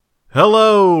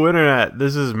Hello, Internet!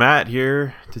 This is Matt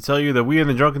here to tell you that we and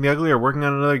the Drunk and the Ugly are working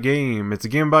on another game. It's a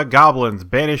game about goblins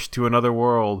banished to another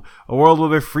world. A world where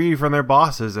they're free from their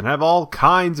bosses and have all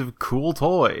kinds of cool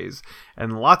toys.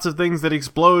 And lots of things that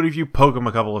explode if you poke them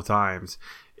a couple of times.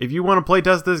 If you want to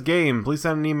playtest this game, please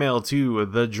send an email to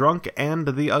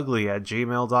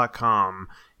thedrunkandtheugly@gmail.com.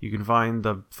 You can find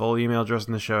the full email address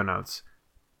in the show notes.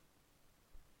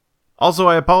 Also,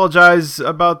 I apologize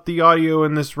about the audio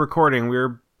in this recording.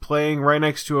 We're playing right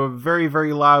next to a very,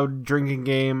 very loud drinking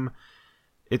game.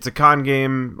 It's a con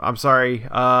game. I'm sorry.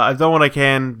 I've done what I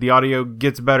can. The audio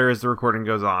gets better as the recording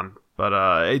goes on. But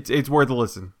it's worth a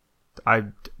listen.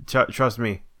 Trust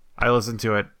me. I listened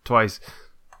to it twice.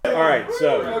 Alright,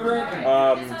 so,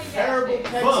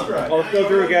 let's go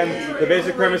through again the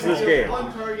basic premise of this game.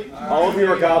 All of you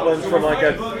are goblins from like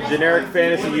a generic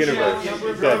fantasy universe.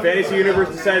 The fantasy universe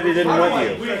decided they didn't want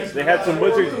you. They had some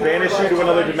wizards banish you to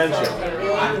another dimension.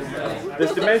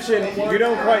 This dimension, you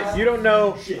don't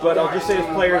know, but I'll just say as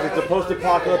players, it's a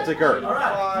post-apocalyptic Earth.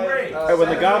 And when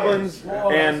the goblins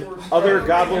and other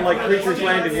goblin-like creatures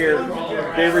landed here,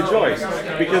 they rejoiced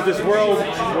because this world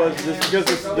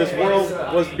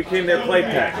became their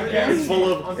playpen. It's full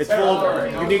of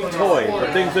unique toys, or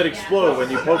things that explode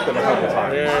when you poke them a couple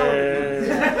times.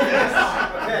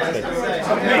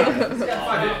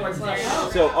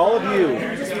 So all of you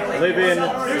live in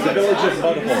the village of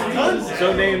Mudhole,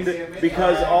 so named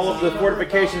because all of the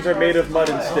fortifications are made of mud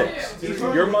and sticks.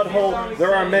 Your mudhole,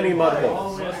 there are many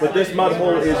mudholes, but this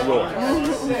mudhole is yours.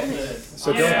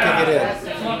 So don't kick it in.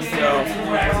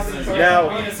 Now,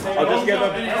 I'll just give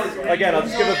a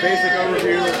basic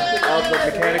overview of the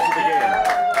mechanics of the game.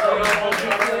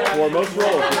 For most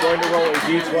rolls, you're going to roll a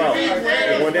d12.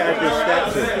 You're going to add your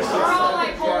stat to it.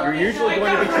 You're usually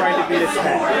going to be trying to beat a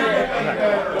 10.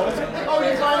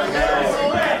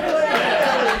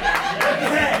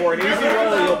 For an easy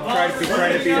roll, you'll be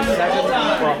trying to beat a 7.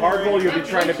 For a hard roll, you'll be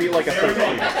trying to beat like a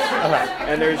 13.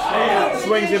 And there's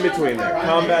swings in between there.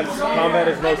 Combat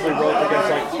is mostly rolls against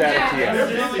like static TS.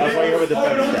 That's why you have a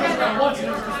defense stat.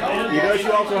 You notice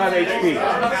you also have HP.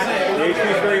 The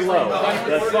HP is very low.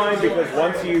 That's fine because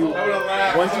once you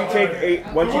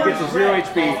get to 0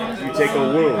 HP, you take a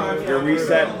wound.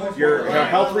 Your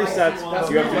health resets.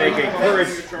 You have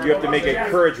to make a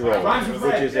courage roll,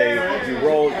 which is you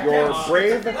roll your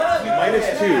brave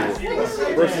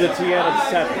 -2 versus a TN of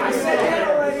 7.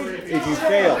 If you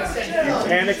fail, you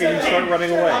panic and you start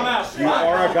running away. You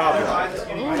are a goblin.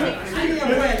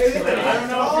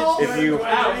 If you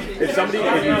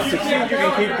succeed, you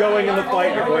can keep going in the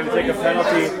fight. You're going to take a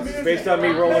penalty based on me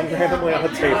rolling randomly on the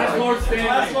table.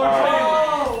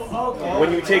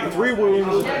 When you take 3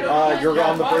 wounds, you're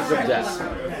on the verge of death.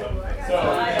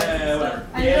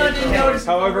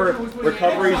 However,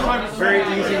 recovery is very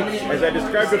easy. As I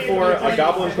described before, a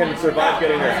goblin can survive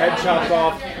getting their head chopped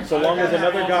off so long as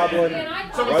another goblin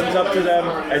runs up to them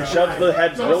and shoves the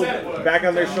head back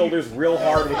on their shoulders real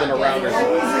hard with them around their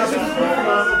shoulders.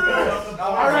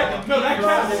 Alright.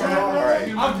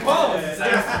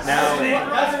 Now,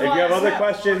 if you have other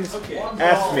questions,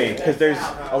 ask me, because there's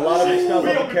a lot of stuff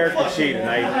on the character sheet and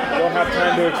I don't have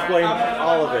time to explain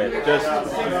all of it. Just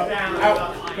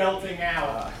belting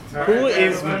out. Who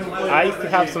is... I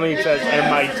have something that says, and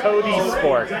my toady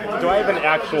sport. Do I have an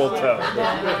actual toad?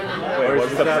 Wait,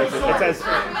 what's the person? It says,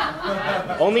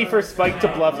 only for Spike to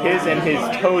bluff his and his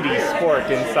toady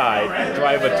sport inside. Do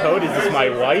I have a toad? Is this my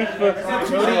wife? No.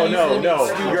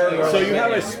 So you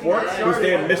have a sport who's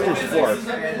named Mr. Sport.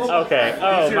 Okay.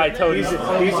 Oh, my toady.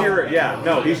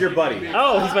 He's your buddy.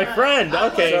 Oh, he's my friend.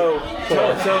 Okay. So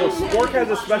Spork has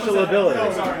a special ability,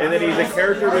 and then he's a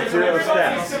character with 0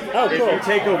 stats. Oh, cool. If you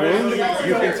take a wound,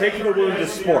 you can take the wound to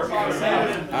Spork.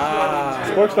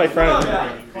 Spork's my friend.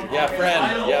 Yeah,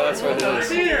 friend. Yeah, that's what it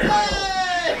is.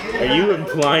 Are you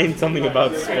implying something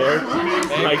about Spork?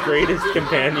 My greatest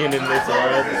companion in this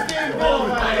world.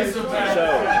 So,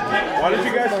 why don't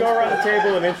you guys go around the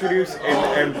table and introduce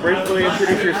and briefly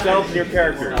introduce yourselves and your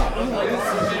characters.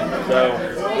 So,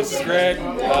 this is Greg.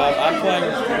 I'm playing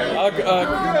Ugg,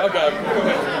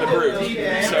 the Brute.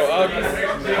 So Ugg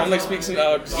only speaks in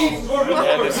Uggs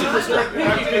and is super strict.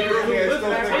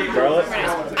 Charlotte?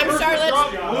 I'm Charlotte.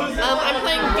 I'm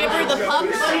playing Gibber the Pup.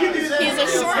 He's a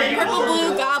short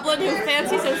purple-blue goblin who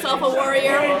fancies himself a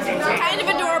warrior. Kind of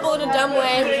adorable in a dumb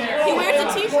way. He wears a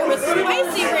t-shirt with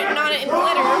spicy written on it in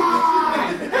glitter.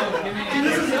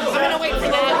 I'm gonna wait for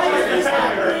that.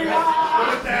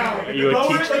 Are you a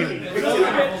teach-tube?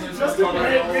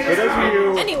 For those of you,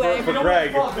 for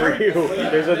Greg, for you,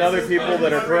 there's another people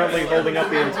that are currently holding up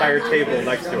the entire table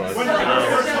next to us.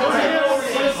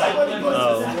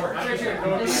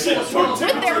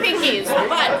 with their pinkies.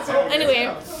 But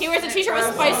anyway, he wears a t-shirt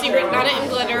with spicy written on it in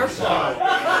glitter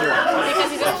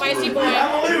because he's a spicy boy.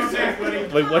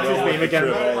 Wait, what's his name again?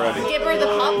 Gibber the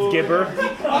pup. Gibber?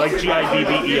 Like Gibber.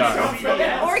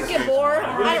 Or Gibbor.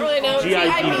 I don't really know.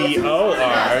 Gibbor.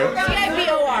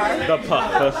 Gibbor. The pup.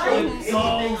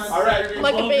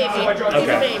 Like a baby. He's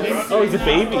a baby. Oh, he's a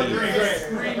baby.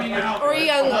 Or a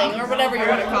youngling, or whatever you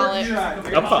want to call it.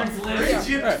 A pup.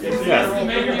 Yeah,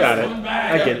 got it.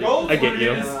 I get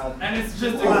you.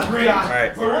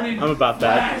 Alright, I'm about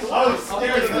that. We're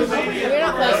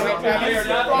not playing right,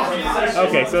 Travis.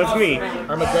 Okay, so it's me.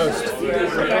 I'm a ghost.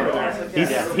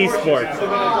 He's sports.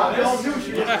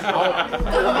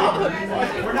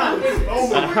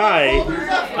 Hi,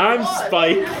 I'm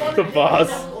Spike, the boss.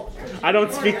 I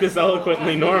don't speak this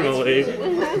eloquently normally,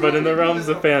 but in the realms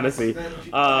of fantasy,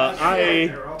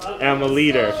 I am a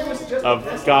leader of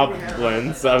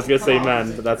goblins. I was gonna say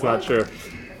men, but that's not true.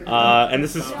 And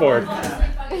this is Sport.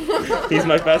 He's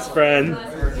my best friend,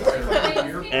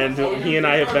 and he and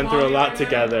I have been through a lot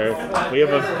together. We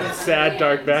have a sad,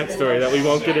 dark backstory that we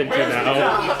won't get into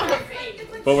now,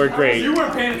 but we're great. You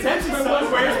weren't paying attention.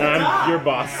 And I'm your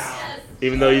boss,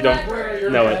 even though you don't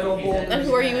know it. And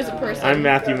who are you as a person? I'm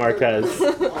Matthew Marquez.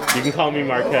 You can call me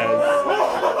Marquez,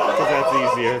 because that's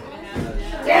easier.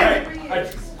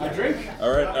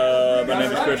 Alright, my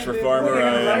name is Christopher Farmer.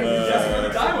 I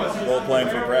am role-playing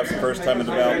for perhaps the first time in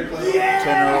about 10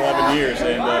 or 11 years,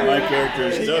 and my character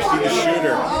is Dusty the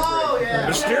Shooter.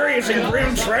 Mysterious and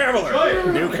grim traveler,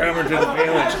 newcomer to the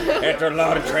village after a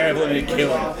lot of traveling and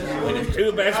killing, with his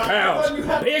two best pals,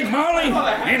 Big Molly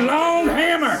and Long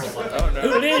Hammer,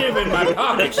 who live in my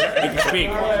pockets, so you can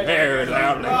speak very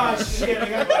loudly. I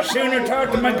sooner talk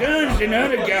to my guns than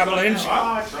other goblins.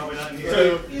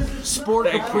 Sport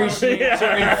appreciates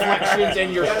your inflections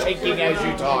and your shaking as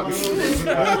you talk. This is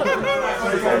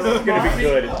gonna be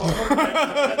good.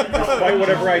 Despite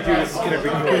whatever I do, this is gonna be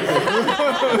good.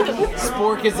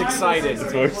 Spork is excited.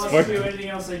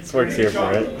 Spork's here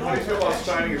for it.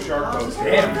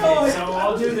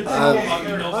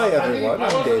 Hi everyone,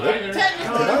 I'm David.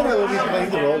 Tonight I will be playing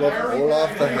the role of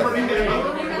Olaf the Hammer.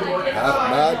 Half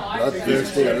mad,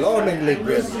 bloodthirsty, alarmingly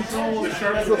grim.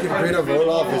 Crooked grin of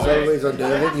Olaf is always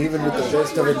unnerving, even with the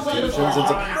best of intentions and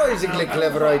surprisingly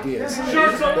clever ideas.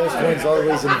 Best ones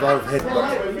always involve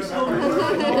headbutting.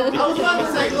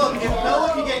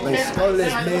 My skull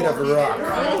is made of rock.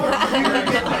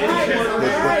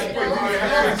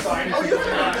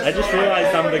 I just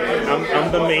realized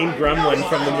I'm the main gremlin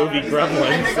from the movie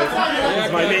Gremlins.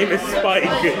 So my name is Spike,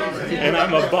 and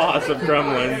I'm a boss of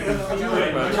Gremlins.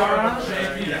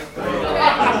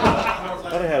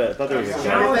 I thought there was a guy.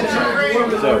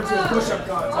 So,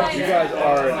 you guys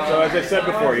are, so as I said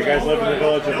before, you guys live in the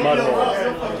village of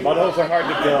mudholes. Mudholes are hard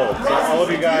to build. So all of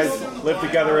you guys live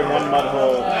together in one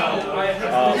mudhole,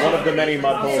 one of the many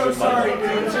mudholes in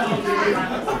mudholes.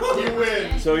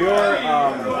 So you are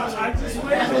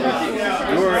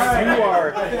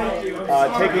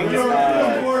taking,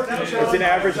 it's an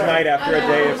average night after a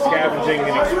day of scavenging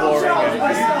and exploring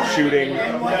and shooting,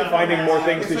 finding more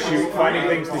things to shoot, finding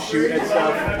things to shoot and stuff.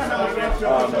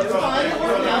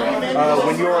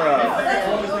 When you're,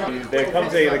 there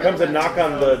comes a knock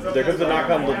on the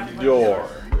door.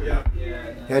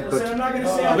 Headbutt.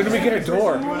 When do we get a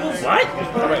door? What?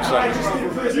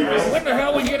 When the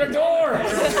hell we get a door?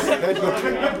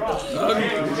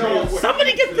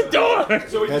 Somebody get the door!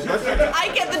 I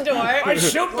get the door. I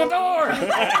shoot the door!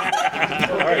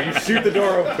 Alright, you shoot the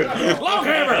door open. Long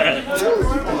Hammer!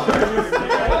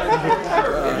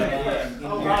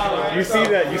 You see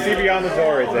beyond the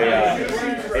door is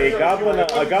a goblin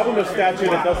of stature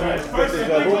that is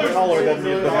a little taller than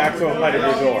the maximum height of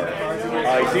your door.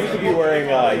 He seems to be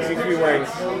wearing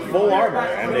full armor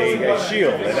and a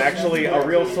shield and actually a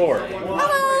real sword.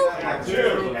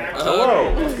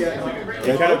 Hello.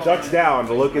 He kind of ducks down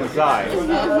to look inside.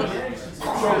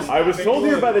 I was told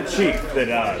here by the chief that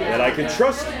I can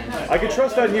trust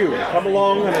on you to come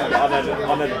along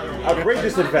on an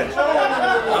outrageous adventure.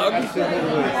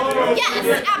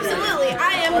 Yes, absolutely.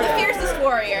 I am the fiercest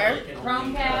warrior.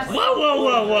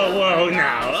 Whoa,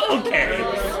 now, okay.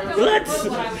 Let's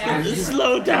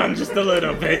slow down just a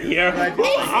little bit here. Who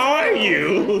are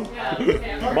you?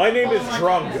 My name is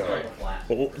Drongo.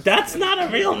 That's not a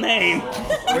real name.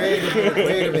 Wait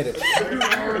a minute.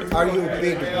 Are you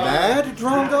big mad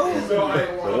Drongo? The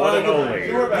one and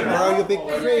only. Or are you big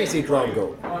crazy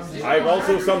Drongo? I've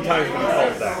also sometimes been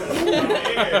called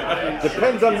that.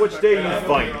 Depends on which day you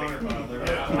find me.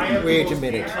 Wait a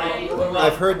minute.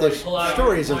 I've heard the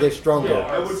stories of this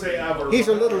Drongo. He's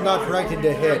a little not right in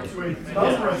the head.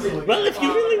 Well, if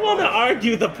you really want to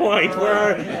argue the point,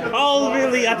 we're all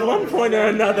really at one point or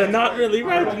another not really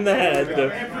right in the head.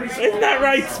 Isn't that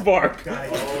right, Spork?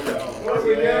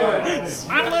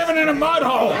 I'm living in a mud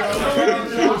hole.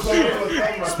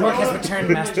 Spork has returned,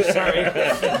 Master. Sorry.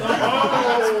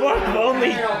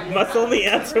 Spork must only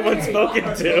answer when spoken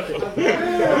to.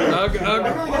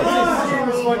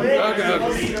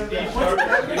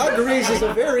 Ugg raises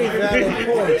a very valid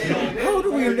point. How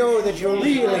do we know that you're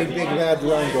really Big Bad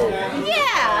Drongo?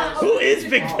 Yeah. Who is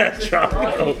Big Bad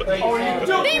Drongo?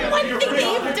 Name one thing that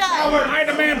you've done. I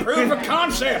demand proof of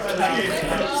concept.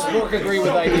 Spork agree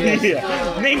with ideas.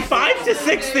 Yeah. Name 5 to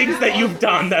 6 things that you've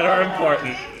done that are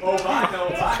important.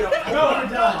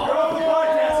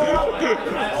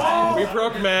 We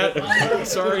broke Matt.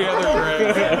 Sorry, other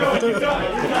Greg.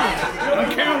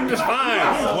 I'm counting to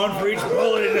 5. One for each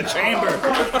bullet in the chamber.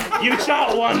 You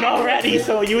shot one already,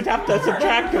 so you'd have to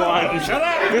subtract one. Shut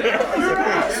up.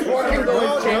 Spork can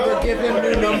go in chamber. Give him a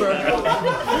new number.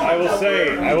 I will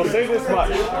say this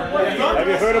much. Have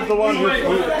you heard of the one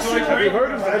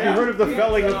have you heard of the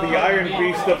felling of the iron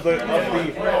beast of the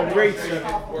great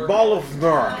ball of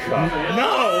Nark?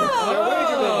 No!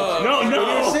 When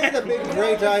you say the big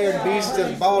great iron beast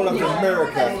and ball of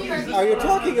America, are you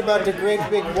talking about the great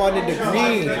big one in the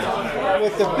green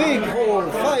with the big whole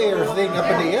fire thing up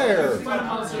in the air?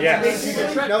 Yes.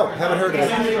 No, haven't heard of it.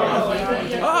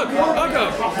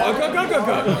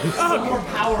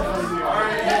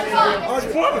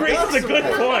 Spork raises a good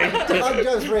point. Ugg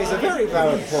does raise a very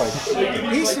valid point.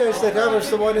 He says that was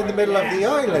the one in the middle of the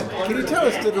island. Can you tell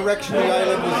us the direction the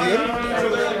island was in?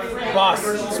 Boss,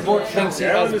 Spork thinks he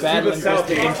has bad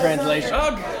linguistic in translation.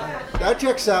 That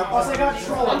checks out.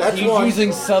 That's He's one.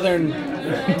 using southern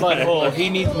mudhole. He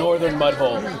needs northern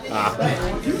mudhole.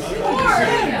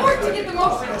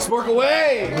 Spork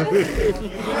away!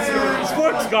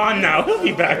 Spork's gone now. He'll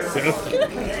be back soon.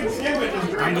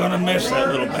 I'm gonna miss that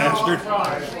little bastard.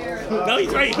 No,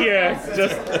 he's right here.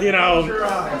 Just, he's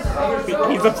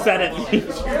upset at me.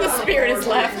 The spirit is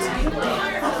left.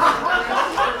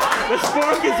 The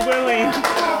Spork is willing.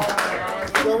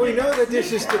 So we know that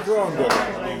this is the Drongo.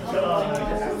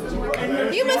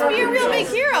 You must be a real big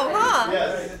hero, huh?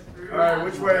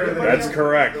 That's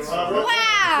correct.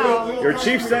 Wow. Your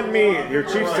chief sent me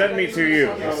to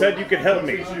you. He said you could help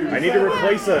me. I need to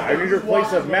replace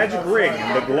a magic ring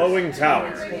in the glowing tower.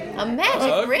 A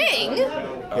magic ring?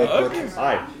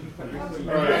 Aye.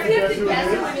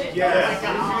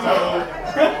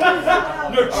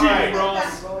 No cheating,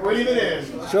 Ross. What even is?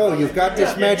 So you've got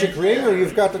this magic ring or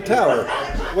you've got the tower?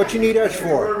 What you need us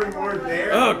for?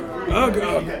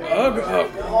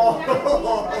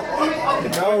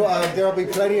 No, there'll be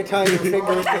plenty of time to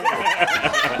figure it out.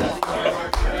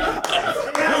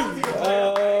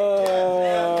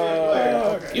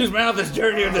 His mouth is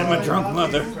dirtier than my drunk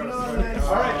mother.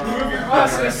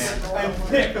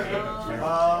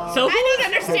 So I don't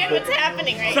understand what's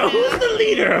happening right So now. who's the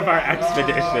leader of our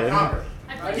expedition?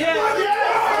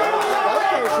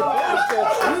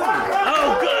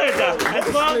 Oh, good.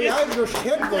 As long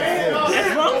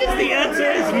as the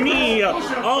answer is me,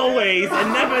 always,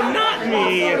 and never not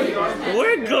me,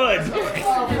 we're good.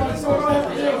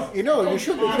 You know, you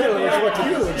should be telling us what to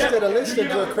do instead of listening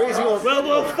to a crazy old... Well,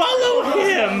 we'll follow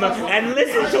him and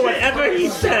listen to whatever he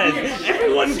says.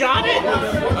 Everyone got it?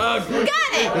 Got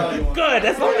it! Good.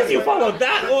 As long as you follow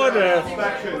that order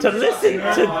to listen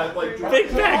to Big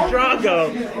Bad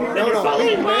Drongo, then you're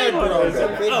following my orders.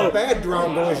 Big Bad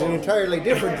Drongo is an entirely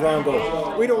different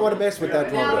Drongo. We don't want to mess with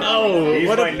that Drongo. Oh, He's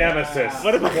what my a, nemesis.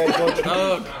 what about... Okay, don't you-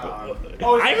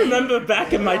 I remember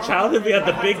back in my childhood we had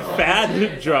the big fat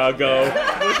Drago,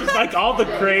 which was like all the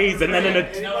craze, and then in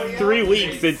 3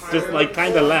 weeks it just like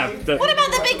kind of left. What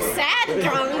about the big sad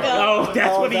Drongo? Oh,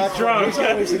 that's what he's drunk. He's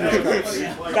always in his cups.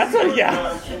 That's what,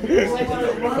 yeah.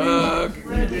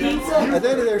 And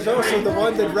then there's also the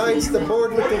one that rides the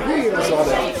board with the wheels on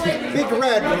it. Big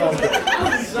red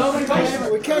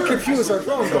Drongo. We can't confuse our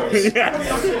Drongos. Yeah.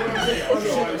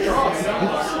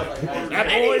 That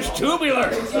boy's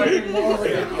tubular. I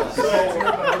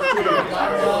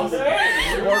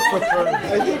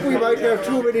think we might have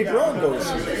too many Drongos.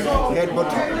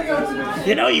 But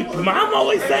You know, Mom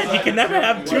always said you can never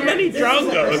have too many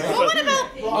Drongos. Well, what about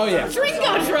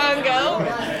Dringo Drongo?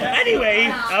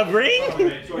 Anyway, a ring?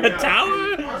 A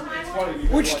tower?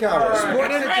 Which tower?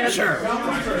 An adventure.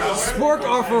 Spork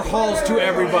offer halls to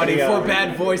everybody for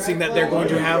bad voicing that they're going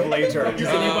to have later. Does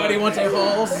anybody want a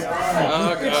halls?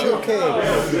 It's okay.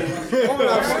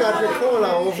 Olaf's got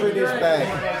Ricola over in his bag.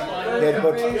 Dead,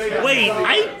 but Wait,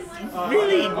 I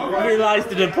really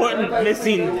realized an important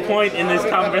missing point in this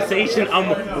conversation.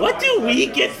 What do we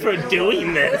get for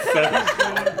doing this?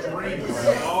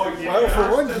 well,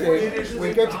 for one thing,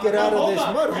 we get to get out of this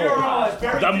mud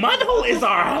hole. The mud hole is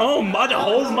our home. Mud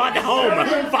hole, mud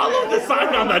home. Follow the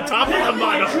sign on the top of the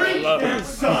mud hole.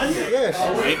 Yes.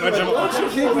 Don't you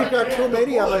think we've got too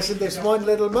many of us in this one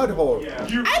little mud hole?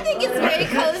 I think it's very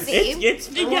cozy. It's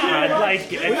yeah, like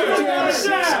We jammed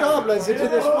 6 goblins into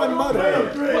this one mud hole.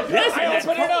 yes. I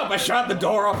opened it up. I shot the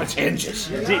door off its hinges.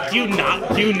 Do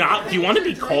you want to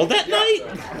be cold at night?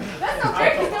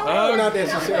 Not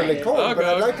necessarily cold, but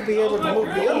I'd like to be able to move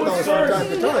the other nose from time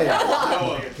to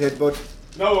time. Dead, but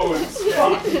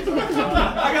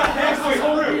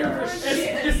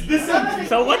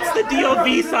So what's the deal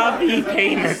vis-a-vis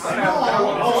payment?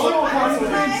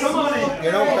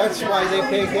 you know, that's why they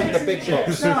pay him the big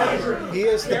bucks. He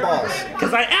is the boss.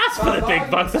 Because I asked for the big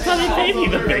bucks. That's how they pay me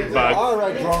the big bucks. All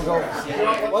right,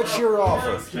 Drongo. What's your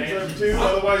offer?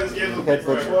 Dead,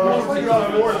 but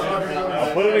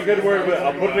I'll put in a good word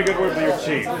with your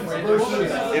chief.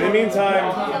 In the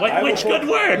meantime, Which good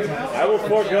word? I will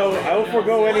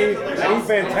forego any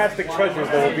fantastic treasures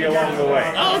that will be along the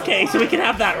way. Okay, so we can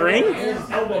have that ring?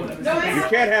 You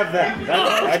can't have that.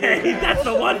 Okay, that's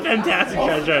the one fantastic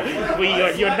treasure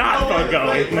you're not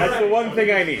foregoing. That's the one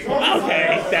thing I need.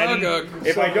 Okay, then.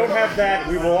 If I don't have that,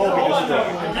 we will all be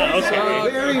destroyed.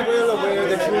 Okay. very well aware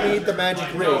that you need the magic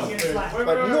ring,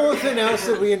 but nothing else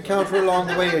that we encounter along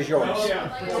the way is yours.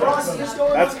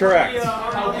 That's correct.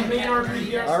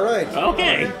 All right.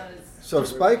 Okay. So,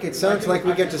 Spike, it sounds like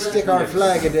we get to stick our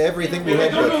flag into everything we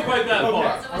head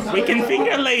with. We can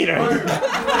finger later.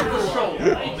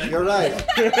 You're right.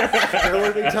 There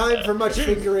will be time for much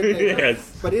fingering later.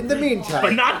 Yes. But in the meantime,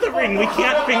 But not the ring. We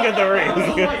can't finger the ring.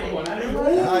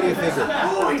 how do you figure?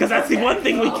 Because that's the one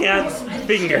thing we can't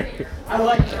finger.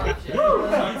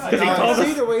 Because he I told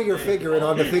see us the way you're figuring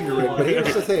on the fingering, but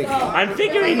here's the thing. I'm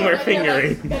figuring we're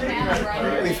fingering.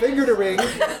 We finger the ring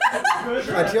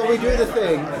until we do the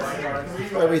thing,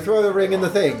 or we throw the ring in the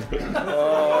thing.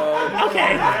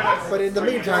 Okay. But in the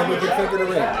meantime, we can finger the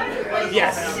ring.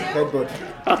 Yes. Headbutt.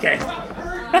 Okay.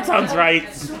 That sounds right.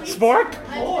 Spork?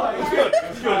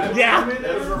 Yeah.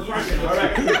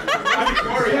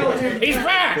 He's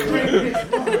back.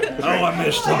 Oh, I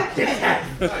missed him.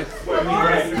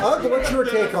 Ugg, what's your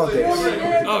take on this?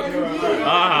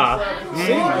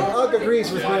 See, Ugg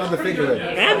agrees with me on the fingering.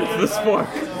 And the spork.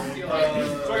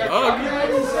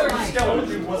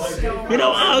 You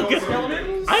know, Ugg,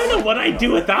 I don't know what I'd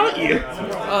do without you.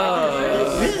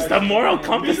 This is the moral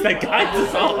compass that guides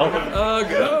us all.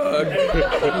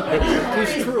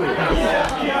 It's true.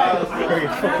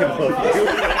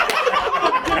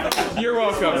 You're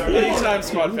welcome. Anytime,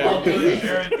 Squad family.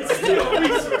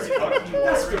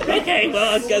 Okay,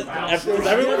 well, There's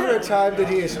never a time that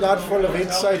he is not full of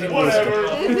insight and wisdom.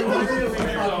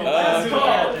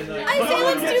 I say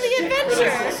let's do the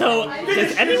adventure. so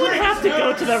does anyone have to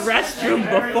go to the restroom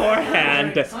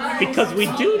beforehand? Because we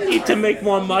do need to make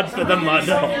more mud for the mud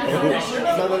hole.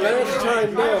 So the last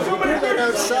time, no, we do that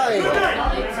outside.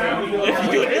 If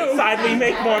you do it inside, we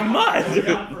make more mud.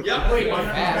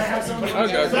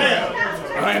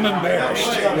 I am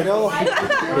embarrassed. You know,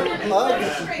 Ugg,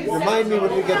 remind me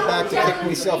when we get back to kick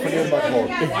myself a new mud hole.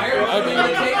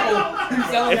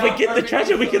 If we get the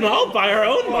treasure, we can all buy our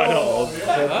own mud holes.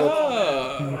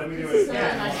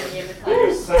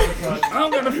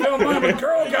 I'm gonna fill mine with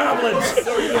girl goblins.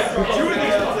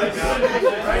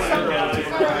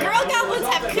 Girl goblins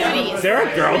have cooties. Is there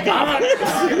a girl goblin?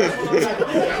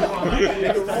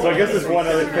 So I guess there's one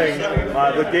other thing.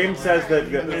 The game says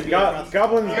that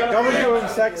goblins don't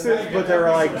have sexes, but they're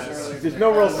like, there's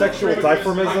no real sexual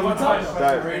dimorphism.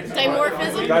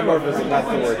 Dimorphism? Dimorphism, that's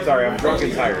the word. Sorry, I'm drunk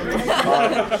and tired.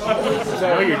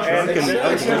 Oh, you're drunk It and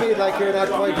sounds to me like you're not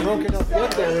quite drunk enough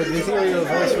yet there with the ethereal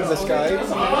voice from the sky.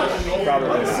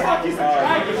 Probably not.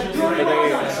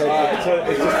 So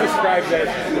it's just described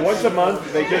that once a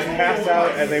month they just pass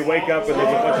out and they wake up and there's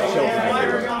a bunch of children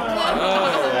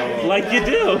everywhere. like you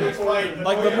do.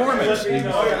 Like the Mormons.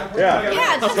 Yeah.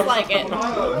 Yeah, just like it.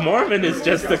 Mormon is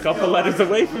just a couple letters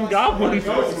away from goblin.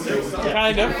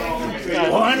 Kind of.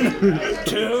 1,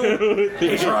 2.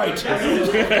 He's right.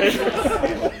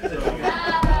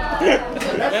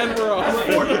 And we're off.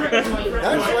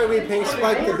 That's why we pay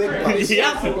Spike the big bucks.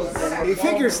 Yeah. He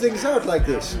figures things out like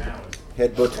this.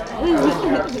 Headbutt.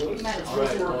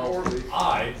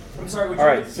 All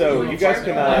right, so you guys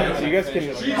can head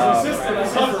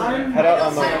out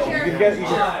on the. You can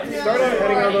start out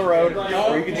heading on the road,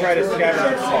 or you can try to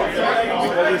scavenge cars.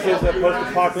 Because this is a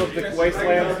post-apocalyptic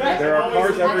wasteland, there are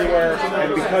cars everywhere,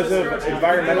 and because of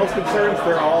environmental concerns,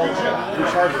 they're all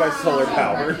recharged by solar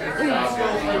power.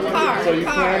 So you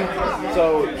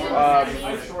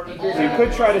you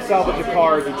could try to salvage a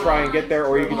car to try and get there,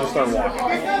 or you can just start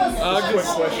walking. Quick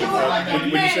question.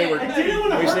 When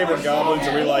you say we're goblins,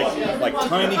 are we like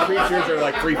tiny creatures or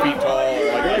like 3 feet tall?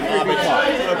 Like 3 feet tall.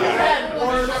 Okay.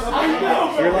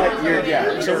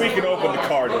 Yeah. So we can open the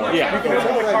car door. Yeah. You can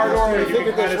open the car door and you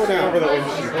can kind of see over the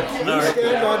windshield. You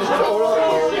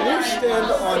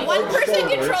stand on One Ed's person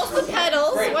shoulders, controls the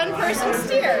pedals, one person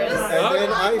steers. and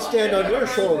then I stand on your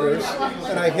shoulders,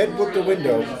 and I headbutt the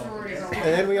window.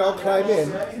 And then we all climb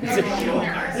in. And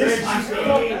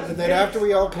then after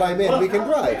we all climb in, we can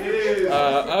drive.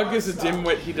 Ugg is a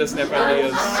dimwit. He doesn't have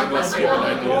ideas unless given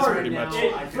ideas, pretty much.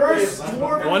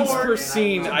 Once per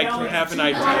scene, I can have an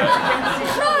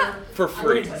idea for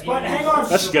free.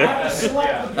 That's good.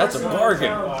 That's a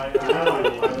bargain.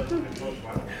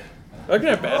 I can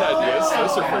have bad ideas.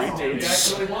 Those are free too.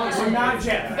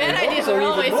 Bad ideas are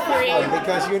always free.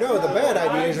 Because you know the bad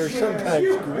ideas are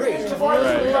sometimes great.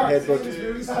 Headbutt.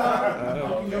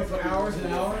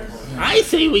 I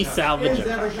say we salvage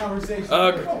them. Cars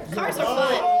are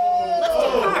fun. Let's do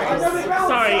cars.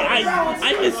 Sorry,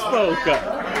 I misspoke.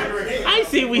 I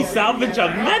say we salvage a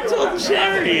metal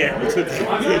chariot.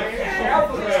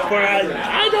 For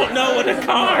I don't know what a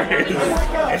car is.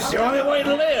 It's the only way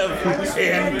to live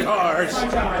in cars.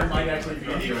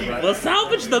 We'll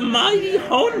salvage the mighty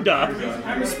Honda.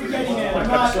 I've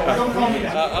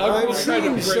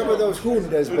seen some of those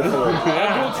Hondas before.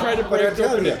 I will try to But I break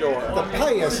tell open you, the door. the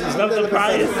Pius is a Love little the bit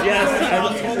prize, better. yes.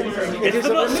 It It's is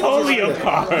the a most religious holy of thing.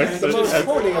 cars. The most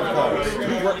holy of cars.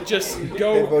 Just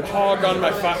go hog on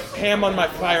my ham on my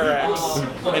fire axe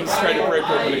and just try to break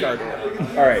open the car door.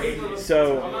 All right.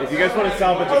 So if you guys want to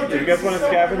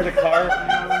scavenge a car,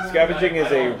 scavenging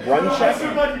is a run check.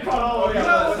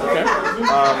 Okay.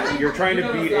 You're trying to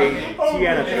beat a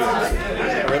Tiana.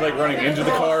 Are we like running into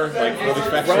the car like really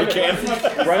fast as we can?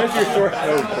 Run as your sword.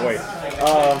 Oh boy.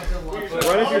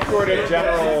 Run as your sword in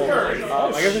general.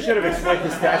 I guess I should have explained the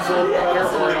stats a little better.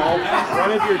 Or in all,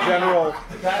 run as your general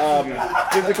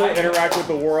physically interact with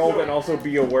the world and also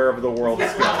be aware of the world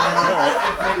skill.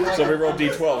 Alright. So we roll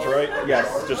d12s, right? Yes.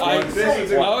 Just I've one?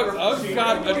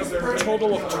 got a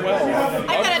total of 12.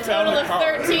 I got a total of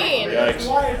 13. Yikes.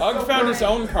 Ugg found his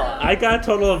own car. I got a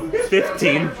total of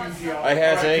 15. I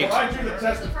has 8.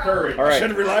 All right. Should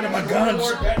have relied on my guns.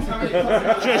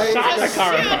 Just shot the Just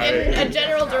car shoot apart. in a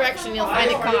general direction, you'll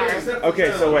find a car.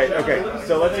 Okay, so wait. Okay,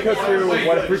 so let's go through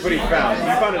what everybody found.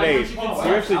 You found an 8. You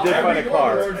actually did find a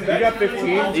car. You got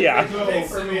 15? Yeah.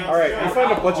 All right, you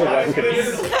found a bunch of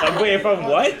weapons. Wait, from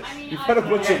what? You found a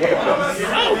bunch of weapons.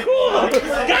 Oh, cool!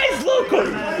 Guys, look!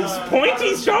 These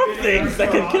pointy, sharp things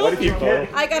that can kill What did you people. get?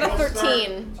 I got a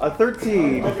 13. A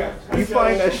 13. You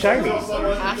find a shiny. A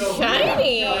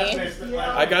shiny.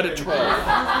 I got a 12.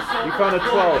 You found a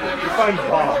 12. You find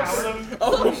bombs.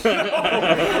 Oh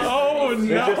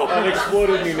They're just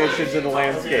unexploded munitions in the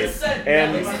landscape.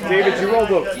 And David, you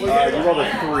rolled a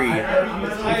 3. You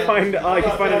find a nice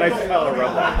pile of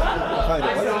rubble. A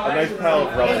nice pile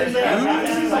of rubble.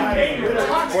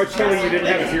 Fortunately, you didn't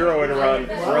have 0 in a run,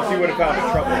 or else you would have found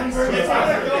trouble.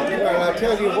 Well, I'll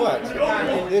tell you what.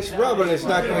 This rubber is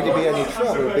not going to be any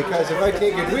trouble because if I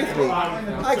take it with me,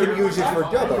 I can use it for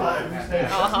double.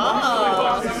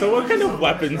 So what kind of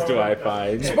weapons do I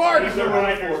find? Let me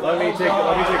take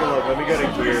a look. Let me go to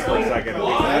gear for a second.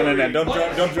 No.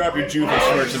 Don't drop your Juve and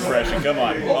Smirch impression. Come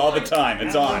on. All the time.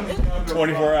 It's on.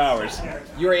 24 hours.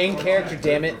 You're in character,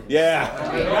 damn it. Yeah.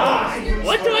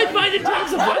 What do I find in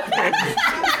terms of weapons?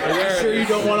 Are you sure you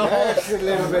don't want to hold? That's a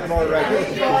little bit more regular.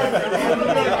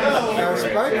 Now,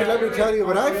 Spider, let me tell you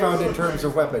what I found in terms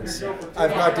of weapons.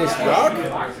 I've got this rock.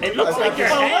 It looks like your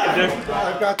head.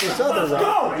 I've got this other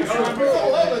rock.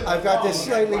 I've got this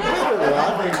slightly bigger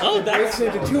rock. Oh, It that's...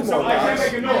 breaks into 2 more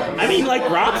rocks. I mean, like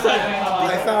rocks are...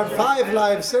 I found 5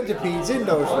 live centipedes in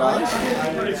those rocks.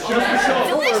 4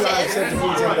 live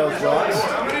centipedes in those rocks.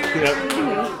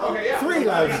 3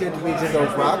 live centipedes in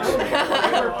those rocks.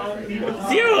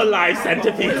 0 live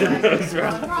centipedes in those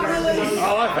rocks.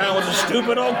 All I found was a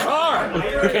stupid old car.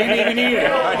 Can't even eat it.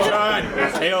 I tried.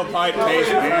 Tailpipe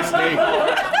taste nasty.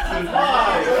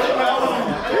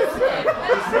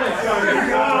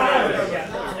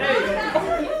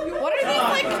 What are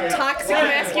these, like, toxic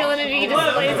masculinity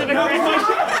displays of aggression?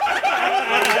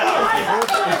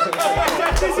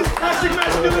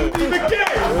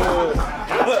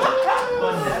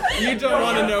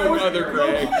 to know other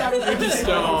Greg. You just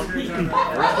don't.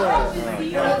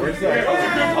 Where's that?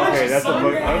 Okay, that's a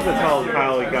book. I was gonna tell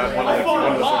Kyle he got one of the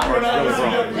parts really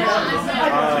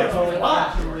wrong.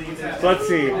 So let's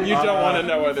see. You don't want to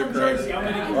know other Greg.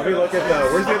 Let me look at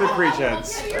where's the other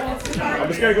pre-gens? I'm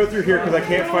just gonna go through here because I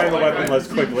can't find the weapon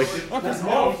list quickly. I found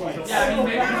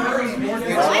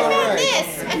this.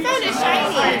 I found a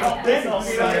shiny.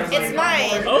 It's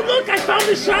mine. Oh look, I found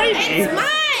a shiny. It's mine.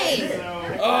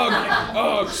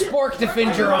 Spork,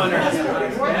 defend your honor.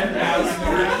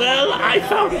 Well, I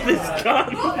found this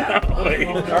gun.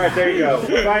 Alright, there you go.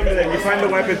 You find the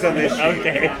weapons on this sheet.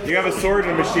 Okay. You have a sword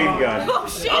and a machine gun. Oh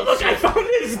shit. Oh look, I found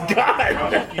this gun.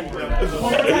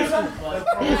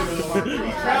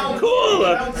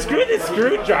 Cool. Screw this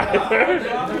screwdriver.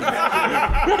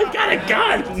 I've got a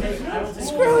gun.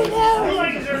 Screw it out.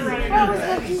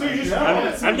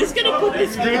 I'm just gonna put the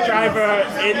screwdriver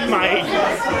in my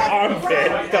armpit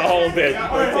to hold it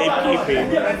for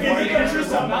safekeeping.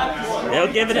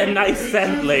 It'll give it a nice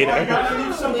scent later.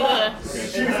 Ugh.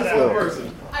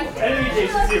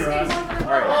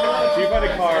 Alright, so you find a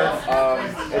car.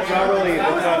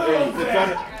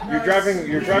 You're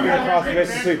driving across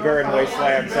Mississippi Barren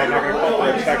Wasteland, so I'm not going to call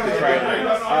it a check to try it.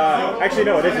 Actually,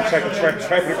 no, it is a check to try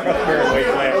driving across Barren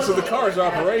Wasteland. Oh, so the car is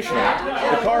operational.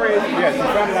 The car is, yes, you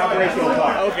found an operational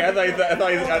car. Okay, I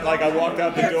thought like I walked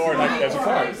out the door and like there's a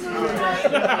car.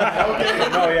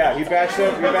 No, yeah, you bashed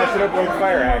it up with a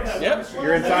fire axe. Yep.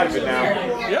 You're inside of it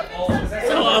now. Yep.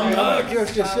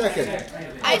 Just a second.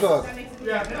 Look.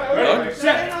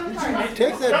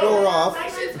 Take that door off.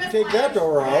 Take that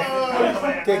door off.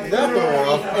 Take that door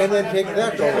off, and then take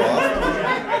that door off,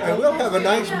 and we'll have a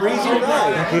nice breezy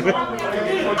ride.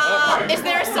 Is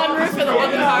there a sunroof in the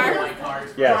one car?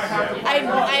 Yes. I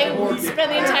spent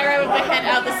the entire ride with my head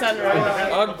out the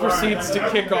sunroof. Ugg proceeds to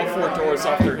kick all 4 doors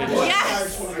off their hinges.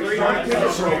 Yes!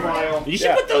 You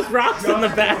should put those rocks in the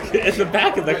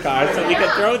back of the car so we can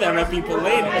throw them at people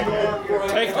later.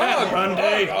 Take that,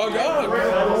 Hyundai. Ugg.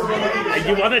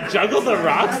 You want to juggle the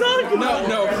rocks on?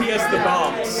 No, he has the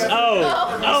bombs.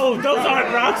 Oh, those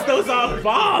aren't rocks, those are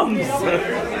bombs.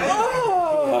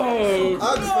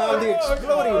 Ugg found the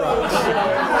exploding rocks.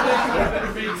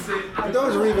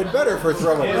 Those are even better for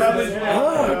throwing.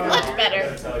 Much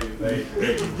better.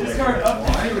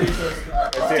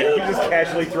 You just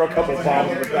casually throw a couple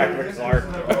bombs in the back of the car.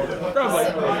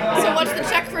 So what's the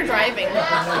check for driving?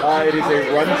 It is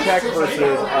a run check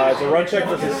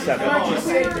versus 7.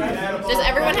 Does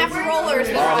everyone have to roll, or is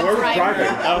this one We're driver? driving.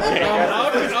 Okay.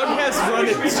 Ugg has run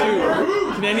at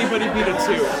 2. Can anybody beat a 2?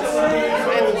 I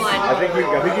have one.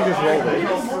 I think you just rolled it.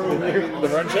 The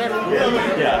run check?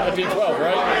 Yeah. A D12,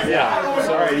 right? Yeah.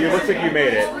 Sorry, it looks like you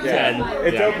made it. Yeah. 10.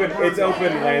 It's open. It's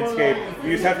open landscape. You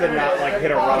just have to not like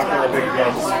hit a rock or a big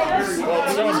bump.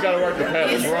 Well, someone's got to work the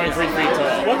pedals. We're only 3 feet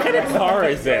tall. What kind of car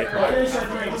is it?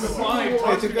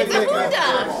 It's a good It's a thing. Honda.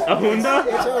 A Honda?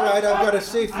 It's all right. I've got a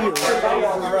safe view.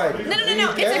 All right.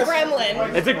 No. It's a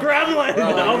gremlin. It's a gremlin!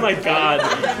 Oh my god.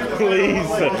 Please.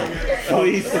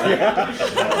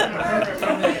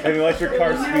 And you let your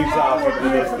car speeds off into the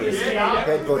distance.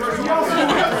 Headbutt.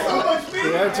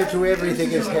 The answer to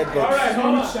everything is headbutt.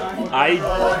 I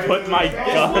put my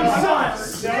gun.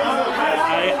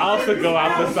 I also go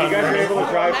out the You guys are able to sunroof.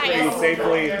 drive pretty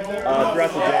safely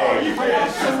throughout the day.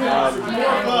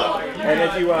 And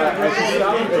as you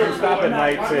stop at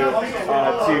night to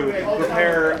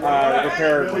prepare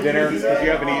dinner because you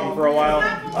haven't eaten for a while,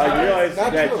 you realize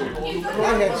Not that true. I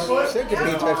had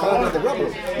centipedes I found in the rubble.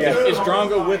 yes, Is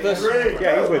Drongo with us?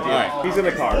 yeah, he's with you. He's in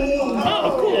the car.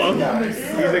 Oh, cool.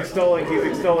 He's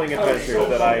extolling adventures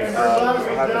that I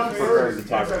haven't prepared to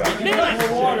talk about.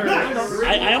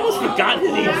 I almost forgot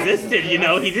that he existed, you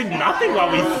know. He did nothing while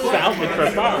we salvaged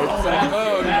for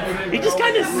parts. He just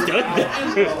kind of stood there.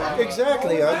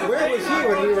 Exactly. Where was he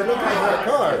when we were looking for a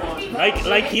car?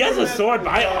 Like he has a sword,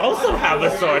 but I also have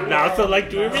a sword now, so like,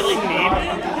 do we really need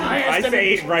it? I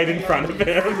say right in front of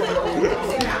him.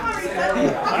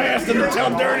 I asked him to tell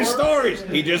dirty stories.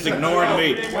 He just ignored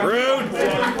me. Rude.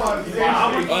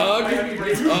 Ugg.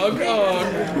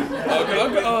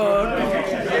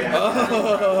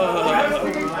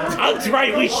 Ug's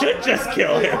right, we should just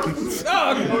kill him.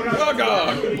 Ugg.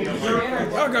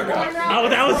 Oh,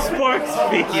 that was Spork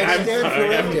speaking. I I'm stand sorry.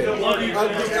 corrected.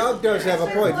 Ugg does have a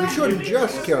point. We shouldn't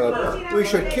just kill him. We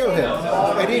should kill him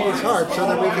and eat his heart so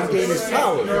that we can gain his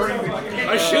power.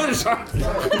 I shoot his heart.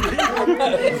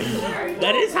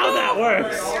 That is how that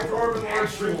works.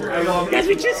 Guys,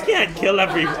 we just can't kill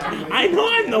everyone. I know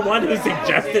I'm the one who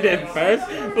suggested it first,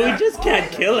 but we just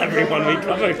can't kill everyone we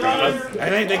come across. I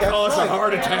think they call us a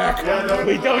heart attack.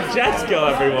 We don't just kill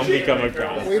everyone we come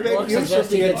across. We make use of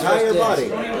the entire body.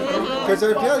 Because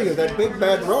I tell you, that big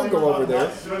bad Drongo over there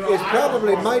is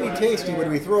probably mighty tasty when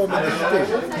we throw him in the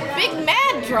stew. Big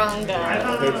mad Drongo.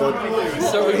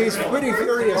 So he's pretty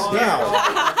furious now.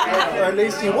 Or at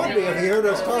least he would be if he heard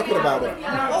us talking about it.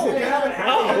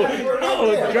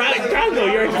 Drongo,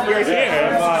 you're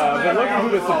here. I've been looking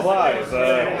through the supplies. I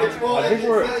think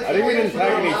we didn't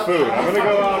pack any food. I'm gonna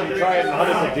go out and try and hunt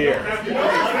us a deer.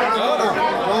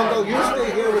 Drongo, you stay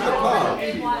here with the car.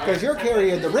 Because you're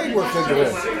carrying the rainbow figure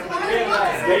in.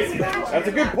 That's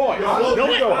a good point. I'll go.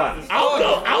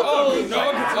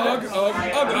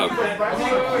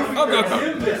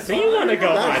 So you want to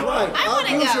go That's hunt? right.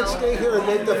 I'll use it, stay here and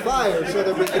make the fire so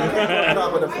that we can cook on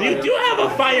top of the fire. You do have a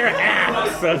fire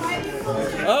axe. That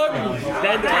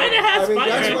kind of has fire.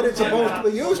 That's what it's supposed to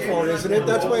be used for, isn't it?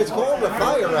 That's why it's called a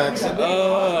fire axe.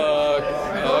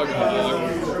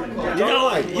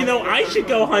 You know, I should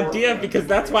go hunt deer because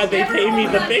that's why they pay me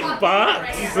the big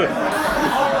bucks.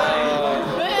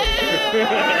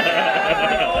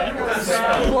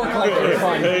 Spork like they're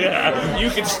fun. Yeah.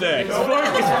 You can stay.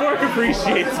 Spork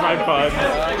appreciates my fun.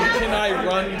 Can I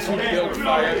run to build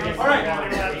fire?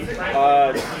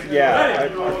 Yeah.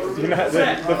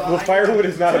 The firewood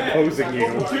is not opposing you. Or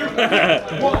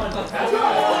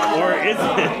is it?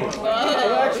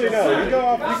 Actually, no. You go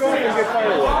off and get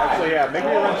firewood. Actually, yeah. Make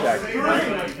me a run check.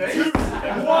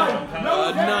 9.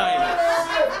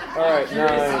 All right, 9.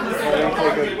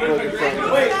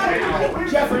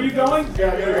 Jeff, are you going? You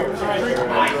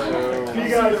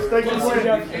guys, thank you,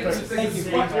 Jeff. Thank you.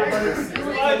 You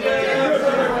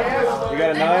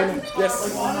got a 9?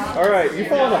 Yes. All right, you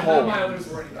fall in a hole.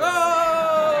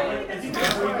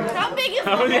 How big is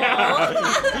the Oh,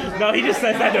 yeah. No, he just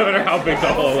says that no matter how big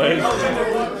the hole is.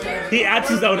 He adds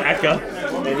his own echo.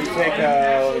 And you take,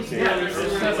 let me see. You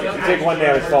take 1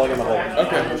 damage falling in the hole.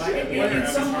 Okay.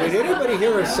 Did anybody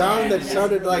hear a sound that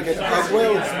sounded like an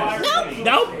upwell?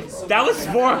 Nope. That was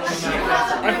Spork.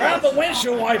 I found the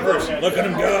windshield wipers. Look at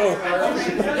them go.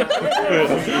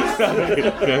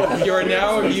 You are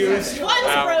now used. One's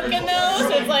broken though,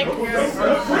 so it's like. I'm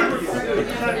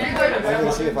going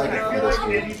to see if I can find this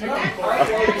one.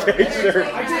 Okay, sure. I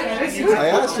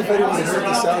asked if anyone had heard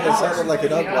the sound that sounded like an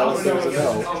upwell, and there was a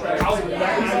no.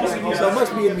 So it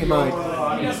must be in my mind. I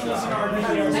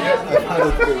found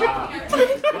it too.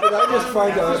 Did I just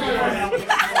find out?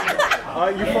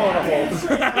 You fall in a hole. Is it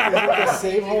the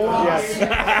same hole? Yes.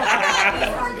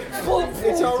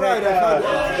 It's all right. I found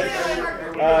it.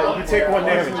 You take 1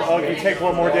 damage. Oh, you take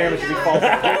 1 more damage as he falls.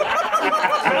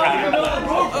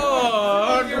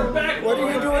 What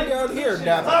are you doing down here,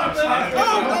 Napa?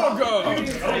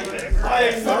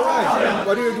 All right.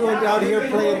 What are you doing down here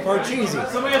playing Parcheesi?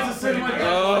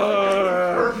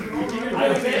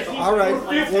 All right.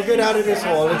 We'll get out of this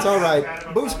hole. It's all right.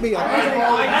 Boost me up.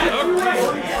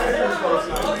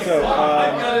 So,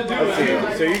 let's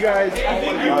see. So you guys,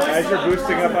 as you're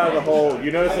boosting up out of the hole,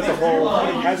 you notice that the hole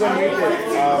has underneath it.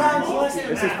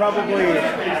 This is probably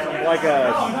like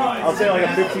I'll say like a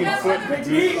 15-foot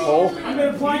deep hole.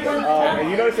 And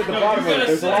you notice at the bottom of it,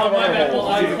 there's a lot of other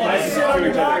holes. You can connect to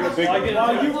each other in a big, like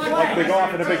they go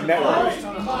off in a big network.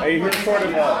 And you hear sort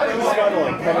of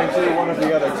scuttling coming through one of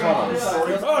the other tunnels.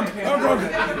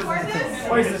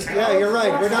 Yeah, you're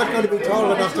right. We're not going to be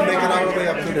tall enough to make it all the way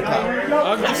up to the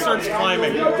top. Just starts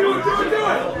climbing. You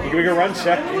can make a run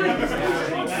check.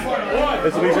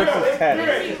 This will be versus 10.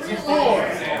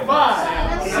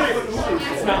 5, 6.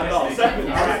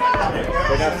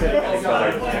 They're not sitting on each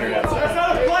other. That's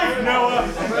not a plane, Noah.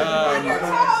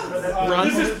 Run.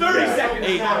 This is 30 seconds.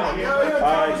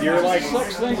 8. You're like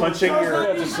punching your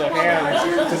hands to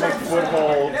make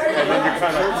foothold, and then you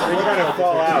kind of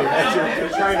fall out as you're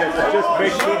trying to just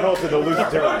make foothold to the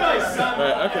loose dirt.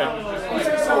 Okay.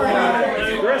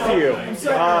 The rest of you,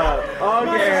 Og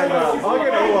and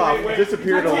Olaf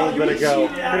disappeared a little bit ago.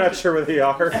 You're not sure where they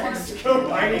are. I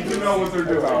need to know what they're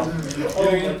doing. I'm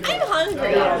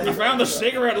hungry. I found the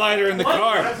cigarette lighter in the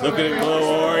car. Look at it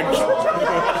glow orange.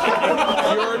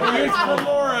 You're used for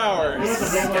more hours.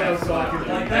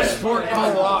 Sport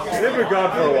co-op. They've been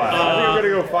gone for a while. I think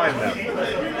we're gonna go find them.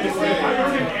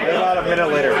 And about a minute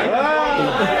later.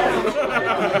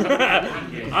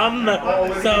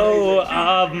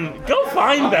 Go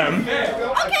find them.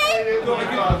 Okay.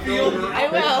 I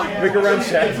will. Make a run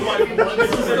check.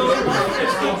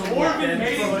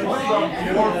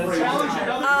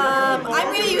 I'm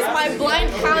going to use my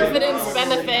blind confidence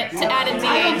benefit to add a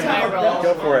D8 to my roll.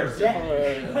 Go for it.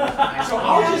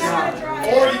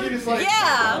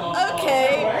 Yeah, okay.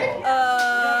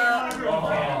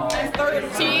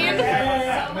 13.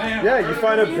 Yeah, you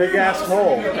find a big ass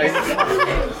hole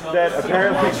that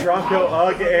apparently Tronco,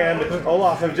 Ugg, and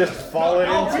Olaf have just fallen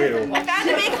into. I found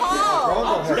a big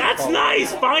hole. That's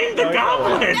nice. Find the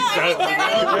goblins.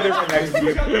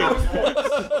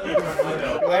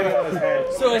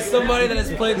 So as somebody that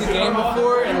has played the game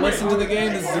before and listened to the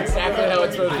game, this is exactly how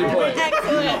it's supposed to be played.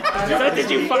 Excellent. So did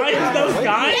you find those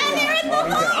guys? Yeah, they're in the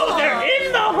hole. Oh, they're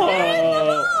in the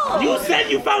hole. You said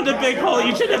you found a big hole.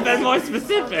 You should have been more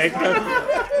specific. They're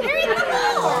in the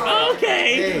hole.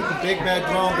 Okay. Hey, Big Bad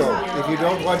Drongo, if you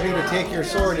don't want me to take your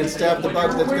sword and stab the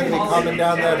bug that's going to be coming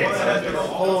down that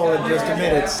hole in just a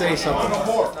minute, say something.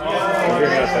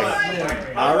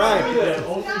 All right.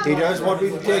 He does want me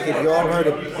to take it. You all heard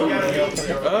him.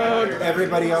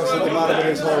 Everybody else at the bottom of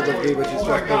his hole would be what you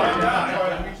struck me.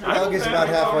 Doug is about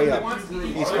halfway up.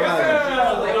 He's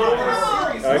climbing.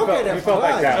 I fell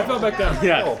back down. I fell back down.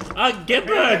 Yeah.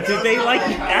 Gibber, did they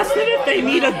ask them if they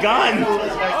need a gun? Do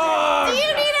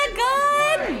you need a gun?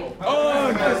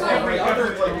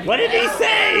 What did he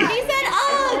say? He said,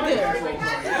 ugh.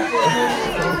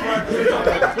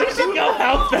 We should go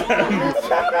help them.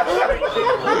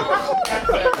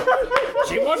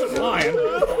 She wasn't lying.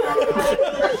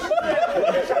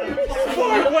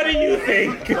 Mark, what do you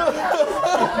think?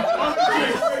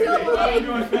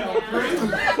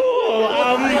 Cool.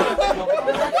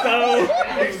 So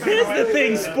here's the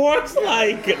thing. Spork's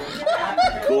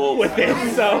cool with it,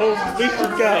 so we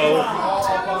should go.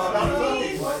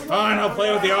 Fine, I'll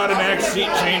play with the automatic seat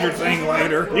changer thing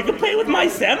later. You can play with my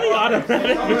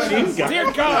semi-automatic machine gun.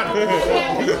 Dear God!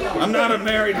 I'm not a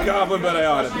married goblin, but I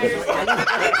ought to be.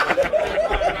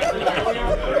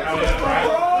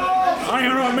 I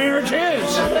don't know what marriage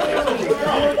is.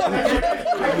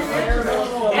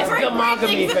 It's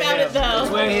monogamy for him. It's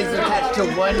where he's attached to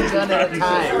one gun at a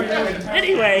time.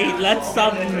 Anyway, let's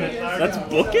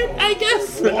book it, I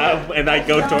guess. And I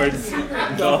go towards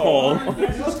the hole.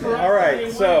 All right,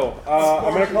 so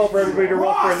I'm gonna call for everybody to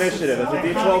roll for initiative. It's a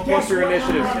D12 plus your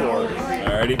initiative score.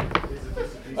 Alrighty.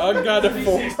 I've got a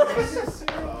 4.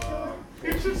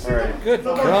 Alright. Good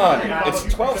God, it's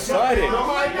 12-sided.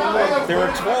 There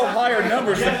were 12 higher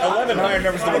numbers, 11 higher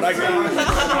numbers than what I got.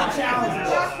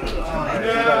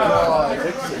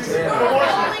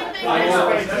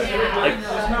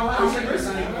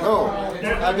 Oh,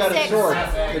 I got a sword.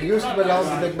 It used to belong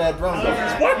to Big Bad Drongo.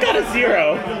 Spork got a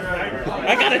 0.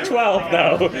 I got a 12,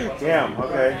 though. Damn,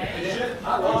 okay.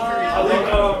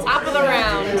 Top of the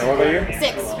round. And what about you?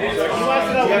 6. And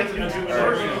what about you?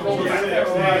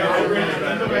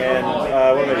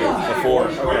 A 4.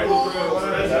 Okay.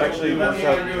 That actually works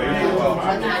out pretty well.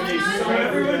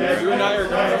 You and I are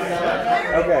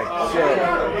Okay, so,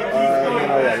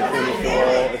 oh yeah, this one is the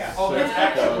roll.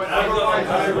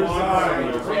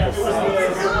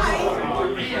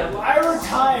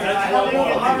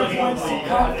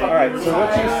 Alright, so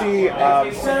what you see,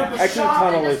 actually the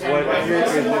tunnel is what here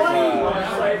is this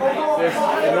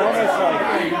enormous,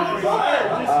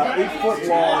 8-foot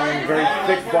long, very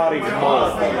thick-bodied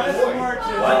mole.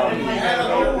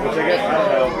 Which I guess, I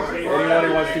don't know, anyone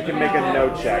who wants to can make a no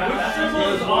check. I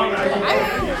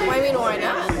mean, why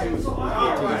not?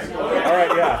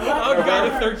 Alright, yeah. I've got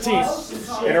a 13.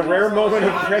 In a rare moment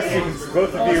of prescience,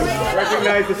 both of you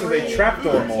recognize this as a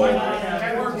trapdoor mole. You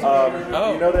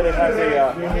know that it has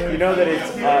you know that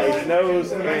its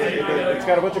nose, it's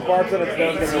got a bunch of barbs on its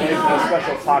nose that relates to a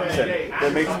special toxin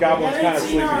that makes goblins kind of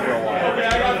sleepy for a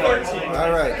while.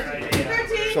 All right.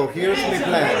 So here's my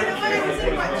plan.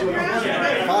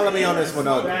 Follow me on this one,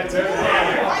 Ugg.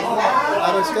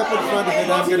 I will step in front of it.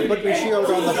 I'm going to put my shield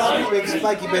on the big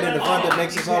spiky bit in the front that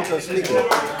makes us all go sleepy.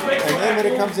 And then when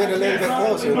it comes in a little bit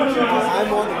closer,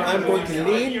 I'm going to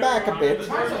lean back a bit,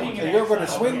 and you're going to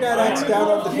swing that axe down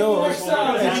on the nose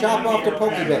and chop off the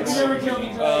pokey bits.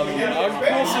 I'll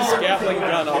cross the scaffolding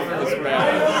gun off of this map.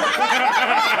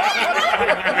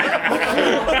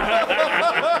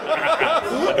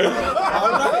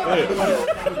 All right.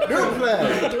 New plan.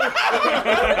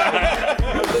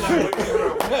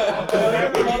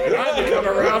 I become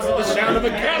aroused at the sound of a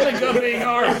Gatling gun being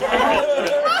armed.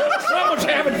 Someone's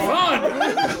having fun.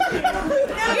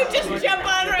 You just jump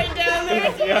on right down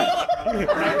there, too.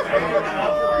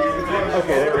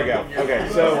 Okay, there we go. Okay,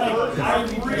 so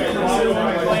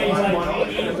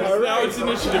Now it's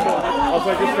initiative.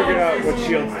 also I just figured out what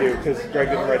shields do because Greg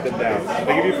didn't write them down.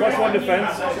 They give you +1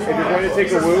 defense. If you're going to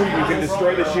take a wound, you can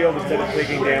destroy the shield instead of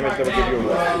taking damage that will give you a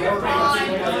wound.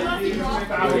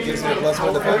 It gives me a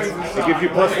 +1 defense. It gives you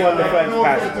 +1 defense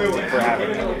passively for having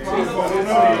it.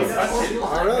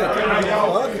 All right.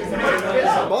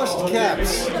 Bust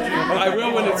caps. I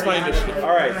will when it's my initiative. All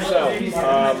right, so I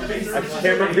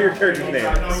can't remember your character's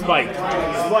name. Spike.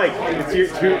 Spike,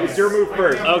 it's your move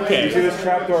first. Okay. You do this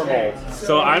trapdoor mold.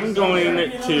 So I'm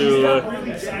going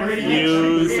to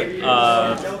use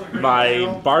my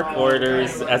bark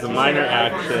orders as a minor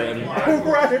action. Oh,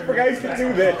 right, I forgot you could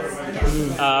do this.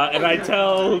 And I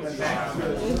tell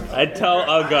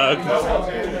Uggug,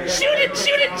 shoot it,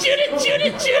 shoot it, shoot it, shoot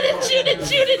it, shoot it, shoot it,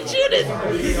 shoot it, shoot it.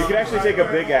 You could actually take a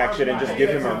big action and just give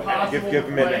him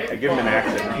an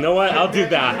action. You know what? I'll do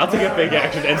that. I'll take a big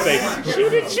action and say,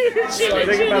 shoot it, shoot it, shoot it,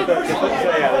 The shoot it.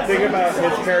 the thing about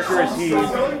his character is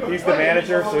he's the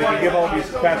manager, so he can give all these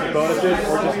passive bonuses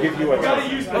or just give you a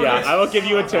turn. Yeah, I will give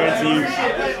you a turn so you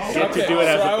get to do it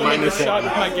as so I a will make a minus shot one.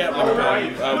 with my Gatling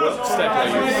gun. What stat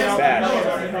do I use? Bash.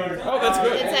 Oh, that's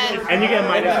good. It's a And you get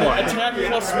minus one. Attack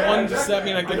 +1, does that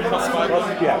mean I get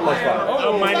 +5? Yeah, +5.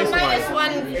 Oh, minus so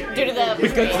one. -1 due to the.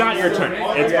 Because it's not your turn.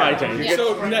 It's my turn.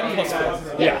 So net +4.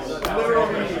 Yeah.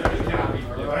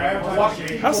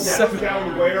 How's 7?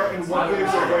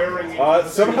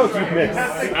 Somehow you missed.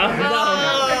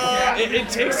 It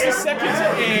takes a second to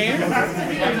aim.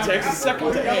 It takes a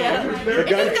second to aim. The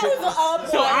gun It goes up.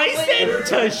 So I said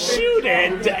to shoot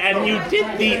it, and you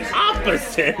did the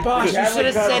opposite. You should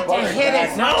have said to hit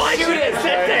it, No, not I shoot should have it.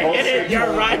 said to hit it.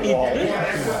 You're right.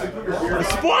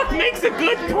 Spork makes a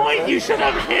good point. You should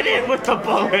have hit it with the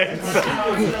bullets.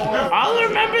 I'll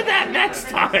remember that next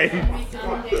time.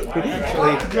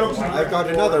 Actually, I've got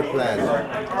another plan.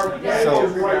 So,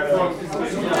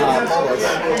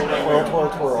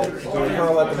 Paulus, twirl.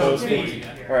 Twirl at the most feet.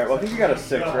 All right, well, I think you got a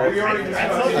 6, right?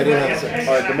 I did have 6.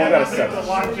 All right, the mole got a 7.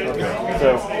 So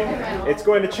it's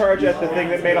going to charge at the thing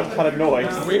that made a lot of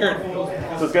noise. Weird.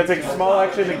 So it's going to take a small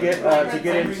action to get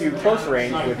into close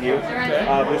range with you.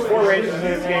 There's 4 ranges in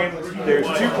this game. There's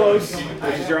 2 close,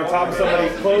 which is you're on top of somebody.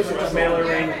 Close, which is melee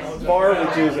range. Far,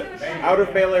 which is out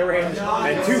of melee range.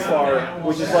 And too far,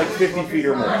 which is like 50 feet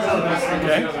or more.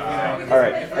 Okay. All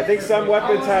right. I think some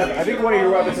weapons have. I think one of your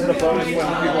weapons is a bonus when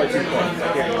people are too close.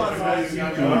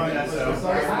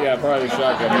 Yeah, probably the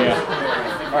shotgun,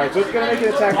 yeah. All right, so it's going to make an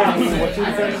attack on you. What's your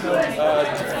defense?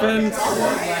 Defense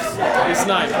is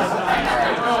 9.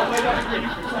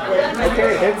 Okay,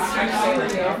 it hits.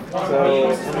 So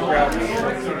let me grab.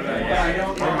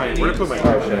 Where did I put my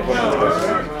card?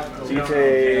 So you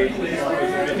take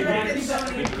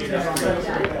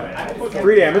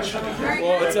 3 damage.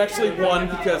 Well, it's actually 1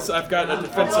 because I've got a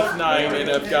defense of 9 and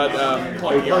I've got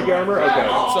plug armor. Okay.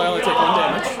 So I only take 1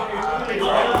 damage.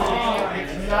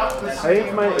 I think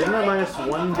isn't that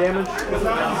 -1 damage?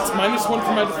 It's -1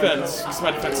 for my defense because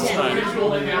my defense is 9,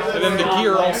 and then the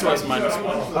gear also has -1.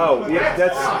 Oh, yeah,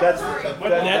 that's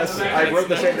I wrote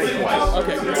the same thing twice.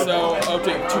 Okay, so I'll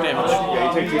take 2 damage. Yeah,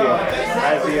 you take 2 damage.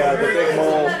 As the big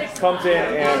mole comes in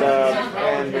and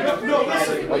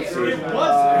let's see. I'm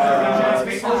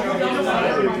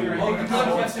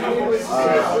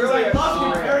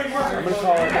gonna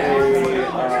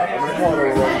call it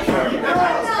a rogue shot.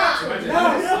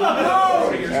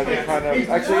 As it kind of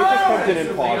actually it just comes in and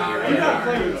paws you.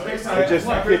 It just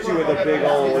hits you with a big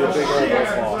old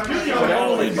paw.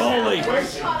 Holy moly!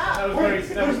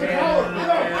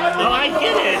 Oh, I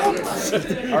get it.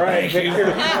 All right, take your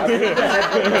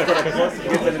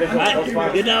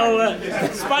You know,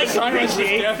 Spike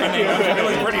appreciates. I'm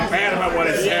feeling pretty bad about what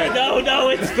it said. No,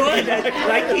 it's good.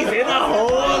 Like he's in a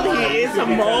hole, he is a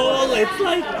mole. It's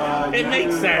like it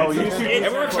makes sense.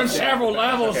 It works on several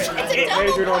levels. It's a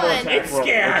double one. It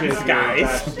scans, guys.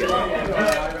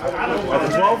 That's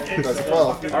a 12? That's a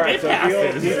 12. All right, It so deal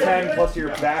passes. D10 plus your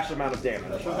bash amount of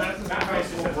damage.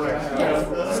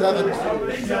 7.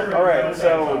 All right,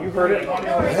 so you heard it.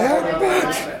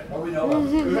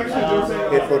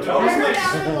 Hit foot.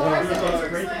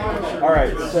 All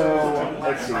right, so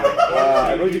let's see.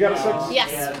 I believe you got a 6?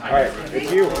 Yes. All right,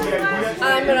 it's you.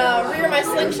 I'm gonna rear my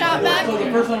slingshot back.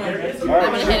 I'm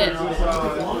gonna hit it.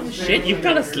 Shit, you've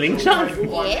got a slingshot?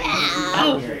 Yeah.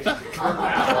 Oh, fuck.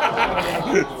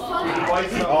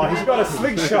 Oh, he's got a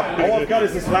slingshot. All I've got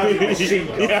is this loud machine.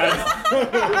 Yes.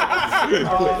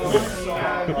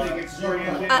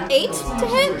 8 to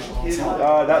hit.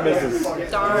 That misses.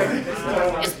 Darn.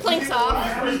 Just plinks off.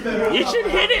 You should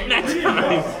hit it next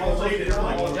time.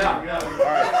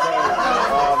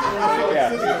 Yeah,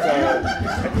 so I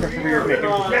can't remember your name.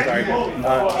 Sorry. I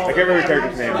can't remember your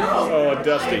character's name. Oh,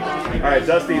 Dusty. All right,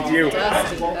 Dusty, it's you.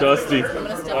 Dusty. I'm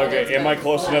gonna Okay, am I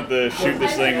close enough to shoot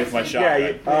this thing with my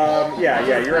shotgun?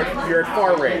 Yeah. You're at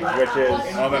far range, which is.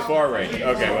 I'm at far range.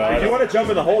 Okay, well. If you want to jump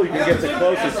in the hole, you can get to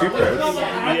close as sucrose.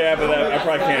 Yeah, but I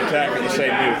probably can't attack with the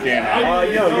same move, can I?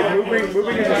 No, you're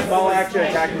moving is a small action,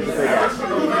 attacking is a big action.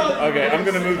 Okay, I'm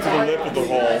gonna move to the lip of the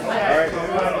hole. Alright.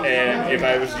 And if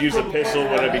I was to use a pistol,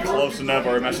 would I be close enough,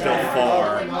 or am I still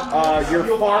far? You're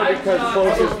far because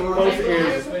close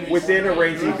is within a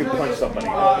range that you can punch somebody.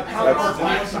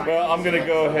 Well, I'm gonna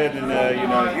go ahead and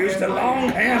use the long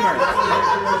hammer.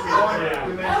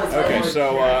 Okay,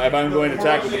 so if I'm going to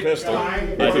attack with the pistol,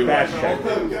 I do bash check.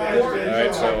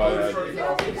 Alright, so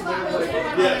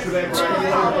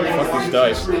fuck these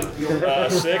dice.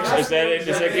 6. Is that it?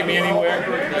 Does that get me anywhere?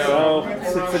 So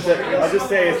I'll just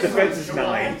say his defense is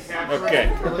 9. Okay.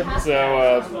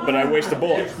 So but I waste a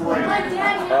bullet. You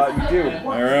do.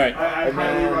 Alright. And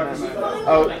then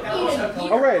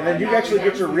alright, and then you actually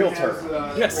get your real turn.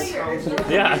 Yes.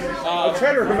 Yeah. I'm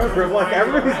trying to remember, like,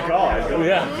 everybody's gone.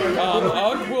 Yeah.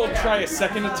 Ugg will try a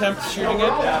second attempt shooting it.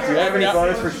 Do you have any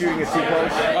bonus for shooting a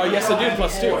 2+? Yes, I do,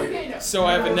 +2. So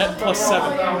I have a net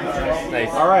 +7. Nice.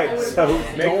 Alright, so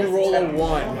Don't roll a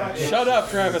 1. Shut up,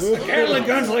 Travis. Gatling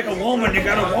gun's like a woman, you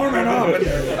gotta warm it up.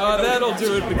 That'll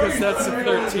do it because that's a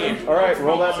 13. Alright,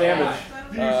 roll that damage.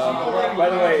 By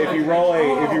the way, if you roll a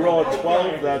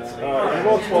 12, that's if you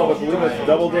roll a 12, I believe that's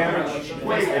double damage.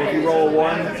 And if you roll a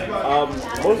 1,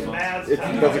 it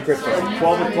does a crit success.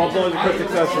 12 is always a crit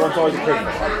success, 1's always a crit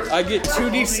success. I get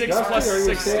 2d6 plus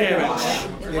 6 damage.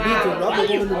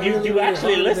 You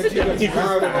actually listened to me.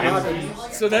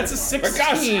 So that's a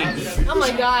 16. Oh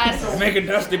my god. Making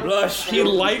Dusty blush. He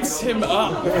lights him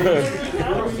up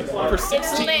for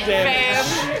 16 Lit, damage.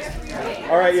 fam.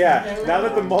 Alright, yeah. Now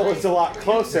that the mole is a lot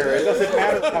closer, it doesn't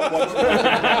matter how much.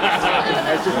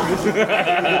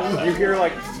 You hear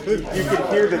you can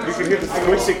hear the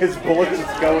squishing as bullets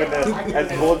go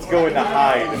into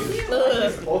hide.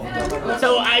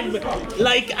 So I'm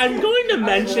going to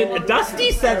mention,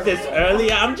 Dusty said this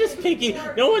earlier, I'm just picking,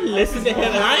 no one listened to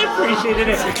him and I appreciated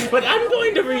it, but I'm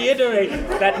going to reiterate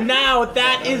that now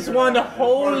that is one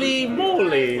holy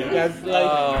moly. That's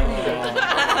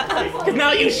because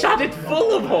now you shot it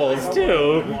full of holes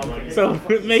too, so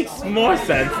it makes more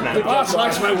sense now. The boss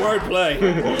likes my wordplay.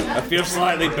 I feel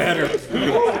slightly better.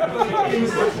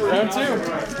 Round 2.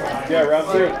 Yeah, round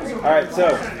 2. Alright,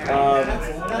 so,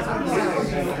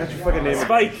 what's your fucking name?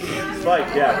 Spike.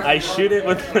 Spike, yeah. I shoot it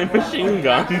with my machine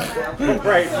gun.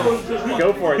 Right.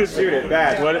 Go for it, shoot it,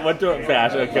 bash. What do it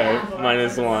bash? Okay,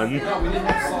 -1.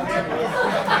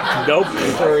 Nope.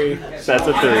 3. That's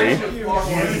a 3.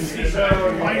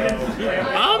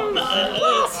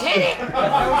 Hit it.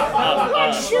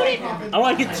 Shoot it. Oh,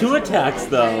 I get 2 attacks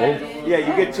though. Yeah,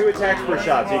 you get 2 attacks per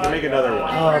shot, so you can make another one.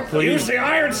 Oh, Use please. the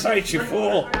iron sights, you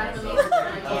fool.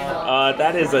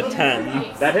 That is a 10.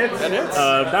 That hits?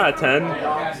 Not a 10.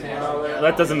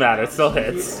 That doesn't matter. It still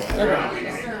hits.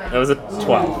 That was a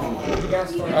 12.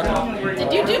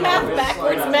 Did you do math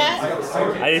backwards, Matt?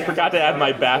 I forgot to add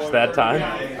my bash that time.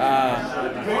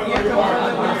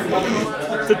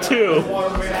 It's a 2.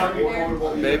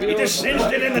 Maybe He it just was,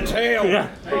 singed it in the tail. Yeah.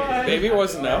 maybe it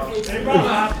was enough.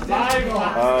 Not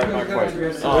quite.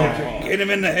 Get him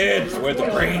in the head where the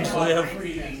brains live.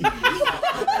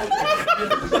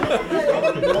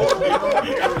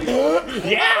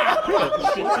 Yeah!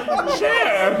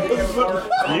 Sure!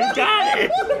 You got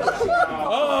it!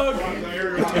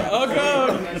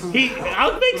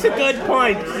 Ugg makes a good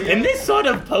point. In this sort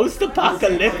of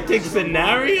post-apocalyptic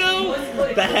scenario,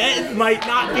 the head might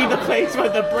not be the place where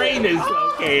the brain is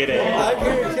located. I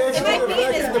can attest to the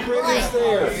fact that the brain is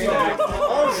there.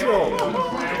 Also,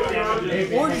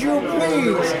 would you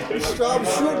please stop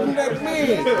shooting at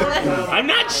me? I'm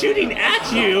not shooting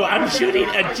at you, I'm shooting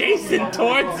adjacent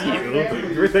towards you.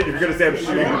 You were going to say I'm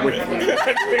shooting with you.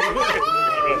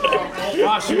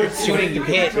 Gosh, you were shooting, you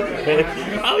hit.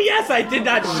 Oh yes, I did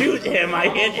not shoot him, I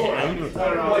hit him.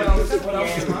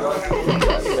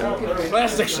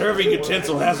 Plastic serving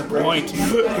utensil has a point.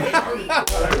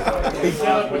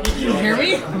 You hear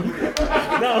me?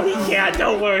 No, he can't,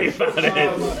 don't worry about it.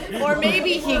 Or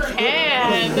maybe he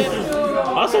can.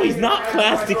 Also, he's not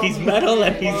plastic, he's metal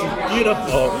and he's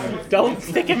beautiful. Don't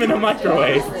stick him in a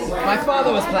microwave. My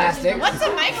father was plastic. What's a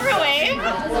microwave?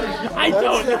 I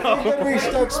don't That's the thing that know. we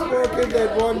stuck smoking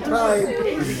at one time,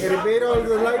 and it made all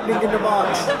the lightning in the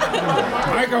box.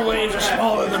 Microwaves are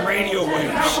smaller than radio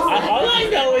waves. All I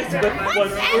know is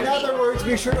In other words,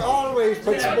 we should always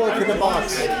put smoke in the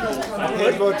box.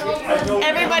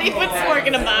 Everybody puts smoke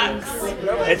in a box.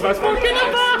 it's my smoke in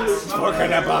a box. Smoke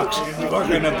in a box. Smoke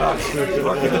in a box. Smoke in a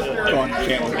box. Go on,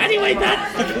 can't. Anyway,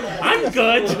 I'm I'm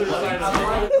good.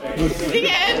 The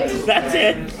end. That's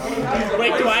it.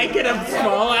 Wait, do I get a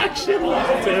small action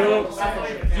too?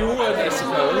 You would, I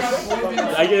suppose.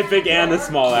 I get a big and a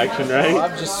small action, right?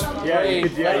 I'm just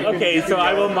Okay, so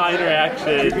I will minor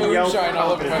action. moonshine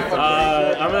all over my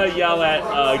fucking I'm gonna yell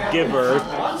at Giver.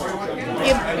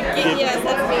 Yes,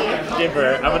 that's me.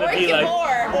 Giver. I'm gonna Or be like.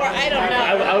 Gibor, or I don't know.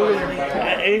 I was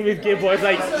aiming with Gibor. It's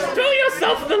like, throw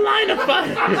yourself in the line of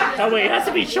fire. Oh wait, it has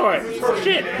to be short.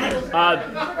 Shit.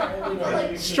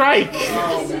 Strike. I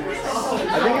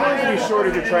think it has to be short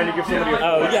if you're trying to give somebody a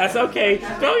Oh yes, okay.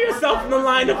 Throw yourself in the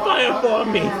line of fire for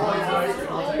me.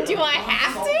 Do I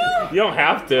have to? You don't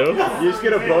have to. You just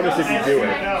get a bonus if you do it.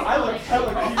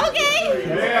 Okay.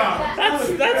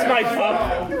 That's my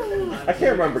pup. I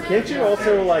can't remember. Can't you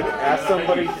also like ask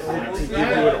somebody to give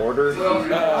you an order?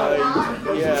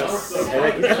 yes. And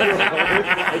they can give you a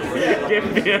bonus? Give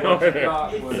me an order.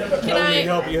 Can I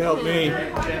help you? Help me.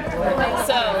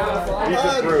 So, He's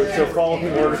a brute, so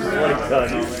following orders is what he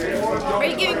does. are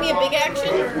you giving me a big action?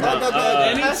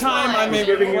 Anytime I may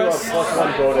Giving you a request,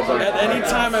 +1 bonus on at any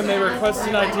time I may request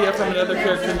an idea from another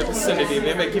character in the vicinity.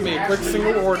 They may give me a quick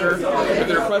single order. If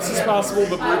the request is possible,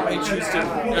 the group may choose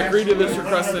to agree to this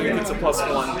request and it gets a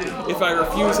 +1. If I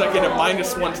refuse, I get a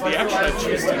 -1 to the action I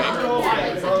choose to make.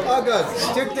 August,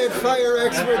 stick that fire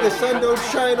X where the sun don't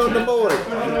shine on the board,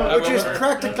 which is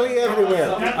practically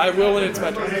everywhere. I will when it's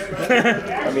my turn.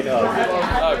 I mean,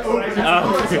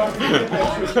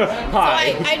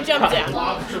 Hi. I jumped down.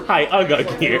 Hi, Ugg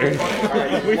here.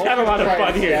 We've had a lot of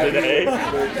fun here today.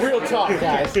 Real talk,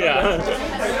 guys. Yeah.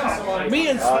 Me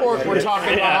and Spork were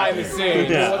talking behind the scenes.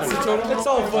 Yeah. What's the total? It's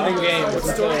all fun and games. What's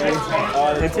the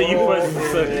total? Until you put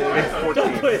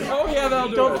Oh yeah, that'll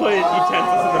do don't it. put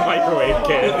utensils in the microwave,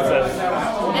 kids.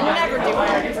 And never do hard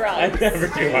I drugs. never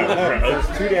do my drugs.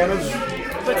 2 damage.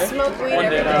 But smoke weed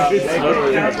And then every day.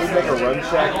 make a run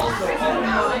check.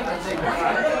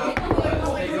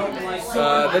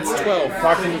 That's 12.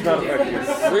 Toxin is not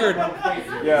effective. Weird.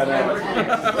 Yeah, no.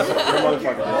 You're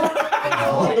motherfucker.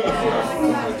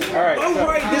 Alright. Oh,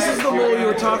 right, this is the role you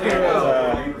were talking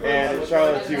about. And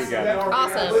Charlotte, it's you again.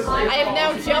 Awesome. I have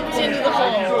now jumped into the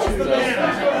hole.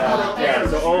 Yeah,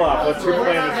 so Olaf, what's your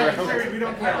plan this round?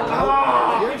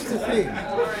 Here's the thing.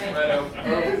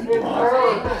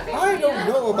 I don't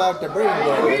know about the brain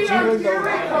damage, even though.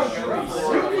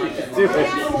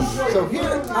 So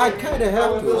here, I kind of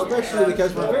have to, especially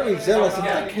because we're very zealous and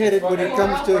thick-headed when it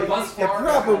comes to the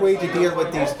proper way to deal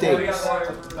with these things.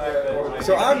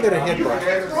 So I'm gonna headbutt.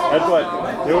 Headbutt.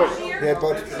 Do it.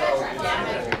 Headbutt.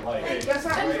 It's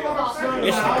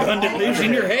the gun that lives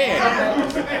in your head.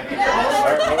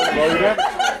 Alright, roll your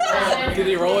damage. Did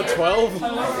he roll a 12?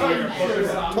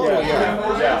 Total,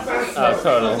 yeah. Yeah.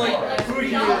 Total.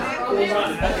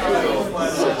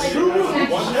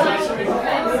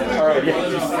 Alright, yeah,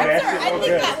 you I'm smash sorry, it I real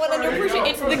think good. that one under pressure.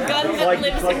 It's the gun that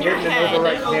lives It's like in your hitting an head.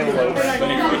 overripe cantaloupe.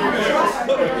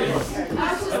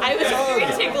 I was very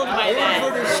tickled by Aim for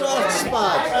that. the soft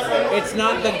spot. It's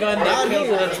not the gun that kills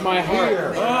it, it's my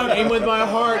heart. Aim with my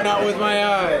heart, not with my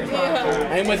eye.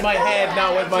 Aim with my head,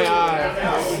 not with my eye.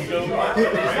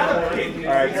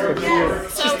 Alright, so it's you.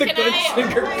 So Just the can good I?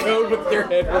 finger code with your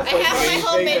head. I have my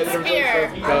homemade spear.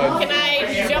 Can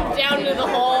I jump down into the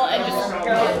hole and just?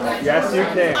 Yes, you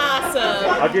can.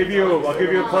 Awesome. I'll give you a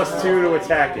 +2 to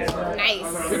attack it. Nice.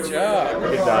 Good job.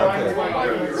 Good job.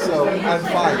 So I'm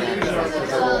fine.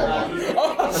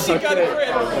 Oh, she got a crit.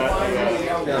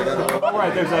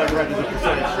 Alright, there's a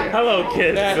percentage. Hello,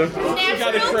 kids. Natural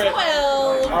Natural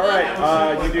 12. Alright,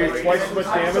 you do twice as much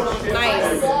damage.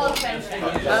 Nice.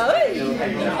 Oh.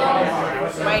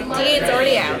 My D8's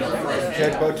already out.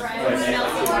 Headbutt.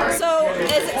 So,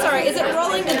 is it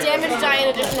rolling the damage die an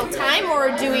additional time, or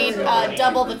do we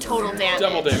double the total damage?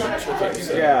 Double damage.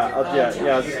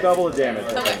 Yeah, just double the damage.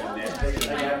 Okay.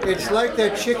 It's like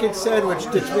that chicken sandwich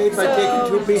that's made by taking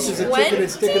 2 pieces of chicken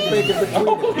and sticking bacon between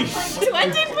them.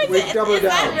 20 points. We double Is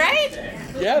that down. right?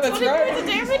 Yeah, that's 20 right. points of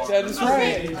damage? That is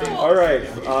right. Okay, cool. Alright,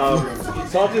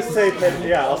 so I'll just say that,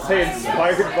 I'll say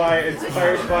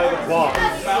inspired by the boss.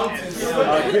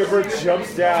 Giver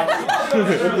jumps down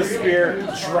with the spear,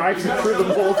 drives it through the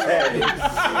mole's head.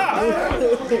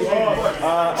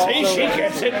 See, she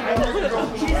gets it. I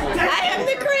am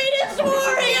the greatest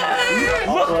warrior!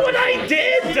 Look what I did!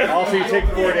 Also, you take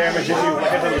 4 damage as you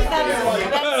land on your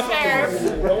That's fair.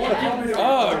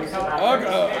 Ugh.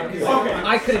 I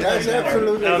I could have That's done better.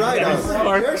 absolutely Okay.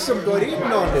 right. There's some good eating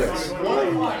on this.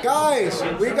 Guys,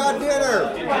 we got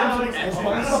dinner.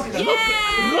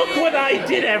 Look what I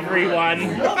did, everyone.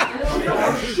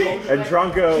 And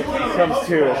Drunko comes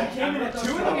too.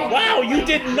 Wow, you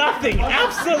did nothing.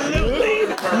 Absolutely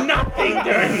nothing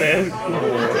during this.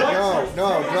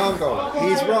 No, Drongo.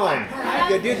 He's wrong.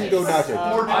 You didn't do nothing.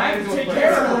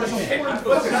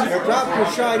 You dropped your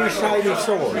shiny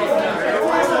sword.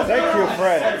 Thank you,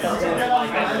 Fred.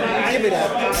 Give me that.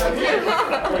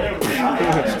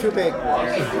 It's too big.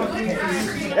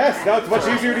 Yes, now it's much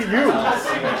easier to use.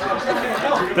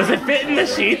 Does it fit in the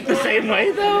sheath the same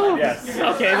way, though? Yes.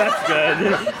 Okay, that's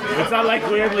good. It's not like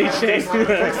weirdly shaped. Ugg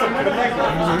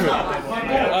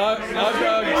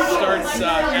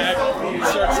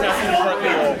starts having to part the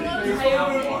hole.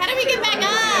 How do we get back up?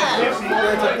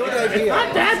 That's a good idea.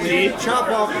 Not that deep. Chop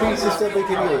off pieces that we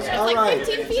can use. It's All like right.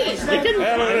 15 feet. You can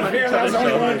Well, it appears I was the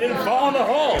only one that didn't fall in the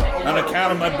hole on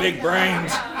account of my big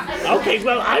brains. Okay,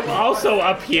 well, I'm also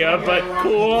up here, but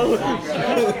cool.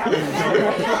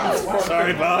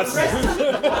 Sorry, boss.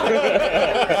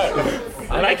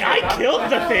 Like, I killed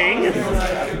the thing.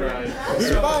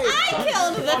 Spike. I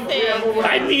killed the thing.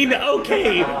 I mean,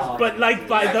 okay, but like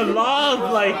by the law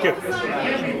of like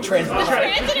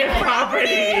Transitive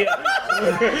property,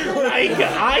 like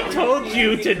I told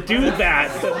you to do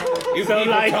that. You So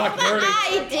people like, talk dirty.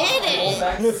 I did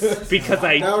it. because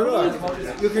I Now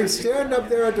look, you can stand up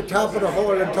there at the top of the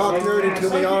hole and talk nerdy to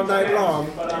me all night long,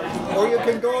 or you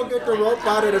can go and get the rope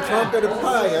out of the trunk of the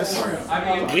Prius.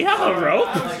 we have a rope.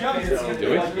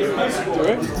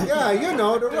 Yeah, you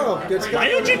know, the rope. Why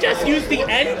don't you just use the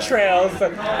entrails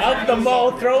of the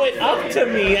mole, throw it up to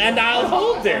me, and I'll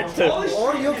hold it.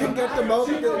 Or you can get the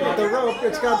rope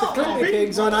that's got the clippy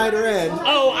things on either end.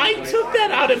 Oh, I took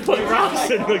that out and put rocks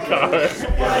in the car.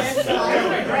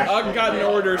 Ugg got an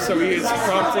order, so he is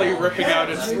promptly ripping out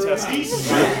its intestines.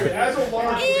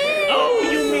 Oh,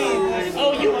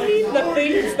 you mean the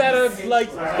things that are like?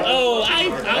 Oh,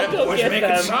 I'll go Was get making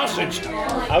them. sausage.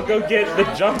 I'll go get the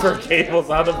jumper cables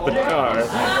out of the car.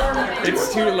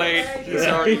 It's too late. He's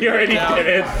already, You already down did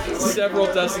it. several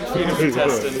dozen feet of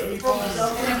intestine.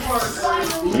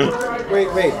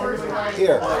 Wait.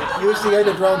 Here, use the end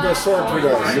of Drongo's sword for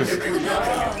those.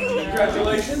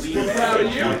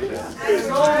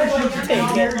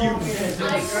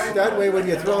 That way, when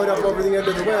you throw it up over the end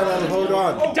of the well, it'll hold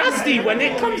on. Dusty, when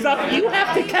it comes up, you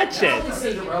have to catch it.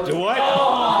 Do what?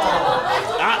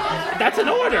 That's an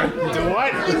order. Do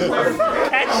what?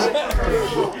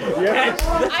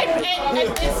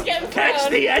 Catch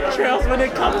the entrails when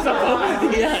it comes up over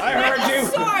the end. I heard you.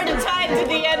 Sword tied to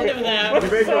the end of them.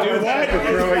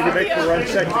 You make the run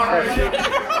check to catch it.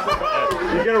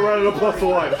 You're gonna run it a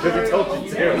 +1 because he told you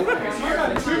to.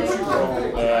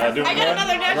 Do I got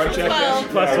another run natural check 12.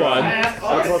 +1.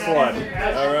 +1.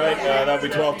 All right, that'll be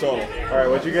 12 total. All right,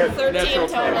 what'd you get? 13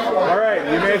 total. All right,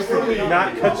 you managed to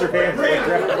not cut your hands like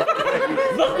that.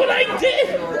 Look what I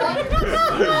did.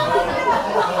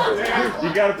 You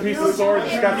got a piece of sword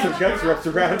that's got some guts wrapped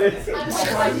around it.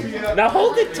 Now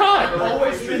hold it taut.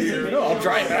 No, I'll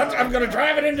drive it. I'm gonna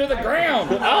drive it into the ground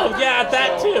Oh yeah,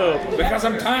 that too. because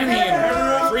I'm tiny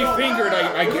and three-fingered.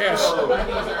 I guess.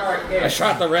 I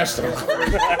shot the rest of them.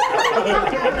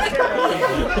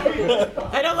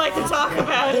 I don't like to talk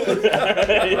about it.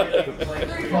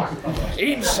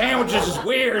 Eating sandwiches is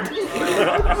weird. It's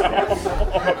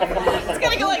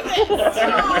gonna go like this.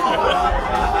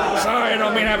 Sorry, I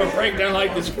don't mean to have a breakdown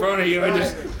like this in front of you.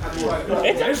 There's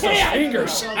It's those okay.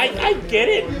 fingers. I get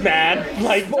it, man.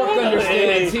 Like, Spark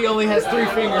understands. He only has 3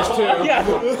 fingers too. Yeah,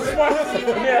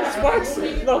 Sparks.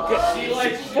 Look,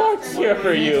 Sparks here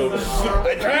for you.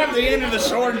 I drive the end of the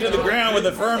sword into the ground with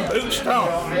a firm boot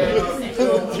stomp.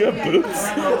 Do you have boots?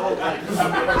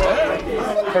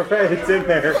 Alright, it's in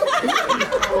there.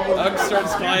 Ugg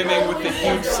starts climbing with the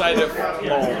huge side of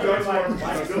mole.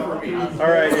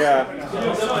 Alright, yeah.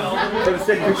 For the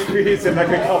sake of trees, and I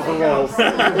can call for rolls.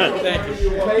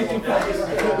 Thank you.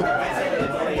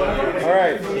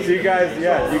 Alright, so you guys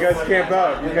camp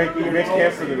out. You make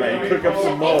camp for the night. You cook up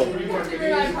some mold.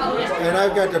 And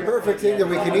I've got the perfect thing that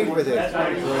we can eat with it.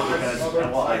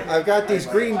 I've got these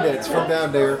green bits from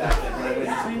down there.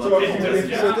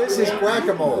 So this is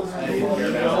guacamole.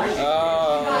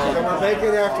 And we'll make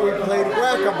it after we played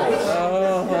whack-a-mole.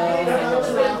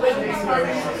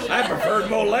 I preferred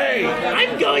mole.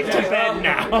 I'm going to bed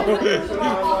now.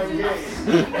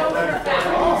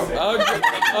 Ugg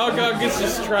Ogog is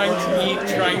just trying to eat,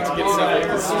 trying to get some of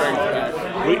his strength back.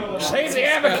 Save the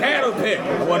avocado pit.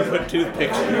 I want to put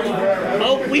toothpicks in it.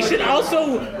 Oh, we should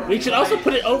also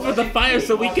put it over the fire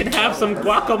so we can have some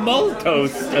guacamole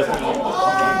toast.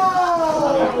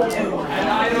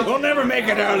 We'll never make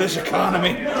it out of this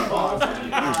economy.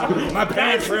 My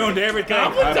parents ruined everything.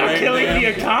 Goblins are killing the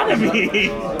economy.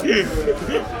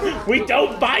 We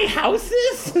don't buy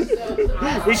houses.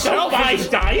 We don't buy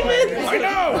diamonds. I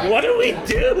know. What do we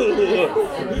do?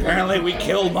 Apparently we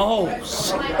kill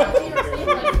moles.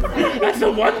 That's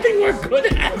the one thing we're good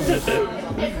at.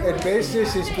 And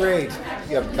business is great,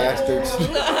 you bastards.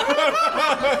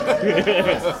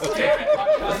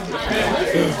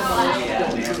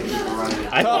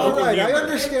 All right, I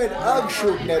understand I'm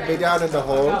shooting at me down in the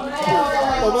hole.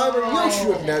 Well, why were you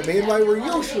shooting at me, and why were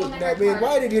you shooting at me, and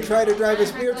why did you try to drive a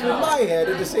spear through my head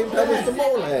at the same time as the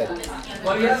mole head?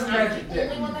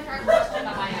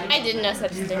 I didn't know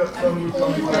such a thing.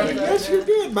 Yes, you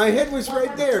did. My head was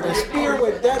right there. The spear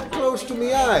went that close to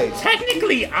my eyes.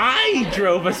 Technically, I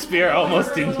drove a spear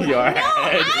almost into your head. No,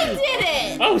 I did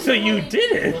it! Oh, so you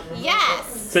did it?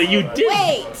 Yes! So you did.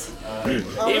 Wait! Even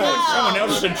when someone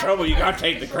else is in trouble, you gotta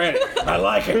take the credit. I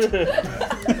like it.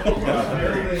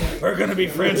 We're gonna be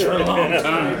friends for a long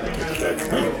time. It's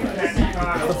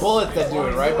the bullets that do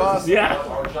it, right, boss? Yeah.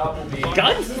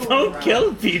 Guns don't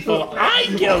kill people. I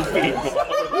kill people.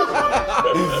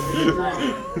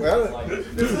 Well,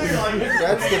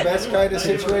 that's the best kind of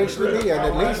situation to be in.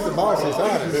 At least the boss is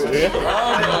honest.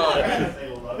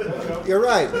 You're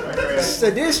right.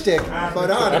 Sadistic,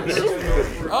 but honest.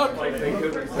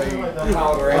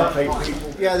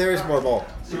 Yeah, there is more ball.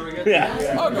 Yeah.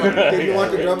 Did you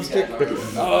want the drumstick?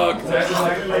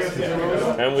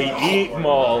 And we eat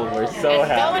mole. We're so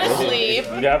happy. Going to sleep.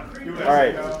 Yep. All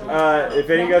right. If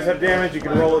any of you guys have damage, you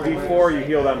can roll a d4. You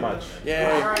heal that much.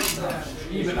 Yay.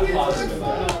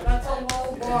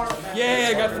 Yay,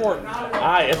 I got 4.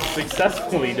 I, as a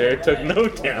successful leader, took no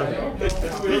damage.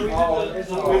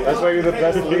 That's why you're the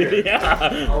best leader.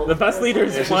 Yeah. The best leader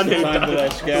is one who Time that I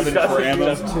scavenge for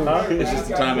ammo. Huh? This is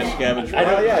the time I scavenge for I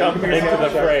don't yeah, jump you can into the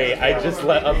scavenge. fray. I just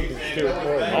let up to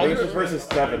This versus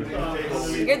 7.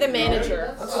 You're the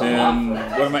manager. And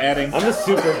what am I adding? I'm the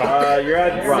supervisor. You're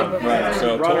at run. Right,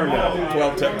 so Run or no?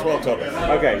 12 total.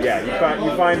 Okay, yeah.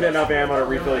 You find enough ammo to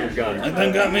refill your gun. And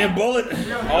then got me a bullet.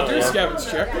 I'll do a scavenge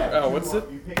check. What's it?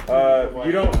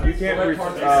 You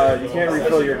can't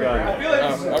refill your gun.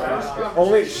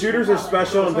 Only shooters are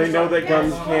special and they know that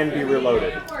guns can be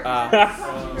reloaded.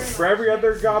 For every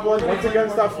other goblin, once a gun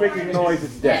stops making noise,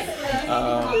 it's dead.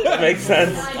 That makes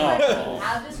sense.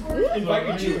 Can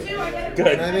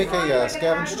Good. I make a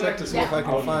scavenge check to see if I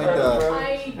can find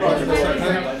weapon or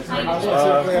something?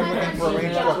 Specifically, I'm looking for a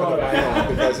ranged weapon of my own,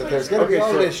 because if there's going to be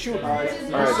all this shooting. Alright,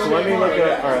 so let me look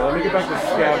at. Alright, let me get back to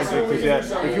scavenging.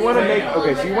 Because if you want to make.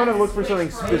 Okay, so you want to look for something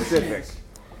specific.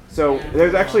 So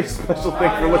there's actually a special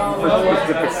thing for looking for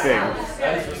specific things.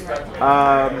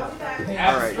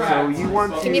 Alright, so you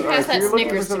want to. Can you pass so that you're looking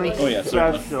Snickers for to me? something Oh, yeah,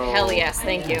 certainly. special. Hell yes,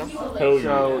 thank you. So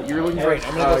you're looking for.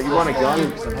 You want a gun?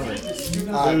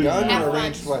 Gun or a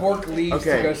ranged weapon? Pork leaves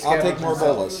Okay. to go I'll scavenge. take more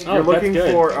bullets. You're looking that's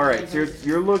good. for. Alright, so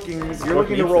you're looking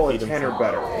to roll a 10 or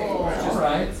better.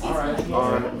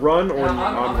 On run or no.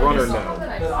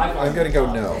 I'm going to go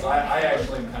no.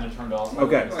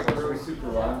 Okay.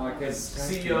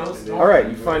 All right,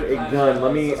 you find a gun.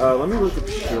 Let me look at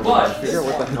the shield. Figure out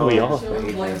what the hell. We all.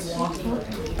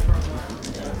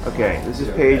 Okay, this is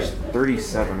page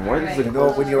 37. What is the You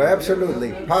know, when you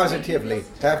absolutely, positively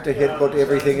have to hit put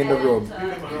everything in the room,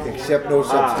 except no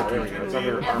substitute. It's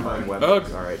under armor and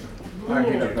weapons. All right.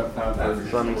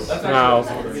 Ow.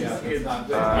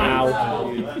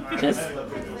 Ow. Just.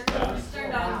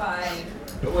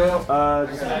 I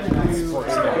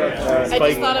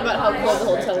just thought about how cold the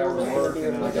hotel room was going to be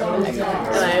with my gun.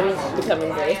 And I'm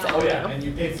becoming very sad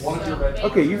now.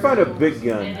 Okay, you find a big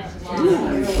gun.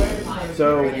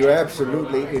 So You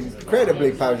absolutely,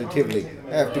 incredibly positively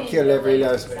have to kill every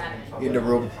last in the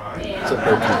room. It's a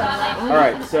protein. all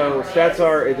right. So stats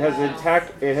are it has an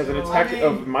attack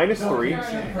of -3.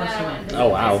 Oh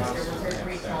wow.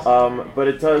 But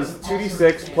it does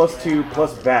 2d6 +2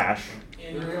 plus bash.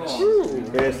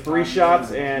 It has 3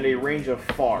 shots and a range of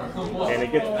far, and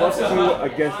it gets +2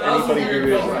 against anybody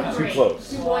who is too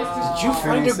close. Did you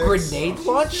find a grenade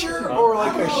launcher or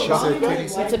like a shotgun?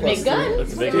 It's a big gun.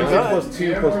 That's a big 2d6 gun.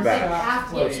 +2 plus bash.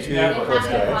 No, it's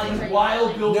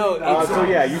So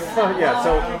yeah, you find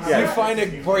you find a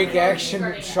break action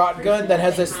shotgun that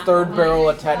has this third barrel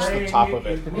attached to the top of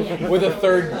it with a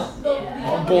third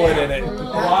bullet in it.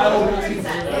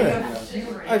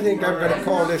 I think I'm going to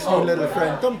call this new little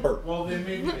friend Thumper.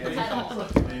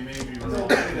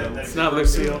 It's not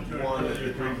Lucille.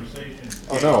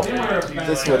 Oh no,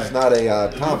 this one's not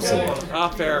a Thompson. Ah,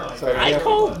 fair. So I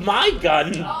call my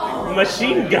gun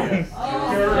machine gun.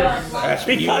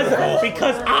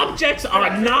 Because objects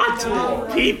are not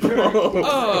people.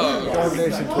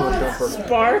 Combination to a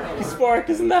Thumper. Spark,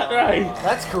 isn't that right?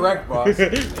 That's correct, boss.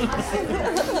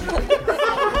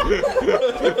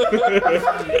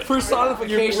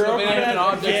 Personification of inanimate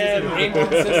objects is an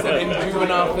inconsistent and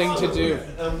juvenile thing to do.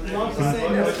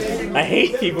 I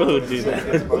hate people who do that.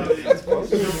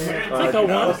 It's like a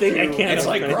one thing I can't. It's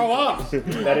like, grow up.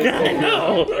 That is I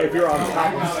know. if you're on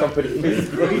top of somebody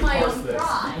physically.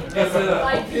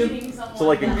 So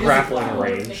like in grappling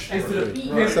range.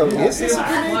 So is this a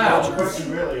grenade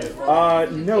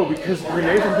launcher? No, because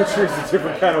grenade launcher is a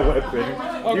different kind of weapon.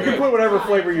 You can put whatever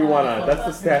flavor you want on it. That's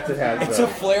the stats it has. It's a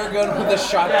flare gun with a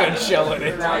shotgun shell in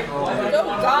it. Oh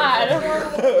God.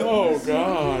 Oh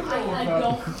God.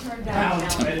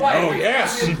 Oh,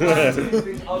 yes.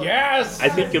 Yes. I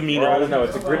think you mean Or I don't know.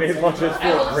 It's a grenade launcher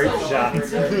full of grape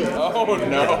shots. Oh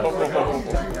no.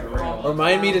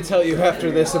 Remind me to tell you after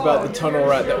this about the tunnel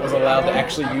rat that was allowed to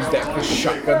actually use that because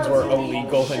shotguns were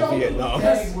illegal in Vietnam.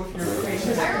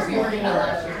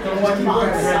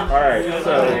 Alright,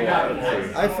 so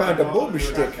I found a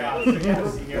boomstick.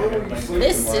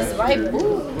 This is my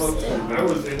boobs.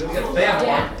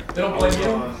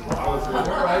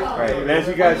 Alright, and as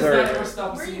you guys are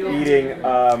eating,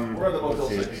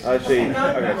 let's see.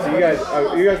 Okay,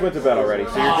 so you guys went to bed already,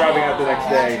 so you're driving out the next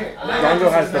day. Drongo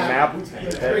has the map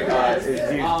that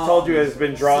he told you has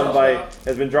been drawn by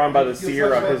the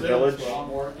seer of his village.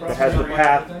 That has the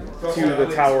path to the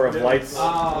Tower of Lights.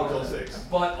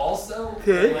 Why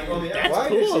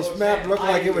does this map look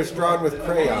like it was drawn with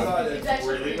crayon?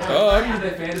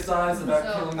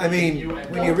 I mean,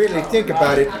 when you really think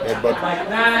about it, but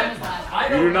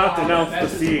You do not denounce the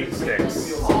seeing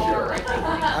sticks.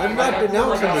 I'm not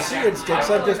denouncing the seared sticks,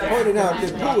 I'm just pointing out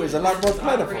that poo is a lot more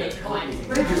plentiful.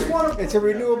 It's a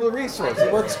renewable resource.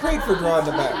 It works great for drawing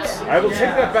the maps. I will take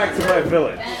that back to my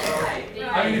village.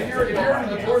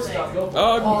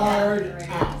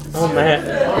 Oh man.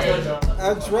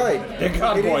 That's right. Big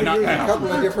cowboy, You can not use a now.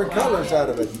 couple of different colors out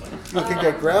of it. You can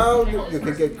get brown, you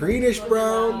can get greenish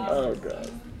brown. Oh god.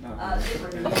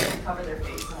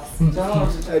 And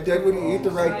then when you eat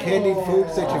the right candied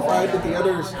foods that you find that the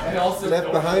others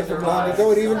left behind from long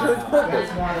ago, it even turns purple.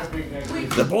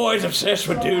 The boy's obsessed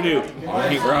with doo-doo.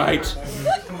 He right.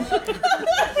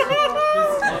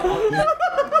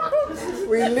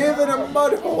 We live in a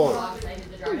mud hole.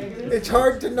 It's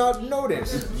hard to not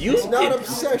notice. It's not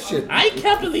obsession. I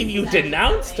can't believe you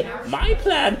denounced my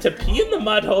plan to pee in the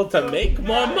mud hole to make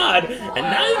more mud, and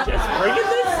now you're just bringing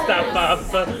this stuff up.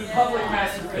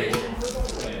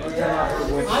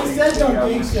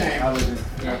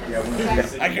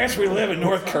 I guess we live in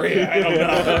North Korea. I don't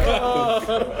know.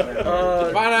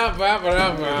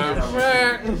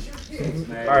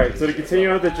 Alright, so to continue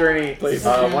on the journey,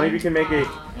 one of you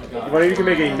can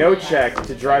make a no check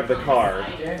to drive the car.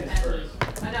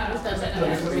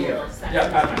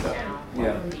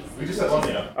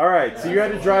 Alright, so you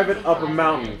had to drive it up a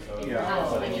mountain.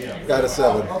 Got a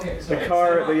 7.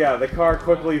 The car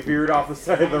quickly veered off the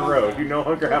side of the road. You no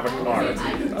longer have a car.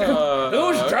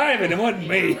 Who's driving? It wasn't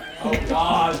me.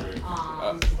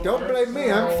 Don't blame me.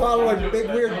 I'm following Big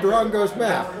Weird Drongo's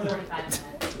map.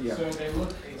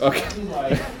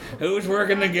 Okay. Who's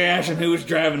working the gas and who's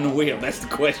driving the wheel? That's the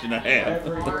question I have.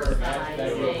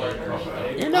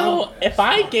 You know, if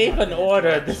I gave an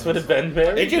order, this would have been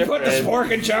very Did you put the different.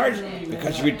 spork in charge?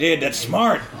 Because if you did, that's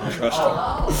smart. Trust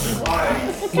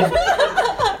him.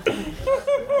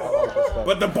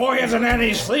 But the boy hasn't had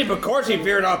any sleep. Of course he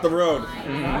veered off the road.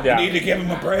 Yeah. You need to give him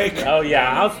a break. Oh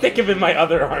yeah, I'll stick him in my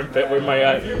other armpit where my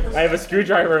I have a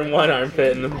screwdriver in one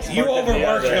armpit and the You spork in the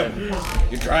overwork other. him.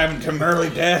 You're driving to early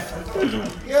death.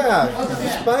 Yeah,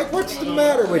 Spike, what's the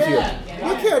matter with you?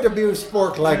 You can't abuse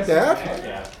Spork like that.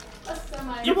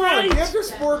 You're Come on, give right. the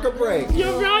Spork a break.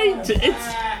 You're right.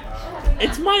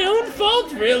 It's my own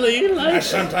fault, really. I Like,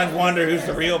 sometimes wonder who's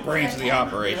the real brains of the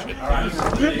operation.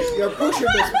 You're pushing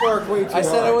the Spork way too hard. I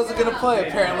said I wasn't gonna play.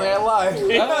 Apparently, I lied.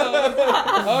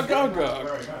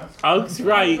 Ug's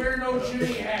right.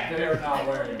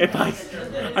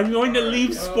 I'm going to leave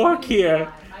Spork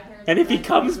here. And if he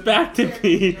comes back to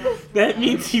me, that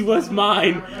means he was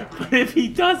mine. But if he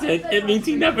doesn't, it means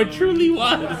he never truly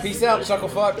was. Peace out,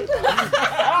 chucklefuck.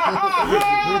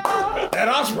 That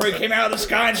osprey came out of the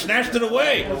sky and snatched it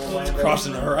away. It's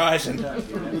crossing the horizon.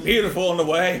 Beautiful in the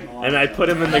way. And I put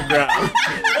him in the ground.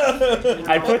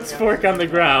 I put Spork on the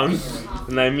ground,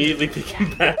 and I immediately pick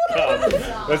him back up.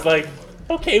 I was like,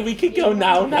 okay, we could go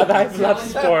now that I've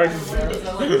left Spork.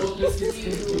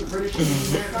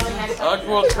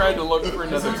 Ugwell tried to look for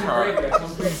another car. You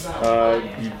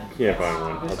can't find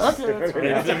one.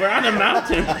 We're on a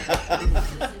mountain.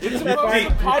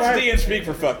 Pause D and speak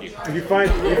for fuck you. You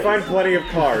find plenty of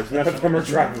cars. None of them are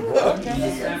drivable.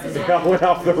 They all went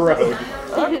off the road.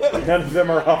 None of them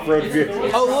are off-road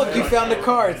vehicles. Oh, look, you found a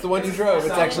car. It's the one you drove.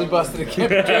 It's actually busted. It can't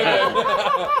be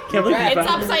driven. It's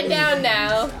upside down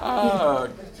now.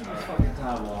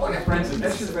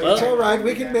 It's all right.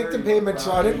 We can make the payments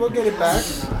on it. We'll get it back.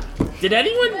 Did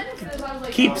anyone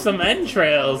keep some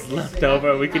entrails left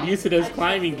over? We could use it as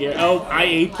climbing gear. Oh, I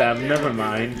ate them. Never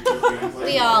mind.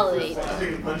 We all ate.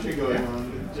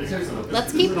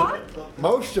 Let's keep on.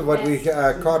 Most of what we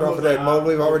caught off of that mole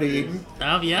we've already eaten.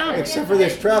 Oh, yeah. Except for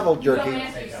this travel jerky.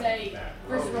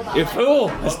 You fool!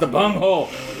 That's the bunghole.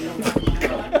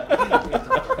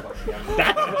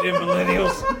 That's Them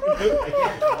millennials.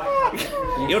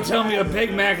 You'll tell me a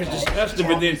Big Mac is disgusting,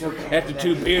 but then after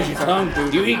 2 beers you tongue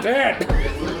food. You eat that.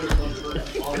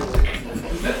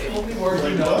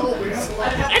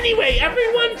 Anyway,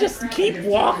 everyone just keep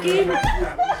walking.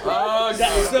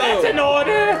 That's an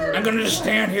order. I'm gonna just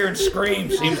stand here and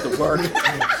scream. Seems to work.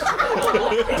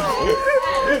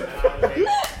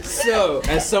 So,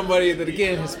 as somebody that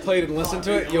again has played and listened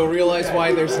to it, you'll realize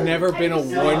why there's never been a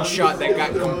one-shot that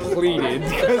got completed.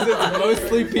 Because it's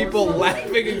mostly people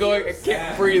laughing and going, I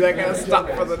can't breathe, I gotta stop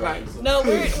for the night. No,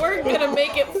 we're gonna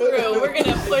make it through. We're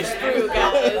gonna push through,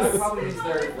 guys.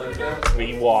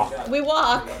 We walk. We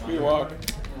walk.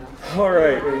 All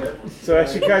right. So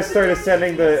as you guys start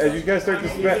ascending what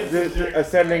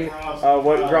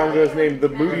Drongo's named the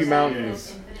Moody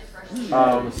Mountains,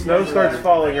 snow starts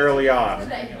falling early on.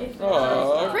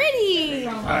 Pretty.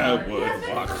 I would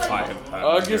walk 500.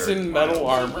 Ugg is in metal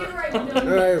armor.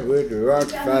 I would rock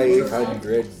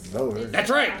 500 more. That's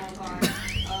right.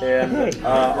 And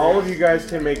all of you guys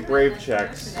can make brave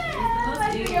checks.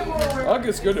 Ugg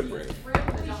is good at brave.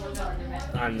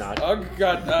 I'm not. Ugg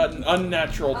got an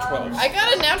unnatural 12. I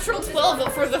got a natural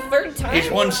 12 for the third time. He's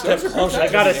one step closer. I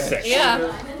got a 6. Yeah.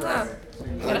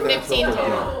 Got a 15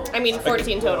 total. I mean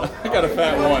 14 total. I got a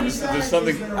fat 1. Did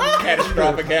something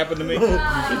catastrophic happen to me?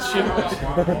 That's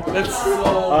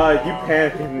You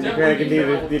panic and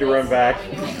need to run back.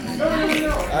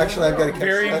 Actually, I've got to catch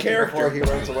Varying Spencer character. before he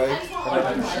runs away.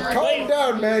 Calm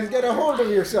down, man. Get a hold of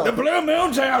yourself. The blue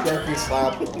moon's out. He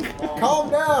slapped.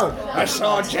 Calm down. I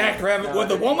saw a jackrabbit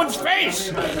with a woman's face.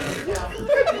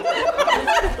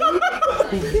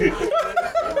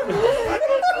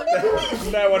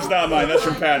 That one's not mine. That's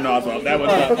from Patton Oswalt. That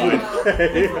one's not mine.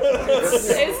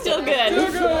 It's still good.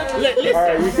 All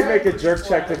right, you can make a jerk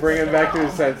check to bring him back to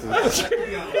his senses.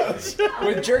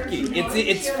 With jerky,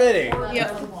 it's fitting.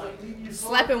 Yep.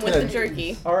 Slap him with the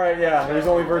jerky. All right, yeah. There's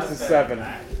only versus 7.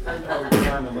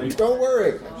 Don't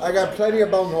worry. I got plenty of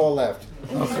bunghole left.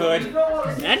 Oh, good.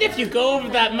 And if you go over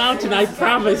that mountain, I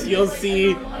promise you'll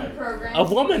see a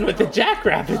woman with a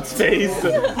jackrabbit's face.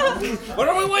 What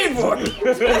are we waiting for?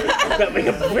 That we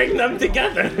can bring them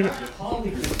together.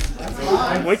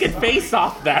 We can face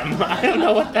off them. I don't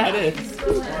know what that is.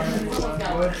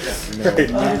 Right.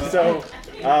 So,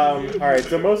 all right.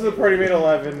 So most of the party made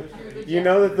 11. You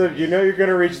know you're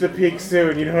gonna reach the peak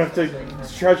soon. You don't have to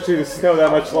trudge through the snow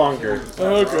that much longer.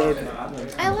 Oh, good.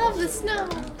 I love the snow.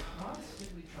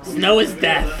 Snow is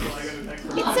death.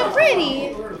 It's so pretty.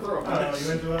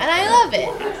 And I love it.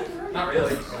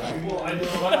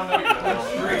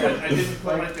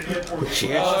 She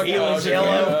has feelings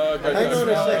yellow. Hang on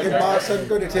a second, boss. I'm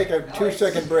going to take a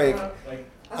 2-second break.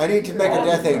 I need to make a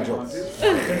death angel.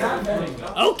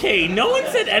 Okay, no one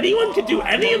said anyone could do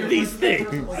any of these things.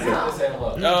 You're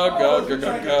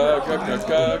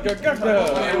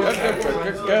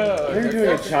doing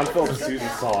a John Philip Sousa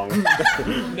song.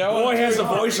 No, Boy has the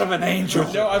voice of an angel.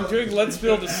 No, I'm doing Let's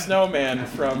Build a Snowman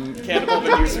from Cannibal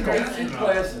the Musical.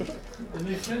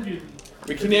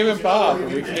 We can name him Bob,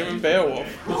 and we can name him Beowulf.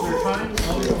 I like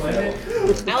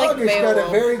Augie's got a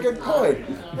Beowulf. very good point.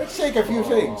 Let's take a few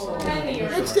things.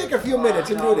 Let's take a few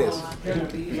minutes and do this.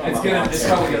 It's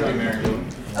probably gonna be married.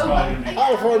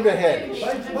 I'll form the head.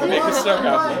 Make a snow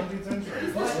goblin.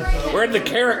 Where'd the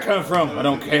carrot come from? I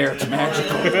don't care. It's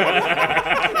magical.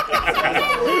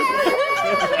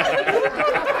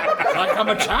 Like I'm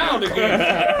a child again.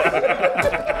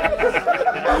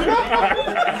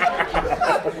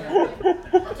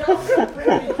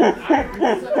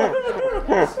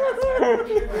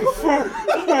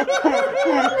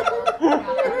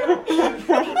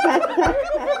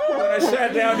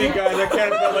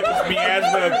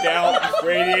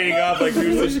 like,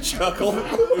 who's this chuckle?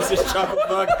 Who's this chuckle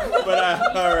fuck?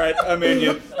 But, alright, I'm in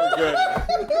you. We're good.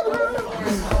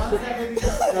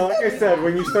 Now, like I said,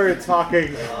 when you started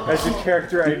talking as a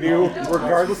character, I knew,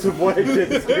 regardless of what it did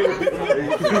to you.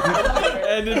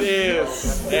 And it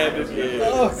is.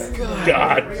 Oh,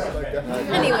 God.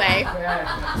 Anyway,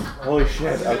 Holy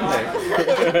shit,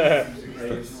 okay.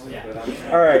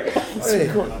 Alright. Hey,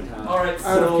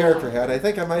 out of character hat, I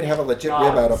think I might have a legit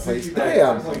rib out of place.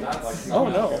 Damn! Oh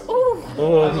no.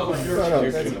 No,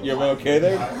 that's- You okay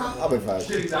there? I'll be fine.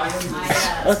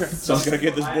 So I'm gonna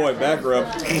get this boy back rub.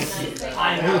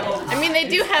 I mean they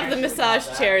do have the massage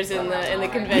chairs in the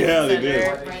convention Yeah, they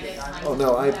center. Oh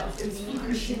no, okay,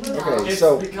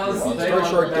 so, story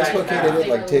short, dislocated it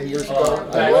like 10 years ago.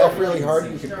 I laughed really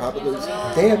hard, you can probably lose.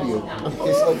 Damn you,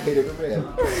 dislocated rib.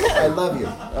 I love you.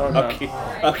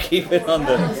 I'll keep it on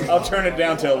the. I'll turn it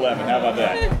down to 11. How about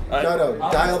that? No,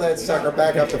 dial that sucker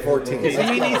back up to 14. He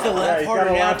needs to laugh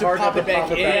harder now to pop it back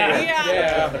in.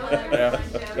 Yeah.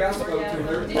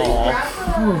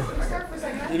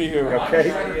 Anywho. Okay?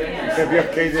 You gonna be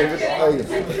okay, David? Oh,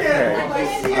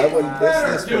 yeah. I wouldn't miss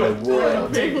this for the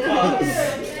world.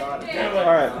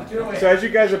 Alright, so as you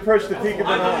guys approach the peak of the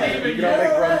mountain, you can all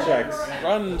make run checks. What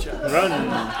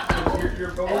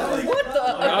the?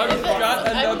 I've got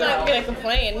I'm another. not gonna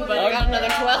complain, but I got another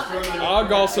 12.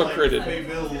 Og also critted.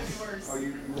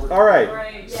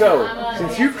 Alright, so,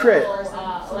 since you crit,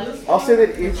 I'll say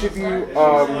that each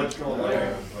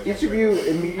of you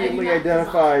immediately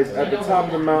identifies at the top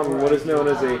of the mountain what is known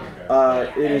as it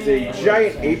is a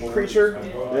giant ape creature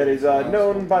that is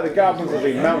known by the goblins as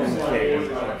a mountain king.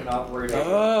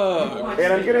 Oh.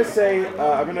 And I'm gonna say,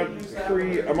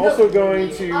 I'm also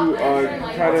going to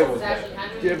kind of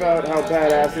give out how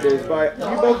badass it is by,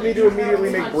 you both need to immediately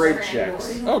make brave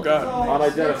checks Oh god. on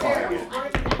identifying it.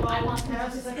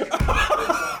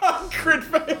 Crit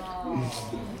fail.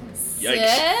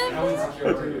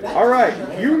 Yikes. Alright,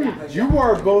 you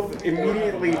are both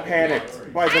immediately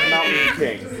panicked by the Mountain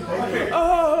King.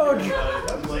 Oh.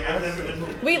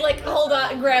 We like hold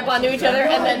on, grab onto each other,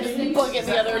 and then just book it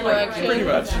the other direction. Pretty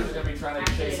much. So,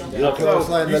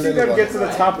 you see them get to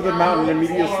the top of the mountain and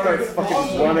immediately start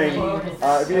fucking running.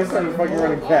 Immediately start fucking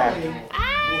running back.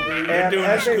 They're doing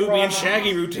a Scooby and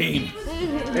Shaggy routine.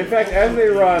 In fact, as they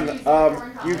run,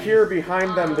 you hear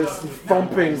behind them this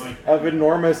thumping of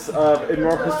enormous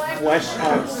flesh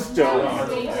on stone.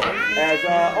 As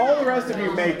all the rest of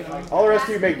you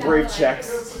make brave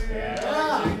checks.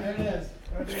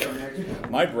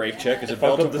 My brave check is a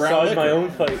belt I'll of brown decide my liquor. own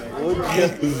fate.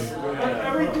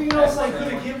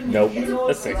 Nope.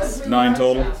 A 6. 9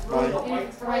 total.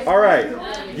 Alright,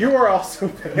 you are also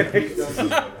panicked.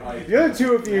 The other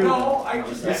two of you,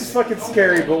 this is fucking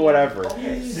scary, but whatever.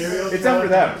 It's up to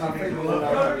them.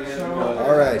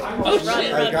 Alright, Oh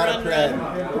shit! I got a plan.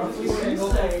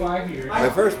 My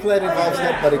first plan involves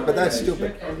headbutting, but that's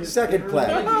stupid. Second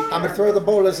plan, I'm gonna throw the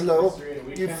bowlers low.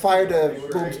 You fire the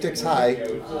boomsticks high.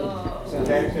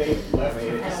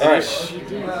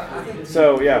 Alright.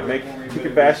 So, yeah, make a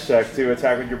bash check to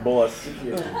attack with your bullets.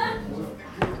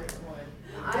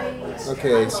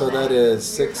 Okay, so that is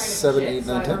 6, 7, 8,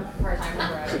 9, 10.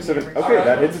 6, 7. Okay,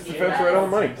 that hits its defense right on the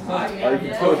money. You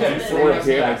can throw a D4 of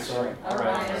damage.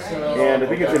 And I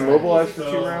think it's immobilized for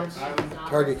 2 rounds.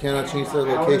 Target cannot change their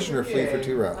location or flee for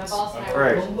 2 rounds.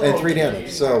 Alright. And 3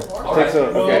 damage, so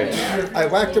Okay. I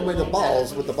whacked him with the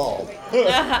balls with the ball.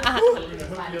 Yeah,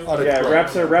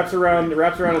 wraps around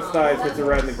its thighs, hits it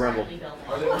right in the grumble.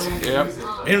 Yep.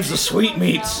 Them's the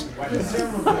sweetmeats. Now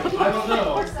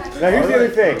here's the other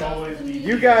thing.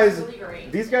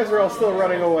 These guys are all still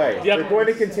running away. Yep. They're going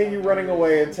to continue running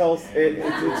away until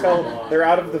they're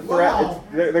out of the threat.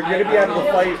 They're going to be out of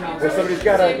the fight where somebody's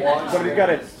got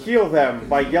to heal them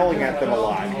by yelling at them a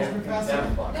lot.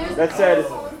 That said,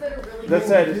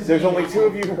 there's only 2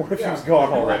 of you, and 1 of you's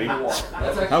gone already.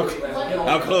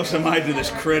 How close am I to this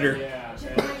critter?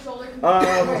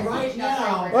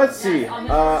 Let's see.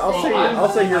 I'll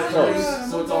say you're close.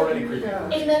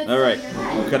 All right.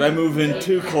 Could I move in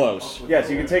too close? Yes,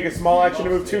 you can take a small action to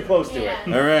move too close to it.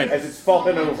 All right. As it's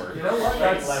falling over.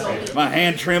 My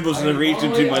hand trembles as I reach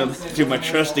into my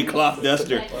trusty cloth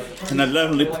duster, and I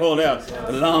lovingly pulled out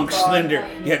a long, slender,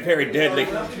 yet very deadly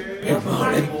Big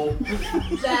Molly.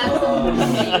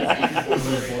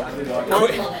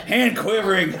 Hand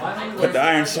quivering, put the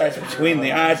iron sights between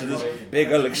the eyes of this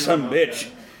big ugly son of a bitch.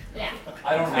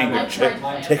 Finger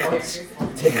tickles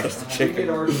the chicken.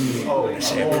 I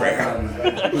say a prayer.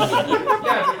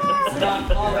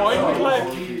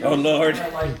 Oh Lord,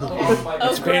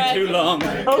 it's been too long.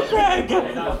 Oh, Greg!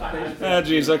 Oh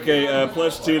geez, okay,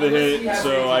 +2 to hit,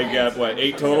 so I got, what,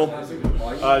 8 total?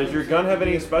 Does your gun have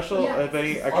any extra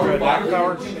attack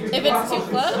power? If it's too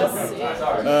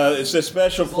close. It's a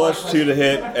special +2 to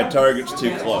hit at targets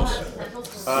too close.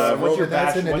 What's your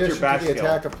That's bash? in What's your addition bash to the skill?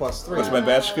 attack of +3. What's my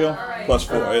bash skill?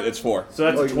 +4, it's 4. So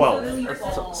that's a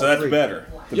 12. So that's better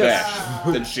to bash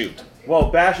than shoot.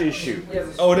 Well, bash is shoot.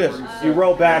 Oh, it is. You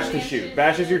roll bash to shoot.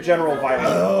 Bash is your general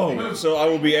violence. Oh, so I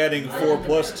will be adding 4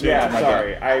 + 2 Yeah, to my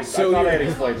sorry. gun. I thought I had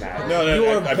explained that. No, You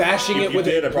are I- bashing if it you with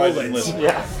did, a I probably didn't bullet. listen.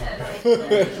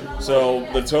 Yeah. So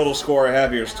the total score I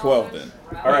have here is 12 then.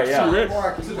 All right, yeah.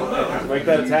 Make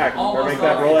that attack or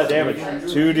roll that damage.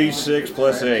 2d6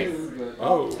 + 8.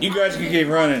 Oh, you guys can keep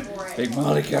running. Big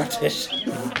Molly got this.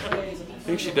 I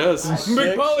think she does.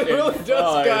 Big Polly really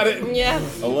does got it. Yeah.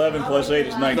 11 + 8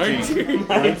 is 19.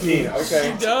 19.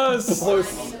 Okay. She does. All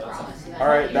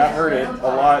right, that hurt it a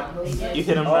lot. You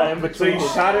hit him right in So between. you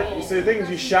shot it. So the thing is,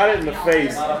 you shot it in the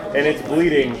face, and it's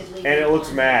bleeding, and it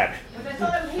looks mad.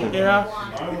 Yeah.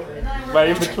 Right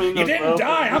in between You the didn't rope.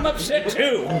 die. I'm upset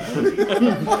too.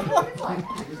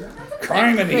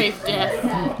 Crying in the Brave death.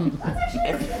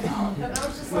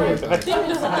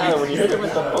 When you hit it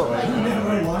with the bullet.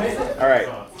 All right.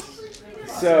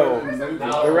 So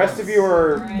the rest of you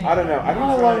are. I don't know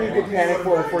how long you could panic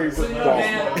for before you just don't.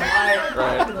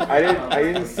 I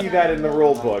didn't see that in the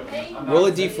rule book. Roll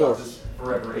a d4.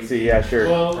 Let's see. Yeah, sure.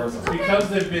 Because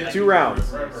they've been 2 rounds.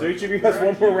 So each of you has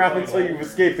 1 more round until you've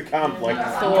escaped the conflict.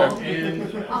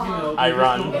 I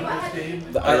run.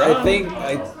 I think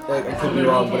I could be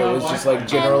wrong, but it was just like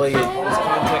generally it was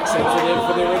context sensitive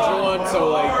for the original one. So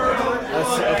like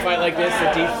a fight like this,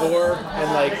 a d4,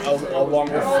 and like a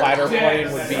longer, flatter plane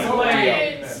would be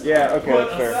d8. Yeah. Okay,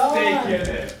 that's fair.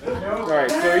 All right.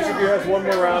 So each of you has 1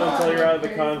 more round until you're out of the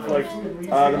conflict. The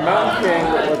Mountain King.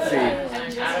 Let's see.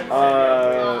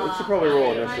 We should probably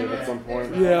roll initiative at some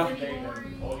point. Yeah.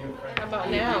 How about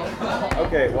now?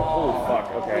 Okay. Well, oh fuck.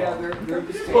 Okay.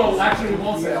 Well, actually, we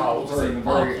won't say all. We'll say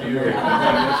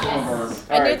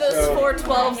I knew those 4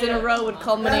 12s in a row would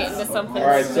culminate into something. All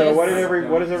right. So what is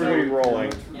everybody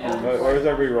rolling? What does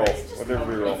everybody roll? What did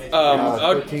everybody roll?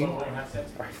 13.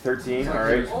 13. All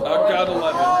right. I've got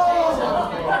 11.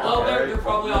 Well, they're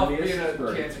probably all being a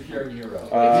chance of hearing you roll.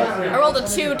 I rolled a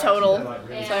 2 total,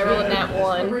 so I rolled a nat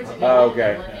 1 Oh,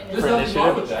 okay.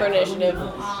 for initiative.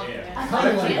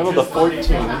 I rolled a 14.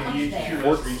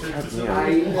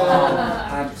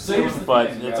 But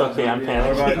it's okay, I'm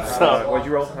panicking. So What'd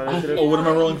you roll? Initiative? Oh, what am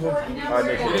I rolling for?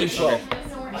 Initiative.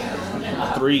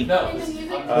 3.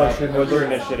 What's your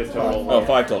initiative total? Oh,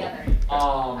 5 total.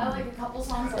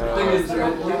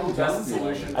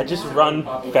 I just run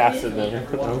faster than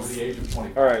everyone else.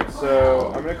 All right.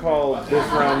 So I'm gonna call this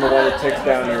round the one that takes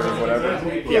down your whatever.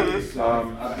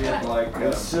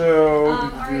 And so,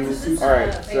 all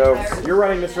right. So you're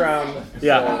running this round.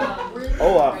 Yeah.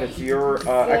 Olaf, it's your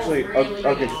actually.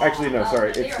 Okay. Actually, no.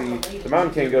 Sorry. It's the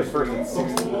Mountain King goes first. It's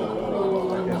 16.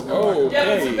 Oh, Yeah,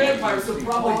 it's a okay. vampire, so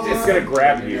probably It's gonna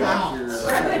grab you.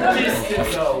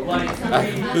 distant though. Like,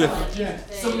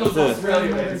 some of those really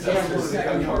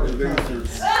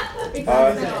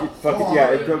Fuck it. Yeah.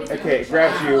 Okay. It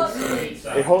grabs you.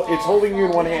 It's holding you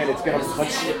in one hand. It's gonna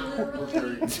punch you.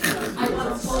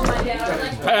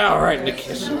 Pow, right in the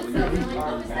kiss.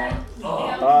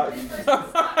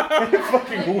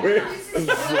 Fucking whips.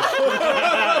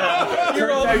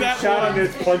 Turns out you shot on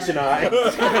his punching eye.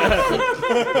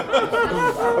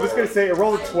 I was gonna say it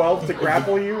rolled a 12 to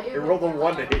grapple you. It rolled a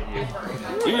 1 to hit you.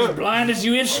 You're as blind as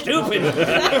you is stupid.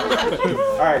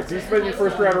 All right, so you spend your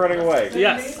first round running away.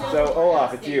 Yes. So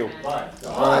Olaf, it's you.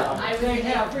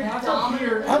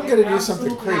 I'm going to do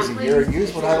something crazy here and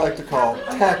use what I like to call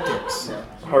tactics.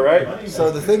 All right.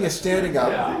 So the thing is standing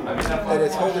up, and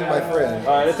it's holding my friend.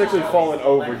 It's actually fallen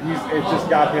over. It just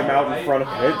got him out in front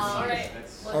of it.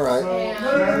 All right.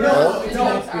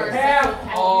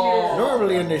 Well,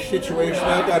 normally in this situation,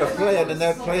 I've got a plan, and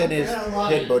that plan is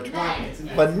headbutt.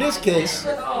 But in this case,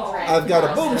 I've got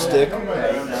a boomstick.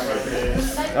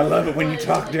 I love it when you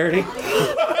talk dirty.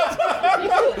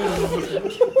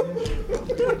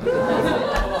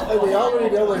 And we already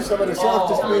know where some of the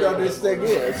softest meat on this thing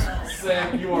is.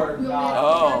 Sam, you are not.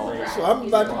 Oh. So I'm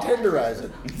about to tenderize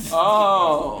it.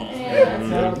 Oh.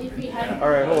 All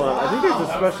right, hold on. I think there's a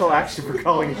special action for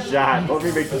calling a shot. Let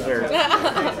me make sure.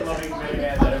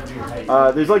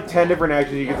 There's like 10 different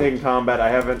actions you can take in combat. I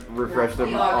haven't refreshed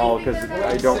them all because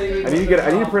I need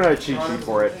to print out a cheat sheet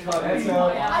for it. So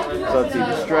let's see,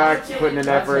 distract, put in an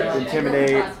effort,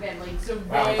 intimidate.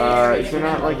 Is there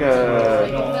not like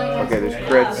a... Okay, there's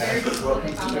crits.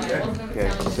 Okay,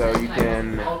 so you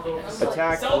can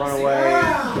attack, run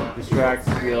away, distract,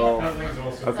 heal.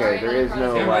 Okay, there is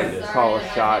no like call a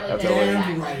shot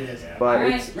ability, but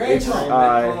it's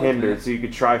hindered, so you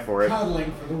could try for it.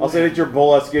 I'll say that your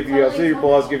bullets give you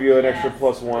an extra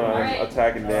 +1 on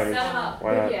attack and damage.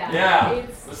 Why not? Yeah.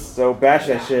 So bash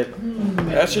that shit.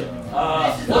 Bash it.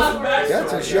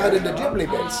 That's a shot in the Ghibli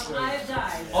bits.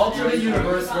 I'll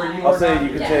say you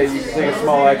can take a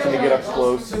small action to get up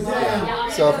close.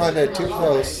 So if I'm at too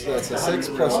close, that's a 6 +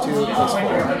 2 +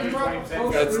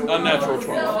 4. That's unnatural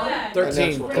 12.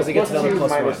 13, because he gets another +2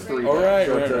 +1. -3. All right,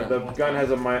 So right. the gun has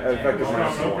a effective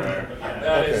 -1.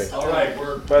 Okay.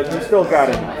 But you still got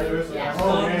it.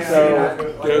 So,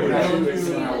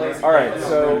 all right.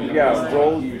 So yeah,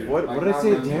 roll. What did I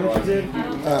say? The damage did?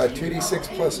 2d6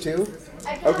 + 2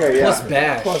 Okay, yeah. Plus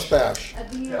bash. plus bash.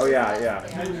 Oh yeah.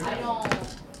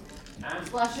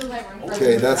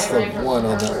 Okay, that's the 1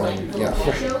 on that one. Yeah.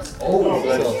 So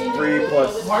that's 3 +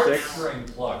 6.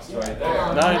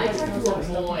 9.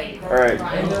 All right.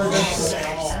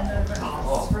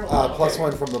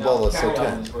 +1 from the bolus, so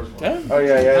 10. Oh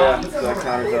yeah. So that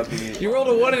counters up the. You rolled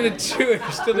a 1 and a 2 and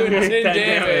you're still doing 10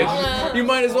 damage. You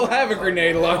might as well have a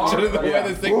grenade launcher the way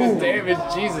this thing does damage.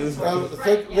 Jesus.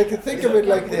 They can think of it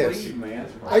like this.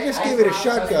 I just gave it a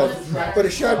shotgun, but a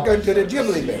shotgun to the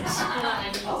Ghibli bits.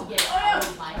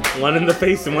 One in the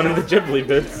face and one in the Ghibli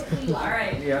bits.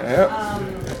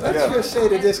 Let's just say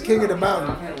that this king of the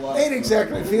mountain ain't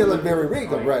exactly feeling very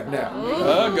regal right now.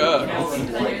 Oh, God.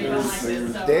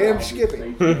 Damn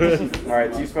Skippy. All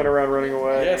right. So you spend a round running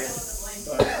away. Yes.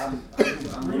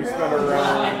 You spend a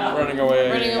round Running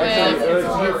away. Actually,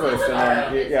 it's you first, and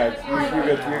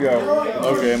then you go.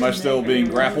 Okay, am I still being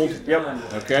grappled? Yep.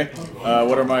 Okay.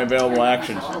 What are my available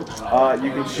actions?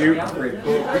 You can shoot.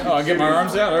 Oh, I get my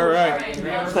arms out? All right.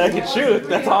 I can shoot.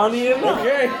 That's all I need to know.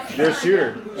 Okay. You're a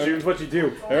shooter. Shooting's what you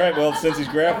do. All right, well, since he's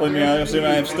grappling me, I assume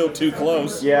I am still too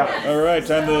close. Yeah. All right,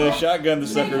 time to shotgun the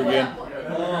sucker again.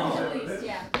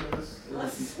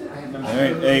 All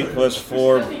right, 8 +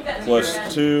 4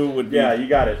 + 2 would be... Yeah, you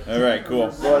got it. All right,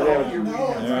 cool. Roll damage.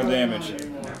 Damage.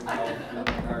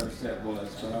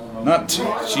 Not two.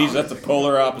 Jeez, that's the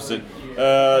polar opposite.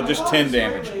 Just 10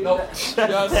 damage.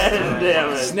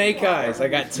 Damn it. Snake eyes. I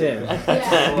got 10.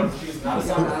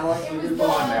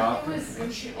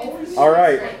 All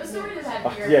right.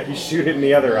 Yeah, you shoot it in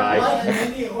the other eye.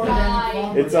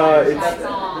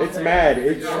 It's mad.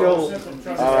 It's still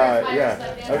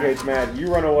yeah. Okay, it's mad. You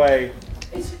run away.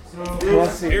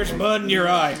 Let's see. Here's mud in your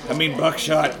eye. I mean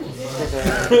buckshot.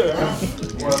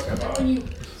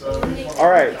 All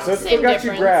right, so it's still Same got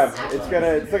you difference. grabbed. It's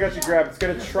still got you grabbed. It's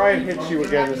gonna try and hit you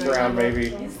again this round,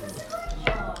 maybe.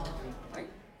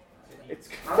 It's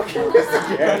fucking missed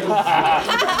again.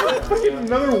 Fucking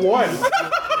another 1.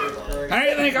 How do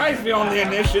you think I feel on the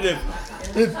initiative?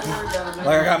 Like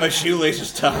I got my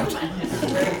shoelaces tied.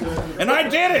 And I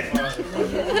did it!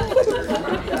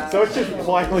 So it's just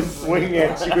blindly swinging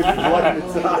at you with blood in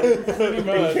its eyes. It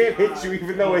can't hit you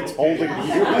even though it's holding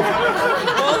you.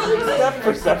 Depth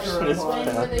perception is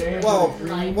bad. Well,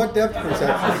 what depth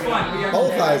perception?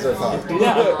 Both eyes are fucked.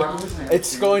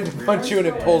 It's going to punch you and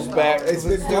it pulls back. It's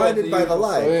been blinded by the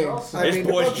light. I This mean,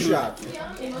 the boy's buckshot.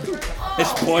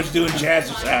 This boy's doing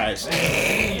jazzercise.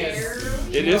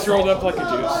 It is rolled up like a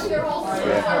juice.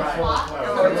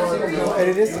 And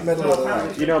it is the middle of the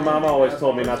night. You know, Mama always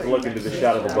told me not to look into the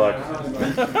shot of the buck.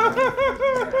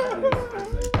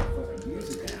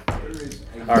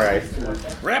 All right.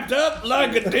 Wrapped up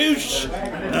like a douche.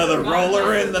 Another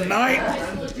roller in the night.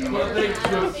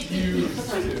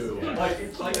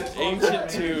 Ancient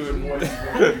tune.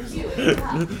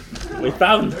 We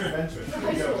found.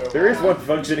 There is one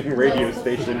functioning radio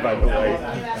station, by the way.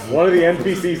 One of the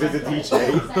NPCs is a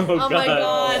DJ. Oh my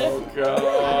god.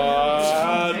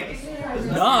 God.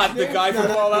 Not the guy from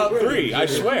Fallout 3, I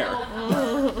swear.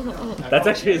 That's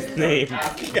actually his name.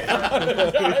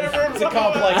 It's a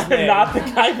complex name. Not the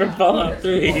guy from Fallout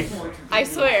 3. I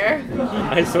swear.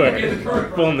 I swear.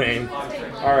 Full name.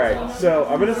 All right, so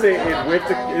I'm gonna say it whipped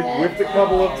a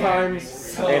couple of times.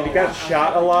 and he got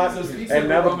shot a lot, and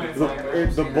now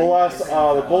the bull ass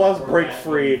break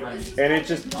free, and it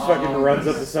just fucking runs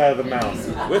up the side of the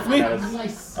mountain. With me?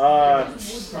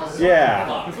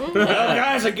 Yeah. Well,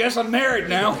 guys, I guess I'm married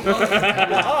now.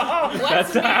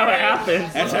 That's how it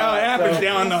happens. That's how it happens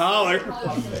down in the holler.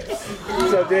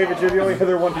 So, David, you're the only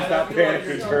other one who's not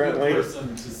panicking currently.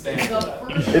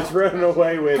 It's running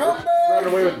away with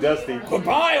Dusty.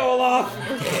 Goodbye, Olaf.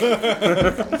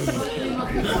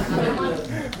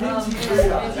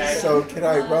 So can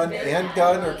I run and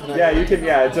gun, or can I? Yeah, you can.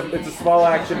 Yeah, it's a small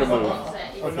action to move.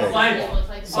 Okay.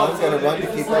 So I'm gonna run to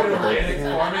keep up with it.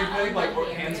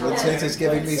 And since it's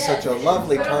giving me such a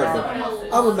lovely target,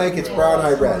 I'm gonna make its brown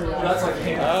eye red.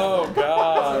 Oh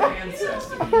God!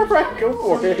 All right, go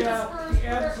for it.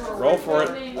 Roll for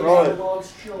it. Roll it.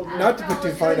 Not to put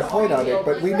too fine a point on it,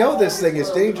 but we know this thing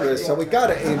is dangerous, so we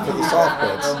gotta aim for the soft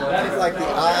bits, like the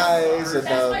eyes and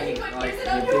the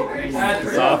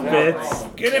Soft bits.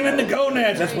 Get him in the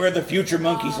gonads. That's where the future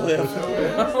monkeys live.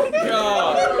 Oh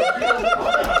God!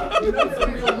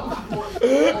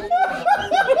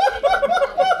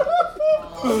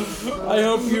 I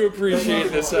hope you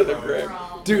appreciate this, other Greg.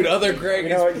 Dude, other Greg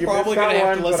is probably gonna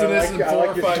have to listen to this in 4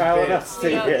 or 5 bits.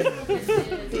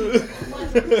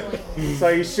 So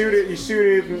you shoot it in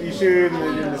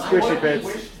the squishy bits,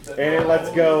 and it lets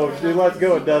go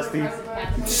of Dusty.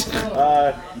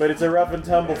 But it's a rough and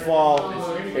tumble fall,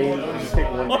 and you just take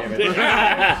 1 damage.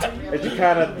 As you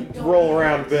kind of roll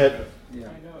around a bit.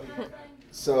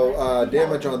 So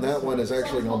damage on that one is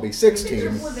actually going to be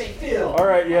 16. All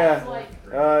right, yeah.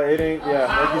 It ain't. Yeah,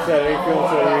 like you said, it ain't feeling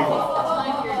so weak.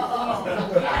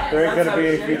 There ain't gonna be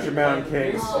any future Mountain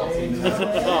Kings.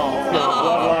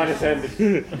 Bloodline is ended.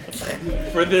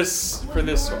 For this one. For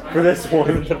this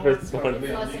one.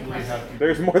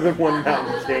 There's more than one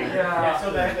Mountain King. All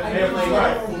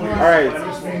right,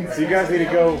 so you guys need to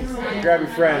go grab your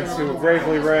friends who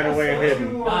bravely ran away and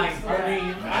hidden.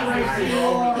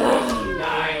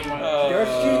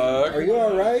 Are you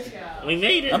all right? We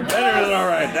made it. I'm better than all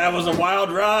right. That was a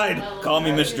wild ride. Call me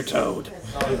Mr. Toad.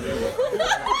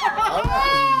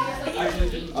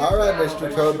 All right,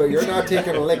 Mr. Toad, but you're not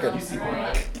taking a licking.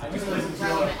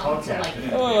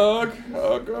 Oh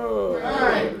God!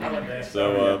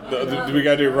 So, do we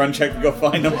gotta do a run check to go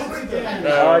find them?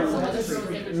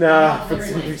 Nah, for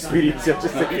the speedy,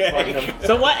 just take find them.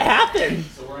 So what happened?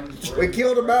 We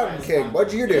killed a Mountain King.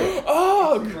 What'd you do?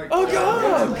 Oh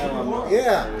God!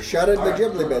 Yeah, shot in the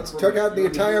ghibli bits. Took out the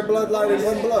entire bloodline in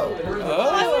 1 blow.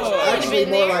 Oh, Actually,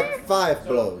 more like 5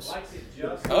 blows.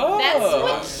 That's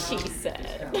what she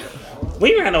said.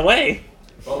 We ran away.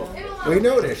 We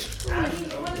noticed.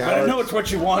 But I know it's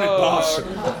what you wanted, boss.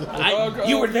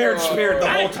 You were there in spirit the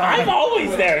whole time. I'm always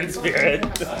there in spirit.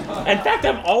 In fact,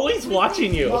 I'm always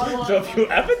watching you. So if you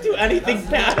ever do anything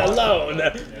bad alone,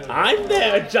 I'm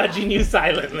there judging you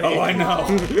silently. Oh, I know.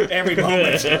 Every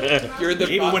moment.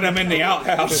 Even when I'm in the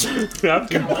outhouse.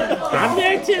 I'm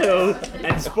there too.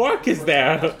 And Spork is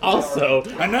there also.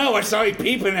 I know. I saw you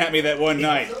peeping at me that one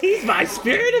night. He's my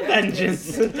spirit of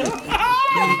vengeance. He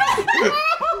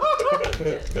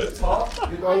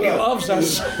loves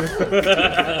us.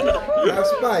 Now,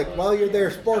 Spike, while you're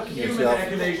there sporking yourself,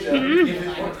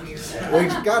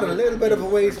 we've got a little bit of a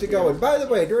ways to go. And by the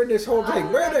way, during this whole thing,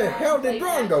 where the hell did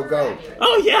Drongo go?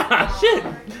 Oh yeah, shit.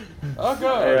 Oh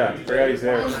God! Yeah, forgot he's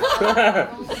there.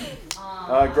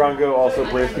 Drongo also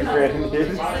bravely ran and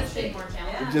hid.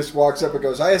 He just walks up and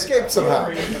goes, I escaped somehow.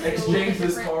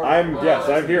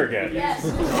 I'm here again.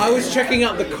 I was checking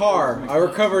out the car. I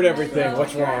recovered everything.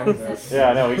 What's wrong?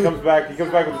 Yeah, no, he comes back with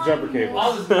the jumper cable.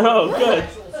 Oh, good.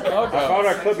 Oh I found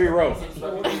our clippy rope.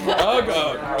 Oh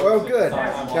God! Well, good.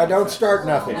 Now don't start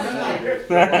nothing.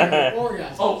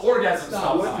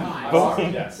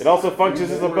 It also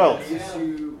functions as a belt.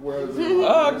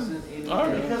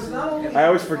 I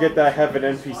always forget that I have an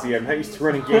NPC. I'm not used to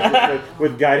running games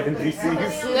with guide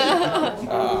NPCs.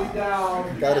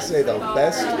 Gotta say, the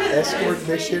best escort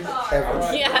mission ever.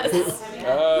 Yes.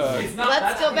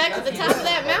 Let's go back to the top of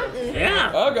that mountain.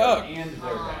 Yeah. Oh God!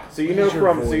 So you know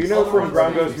from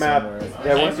Grongo's map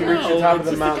that once you reach the top of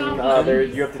the mountain,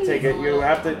 you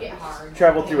have to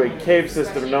travel through a cave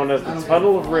system known as the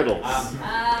Tunnel of Riddles.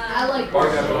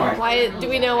 Why do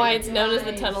we know why it's known as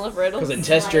the Tunnel of Riddles? Because it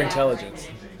tests your intelligence.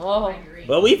 Oh.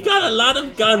 Well, we've got a lot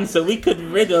of guns, so we could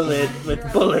riddle it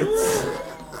with bullets.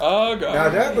 Oh God! Now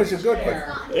that was a good one.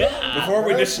 Yeah. Before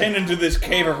we descend into this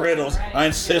cave of riddles, I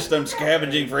insist on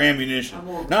scavenging for ammunition.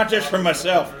 Not just for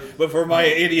myself, but for my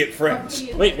idiot friends.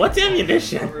 Wait, what's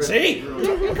ammunition? See?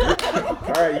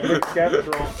 Alright, you make a scavenge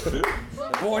roll.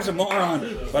 The boy's a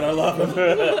moron, but I love him.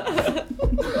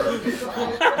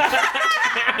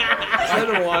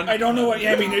 Instead of one. I don't know what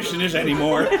ammunition is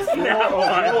anymore.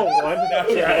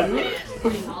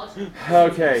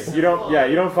 Okay, you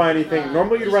don't find anything.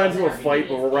 Normally you'd run into a fight,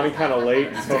 but we're running kind of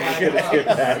late, so I'm gonna skip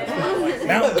that.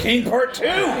 Mountain King Part 2.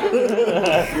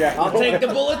 Yeah, I'll take the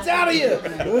bullets out of you.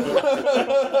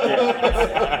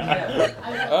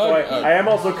 So I am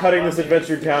also cutting this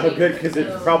adventure down a bit because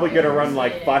it's probably gonna run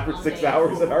like 5 or 6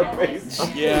 hours at our pace.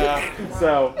 Yeah.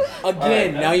 So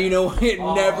Again, now you know it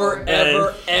never,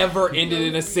 ever ended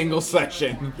in a single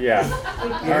session. yeah.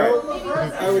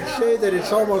 I would say that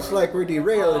it's almost like we're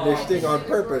derailing this thing on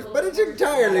purpose, but it's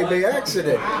entirely by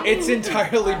accident. It's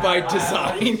entirely by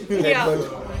design. Yeah.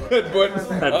 But Always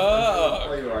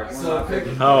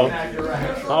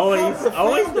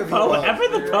the poet. Ever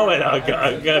the poet,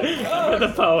 ever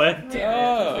the poet.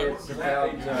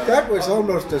 That was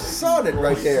almost a sonnet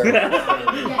right there.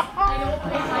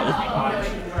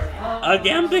 A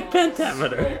gambic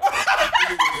pentameter.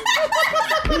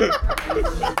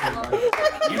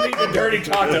 You need to dirty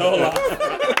talk to Olaf.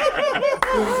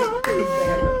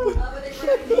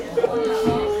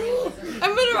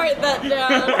 I'm gonna write that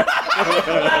down.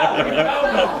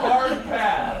 Hard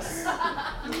pass.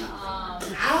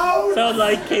 So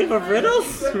like Cave of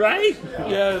Riddles, right?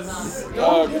 Yes.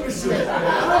 Let's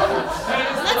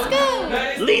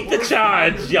go. Lead the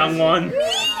charge, young one.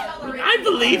 I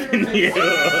believe in you.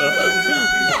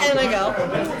 And I go.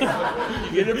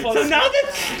 So now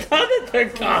that they're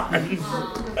gone.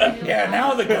 Yeah,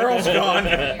 now the girl's gone.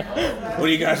 What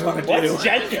do you guys want to do? What's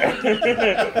gender?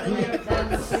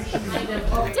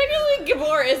 Technically,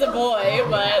 Gabor is a boy,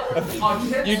 but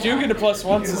You do get a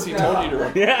 +1 since he told you to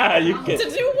run. Yeah, you can. to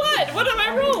do what? What am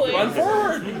I rolling? Run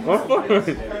forward. Run forward.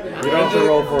 You don't have to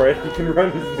roll for it. You can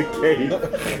run into the cave.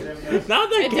 Now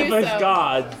that I do Giver's so.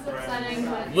 gone,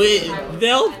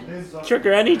 they'll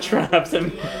trigger any traps,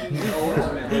 and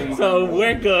so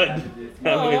we're good.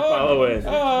 And we follow it.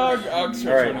 I'll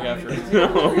start running after him.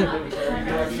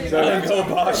 So that's a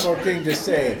possible thing to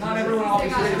say.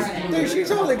 Dude, she's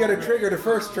only going to trigger the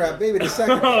first trap, maybe the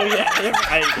second. Oh yeah, you're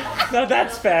right. No,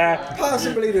 that's fair.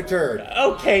 Possibly the third.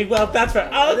 Okay, well that's fair.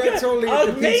 That's only if I'll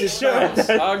the make pieces sure. bounce.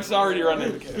 Ug's already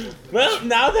running the cave. Well,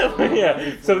 now that we're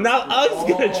here, so now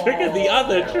Ug's gonna trigger the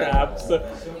other traps.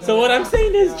 So what I'm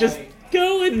saying is just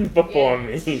go in before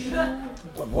me.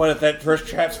 But what if that first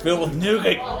trap's filled with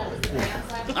nougat?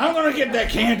 I'm gonna get that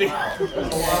candy.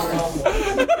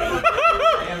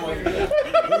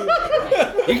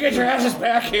 You get your asses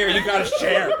back here. You gotta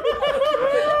share.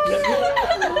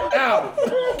 Ow!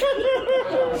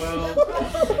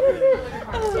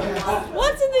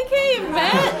 What's in the cave,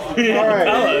 Matt? All right.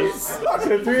 Tell us.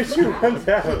 So 3 of you run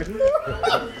down.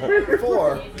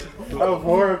 4. Oh,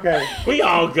 4. Okay. We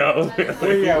all go.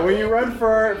 Well, yeah. When you run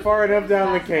far enough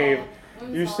down the cave,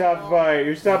 you stop by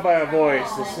a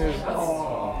voice that says,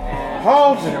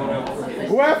 "Halt!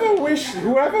 Whoever wished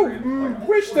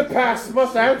to pass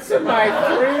must answer my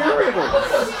 3 riddles."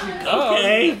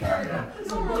 Okay.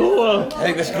 Cool. I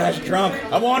think this guy's drunk.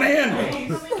 I want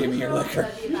in. Give me your liquor.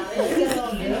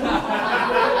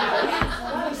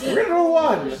 Riddle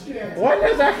 1. What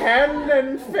has a hand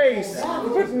and face,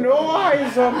 but no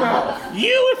eyes or mouth?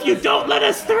 You, if you don't let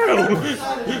us through.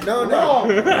 No.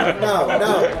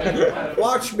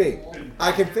 Watch me.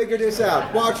 I can figure this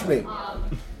out. Watch me.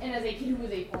 And as a kid who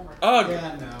was a former. Ugh.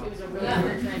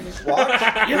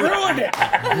 You ruined it.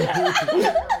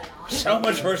 So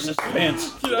much for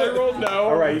suspense. Did I roll no?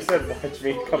 All right, you said watch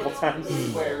me a couple times.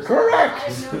 Correct.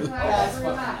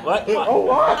 What? A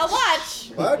watch. A watch.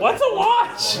 What's a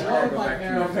watch?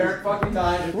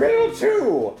 Riddle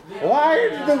 2. Why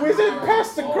did the wizard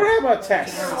pass the grammar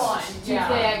test? Tuesday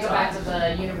I go back to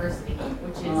the university,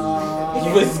 which is... He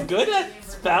was good at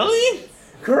spelling?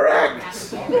 Correct.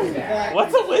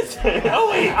 What's a wizard? Oh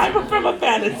wait, I'm from a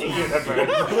fantasy universe.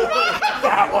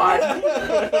 That one.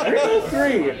 Riddle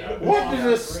 3. What does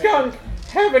a skunk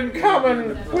have in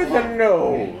common with a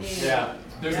nose? Yeah.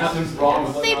 There's nothing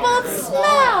wrong with They both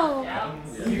smell.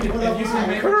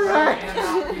 Correct.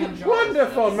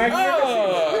 Wonderful,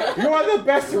 magnificent. You are the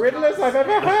best riddlers I've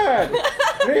ever heard.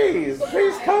 Please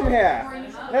come here.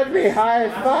 Let me high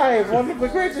five one of the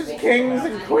greatest kings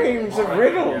and queens of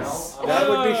riddles. That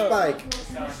would be Spike.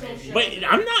 Wait,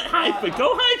 I'm not high five.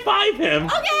 Go high five him.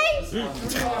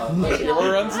 Okay.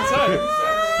 Your runs inside.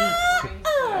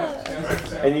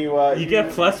 And you get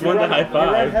 +1 to high You run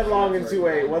five. headlong into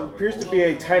what appears to be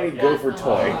a tiny gopher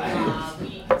toy.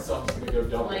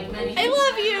 I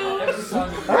love you.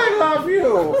 I love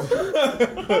you.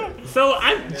 So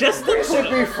I'm just We should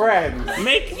be friends.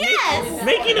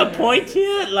 making a point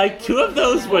here. Like 2 of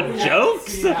those were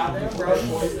jokes.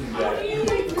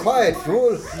 quiet,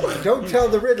 fool. Don't tell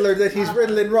the Riddler that he's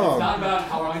riddling wrong.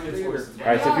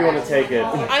 Alright, so if you want to take it.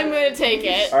 I'm gonna take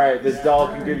it. Alright, this doll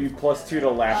can give you +2 to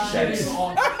laugh checks.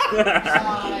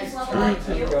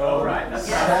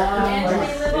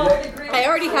 I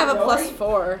already have a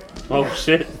 +4. Oh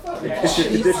shit. It's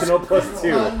an additional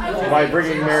 +2 by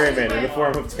bringing merriment in the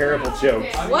form of terrible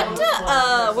jokes. What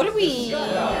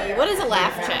is a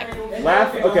laugh check?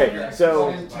 Laugh? Okay,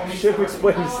 so, should have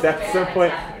explained that at some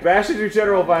point. Bash is your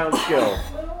general violence skill.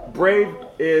 Brave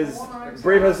has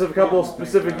a couple of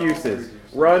specific uses.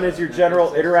 Run is your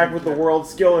general interact with the world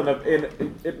skill and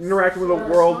interact with the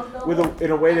world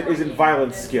in a way that isn't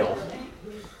violence skill.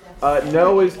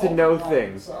 Know is to know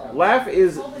things. Laugh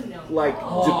is like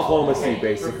diplomacy,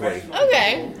 basically.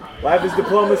 Okay. Laugh is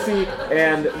diplomacy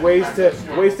and ways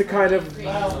to kind of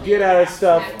get out of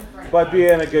stuff by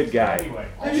being a good guy.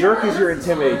 Jerk is your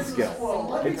intimidate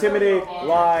skill. Intimidate,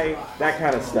 lie, that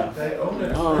kind of stuff.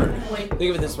 Think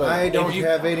of it this way. I don't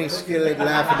have any skill at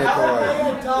laughing at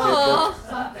all.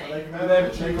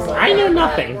 I know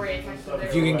nothing.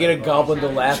 If you can get a goblin to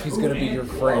laugh, he's gonna be your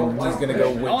friend. He's gonna go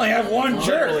with. I only have one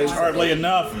jerk. It's hardly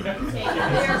enough.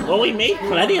 Well, we made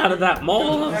plenty out of that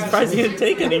mole. I'm surprised he didn't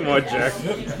take any more jerk.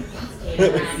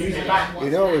 You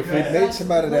know, if we'd made some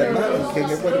out of that Mountain King,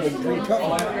 it would have been 3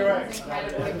 tons.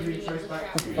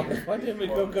 Why didn't we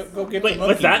go get Wait, the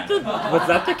was that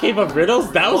the Cave of Riddles?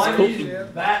 That was cool.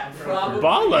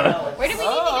 Baller. Where do we need to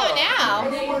go now?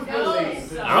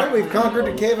 All right, we've conquered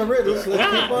the Cave of Riddles.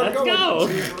 Let's keep on Let's going. go.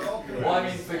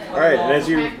 Alright,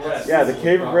 and the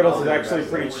Cave of Riddles is actually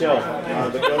pretty chill.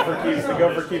 The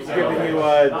gopher keeps giving you,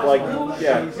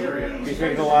 keeps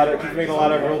making a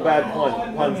lot of real bad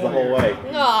puns the whole way.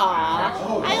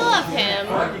 Aw, I love him.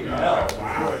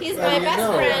 He's my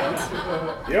best friend.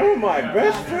 You're my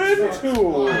best friend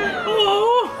too.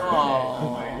 Oh.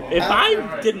 If I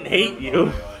didn't hate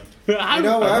you. You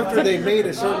know, after they made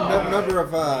a certain number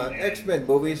of X-Men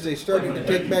movies, they started to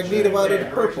take Magneto out of the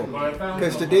purple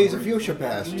because the days of fuchsia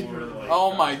passed.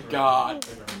 Oh my god.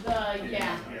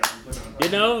 You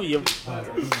know, you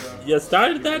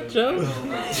started that joke,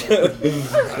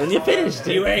 and you finished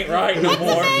it. You ain't right no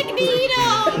more.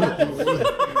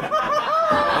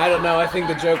 I don't know. I think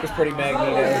the joke was pretty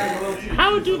Magneto.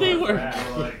 How do they work?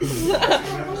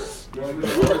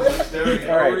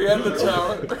 Alright. We're in the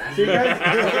tower. So you guys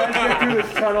get through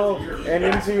this tunnel and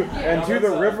into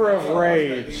the River of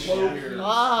Rage.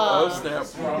 Oh, snap.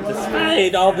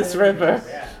 Despite all this river.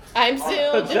 I'm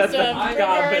still just a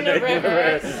river in a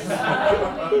river.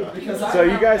 So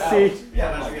you guys can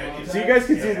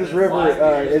see this river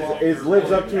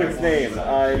lives up to its name.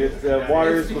 The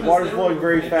water's flowing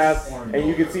very fast, and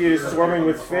you can see it is swarming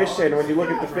with fish. And when you look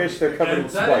at the fish, they're covered in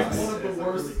spikes.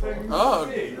 Oh.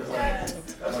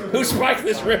 Who spiked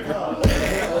this river?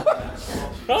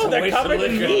 Oh, they're covered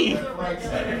in me.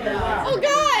 Oh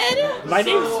God! My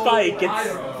name's Spike.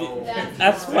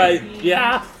 That's Spike.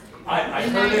 Yeah. I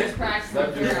heard it. Spike,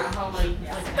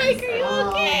 are you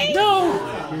okay? No.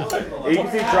 You can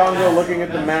see Drongo looking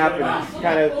at the map and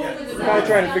kind of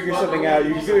trying to figure something out.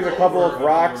 You can see there's a couple of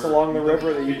rocks along the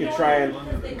river that you can try and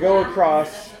go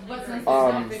across. You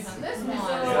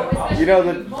know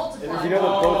that boats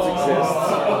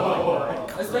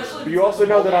exist. But you also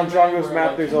know that on Drongo's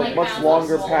map there's a much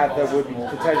longer path that would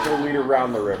potentially lead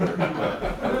around the river.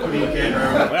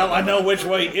 Well, I know which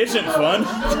way isn't fun.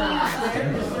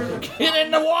 Get in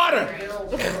the water.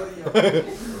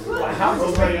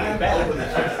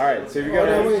 Alright, so you Now,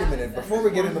 got wait a minute. Before we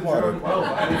get in the water,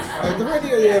 are there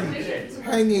any of them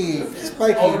hangy,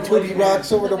 spiky, tubby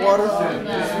rocks over the water?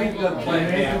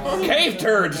 Cave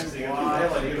turds.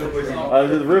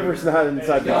 the river's not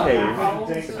inside the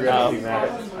cave. If you're asking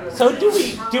that. So do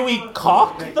we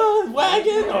caulk the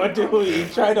wagon, or do we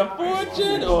try to forge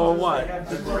it, or what?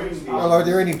 Well, are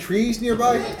there any trees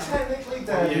nearby?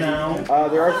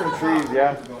 There are some trees,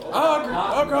 yeah.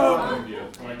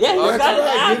 Yeah, you That's got right.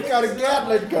 that. You've got a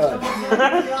Gatling gun.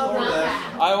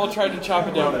 I will try to chop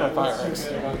it down with my fire axe.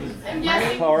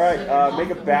 All right, make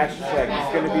a bash check.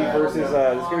 It's going to be versus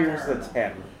a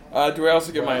 10. Do I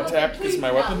also get my attack as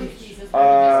my weapon?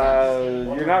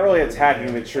 You're not really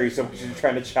attacking the tree, so you're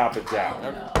trying to chop it down.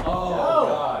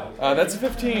 That's a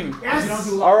 15.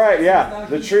 All right, yeah.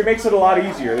 The tree makes it a lot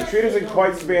easier. The tree doesn't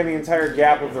quite span the entire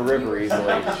gap of the river easily,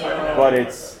 but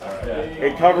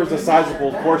it covers a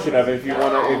sizable portion of it if you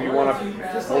wanna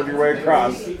hold your way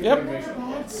across. Yep.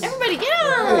 Everybody get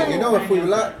Hey, on! you know, if we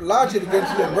lodge it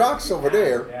against them rocks over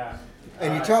there,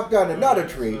 and you chop down another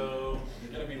tree,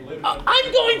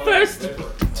 I'm going first.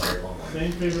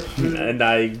 And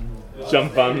I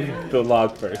jump on the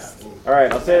log first. All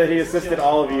right, I'll say that he assisted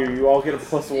all of you. You all get a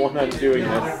 +1 on doing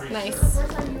this. Nice. So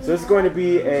this is going to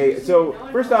be a. So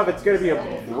first off, it's going to be a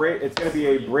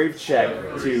brave check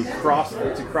to cross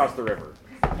the river.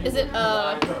 Is it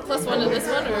 +1 to this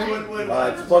one, or?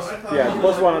 It's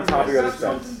 +1 on top of your other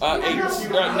stats. 9.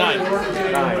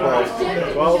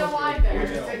 12.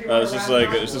 Is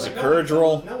this a courage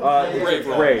roll? It's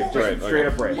brave, just straight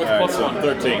up brave. With All right, +1. so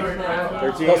 13.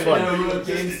 13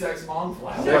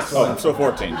 Oh, so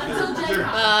 14.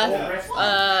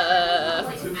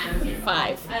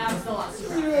 5.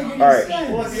 All right,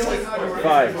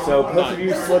 5. So both of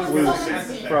you slip loose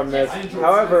from this.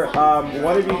 However,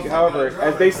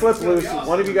 as they slip loose,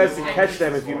 one of you guys can catch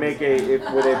them if you make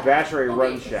with a bash or a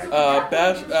run check.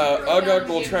 Ugug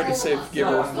will try to save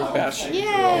Giver with bash.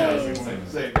 Yay!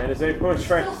 And is anyone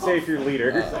trying to save your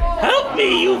leader? Help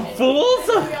me, you fools!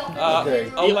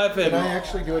 Okay. 11. Can I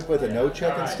actually do it with a no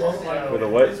check instead? With a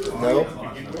what? No.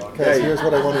 Because here's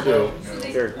what I want to do.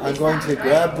 Sure. I'm going to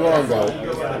grab Drongo,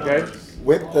 Okay.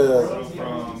 whip the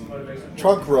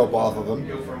trunk rope off of him,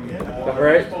 All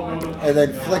right. and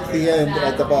then flick the end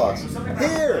at the boss.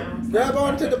 Here! Grab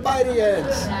onto the bitey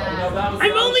ends!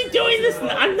 I'm only doing this.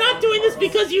 I'm not doing this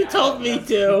because you told me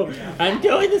to. I'm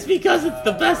doing this because it's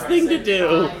the best thing to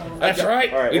do. That's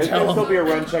right. All right. You There's tell still him. be a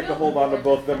run check to hold on to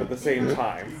both of them at the same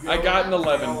time. I got an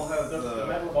 11.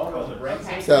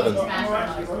 7.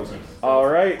 All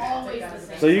right.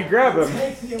 So you grab him,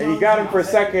 and you got him for a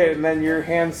second, and then your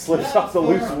hand slips off the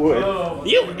loose wood.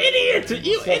 You idiot!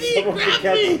 You idiot!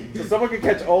 Grab me! So someone can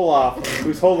catch Olaf,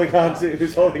 who's holding on to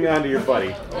your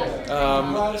buddy.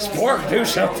 Spork, do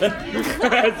something.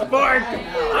 Spork!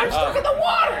 I'm stuck in the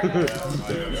water!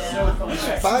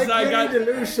 I need to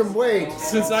lose some weight.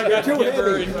 Since I got You're too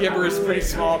Gibber heavy. and Gibber is pretty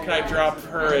small, can I drop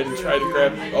her and try to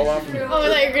grab Olaf? Oh, I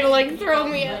thought you were gonna like throw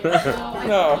me at.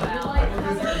 No.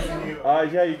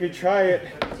 Yeah, you could try it.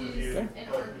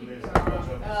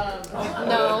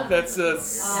 No. That's a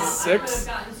 6.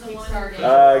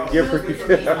 Gibber, you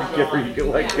can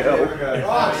let go.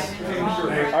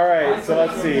 All right, so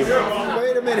let's see.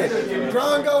 Wait a minute.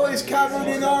 Drongo is covered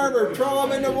in armor. Throw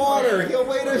him in the water. He'll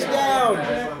weight us down.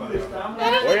 I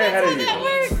don't Way think ahead that's of how you. that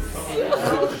works.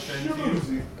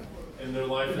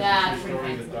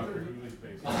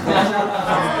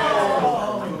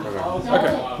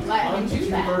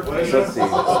 Let's see.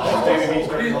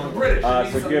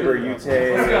 So Gibber, you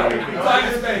take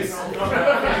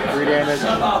 3 damage.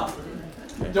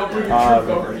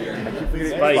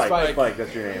 Spike,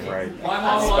 that's your name, right?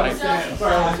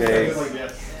 Take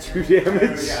 2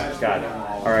 damage. Got it.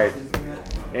 All right.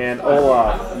 And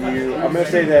Olaf, I'm gonna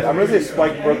say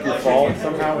Spike broke your fall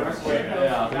somehow.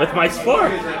 With my sport.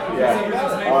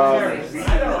 Yeah.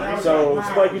 So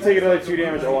Spike, you take another 2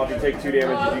 damage. Olaf, you take 2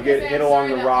 damage. You get hit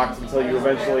along the rocks until you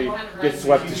eventually get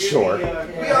swept to shore.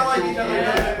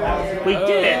 We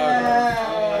did it.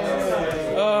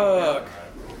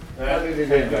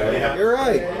 You're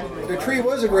right. The tree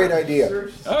was a great idea.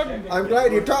 I'm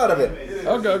glad you thought of it.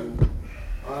 Okay.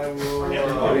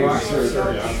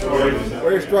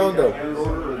 Where's Drongo?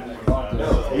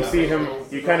 You see him.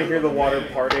 You kind of hear the water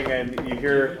parting, and you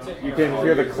can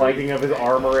hear the clanking of his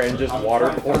armor and just water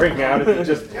pouring out as he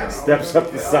just steps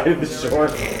up the side of the shore.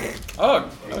 Ugh.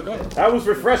 That was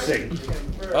refreshing.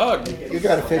 Ugh. You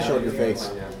got a fish on your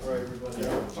face.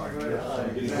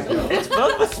 It's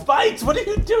filled with spikes. What are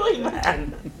you doing,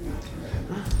 man?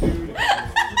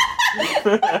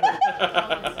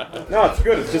 No, it's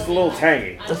good. It's just a little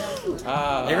tangy.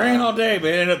 It rained all day, but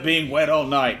it ended up being wet all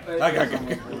night.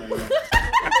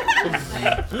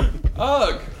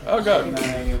 Ugh. Oh god.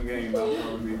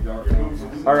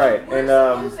 All right, and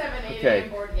okay,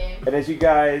 and as you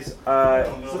guys,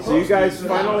 so you guys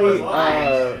finally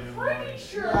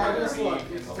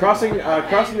crossing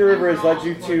the river has led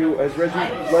you to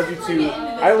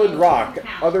Island Rock,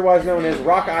 otherwise known as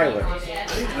Rock Island.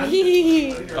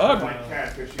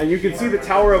 And you can see the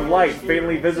Tower of Light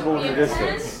faintly visible in the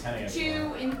distance. 2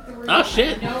 and 3. Oh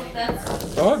shit. Nope,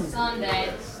 that's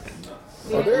Sunday.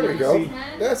 Oh, there we go.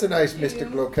 That's a nice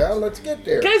mystic locale. Let's get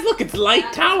there. Guys, look, it's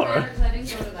Light Tower.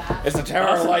 Is the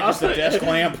Tower of Light just a desk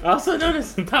lamp? Also known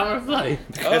as the Tower of Light.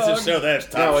 That's just so that's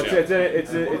top No, shelf.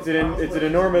 it's an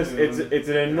enormous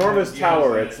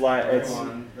tower. It's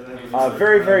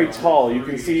very, very tall. You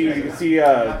can see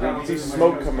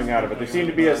smoke coming out of it. There seem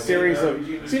to be a series of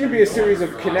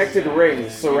connected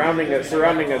rings surrounding a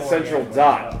central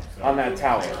dot on that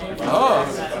tower.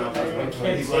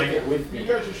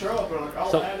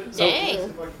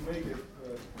 Dang.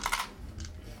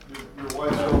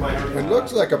 It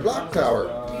looks like a block tower.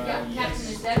 Captain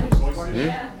is dead, which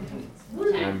is You You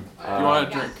want a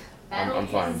drink? I'm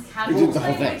fine. You did the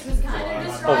whole thing.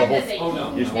 Oh, the whole.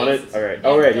 You just want it? All right.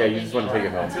 Oh, right. Yeah, you just want to take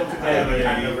it home.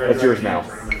 That's yours now.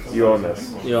 You own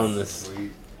this. You own this.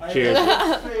 Cheers.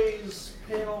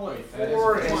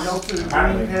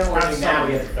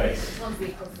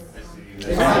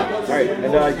 Alright,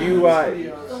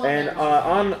 and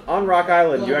on Rock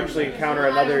Island, you actually encounter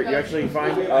another. You actually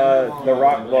find the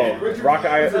rock. Well, Rock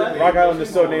Island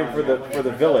is so named for the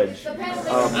village,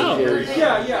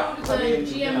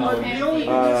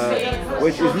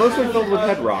 which is mostly filled with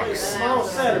head rocks.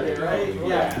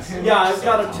 Yeah, I've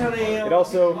got a 10 a.m. It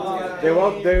also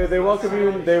they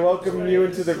welcome you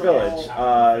into their village,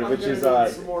 which is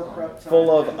full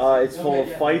of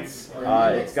fights.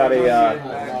 It's got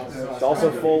it's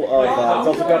also full of it's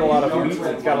also got a lot of meat.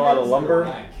 It's got a lot of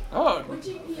lumber. Oh.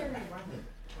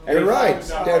 You're right.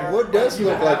 That wood does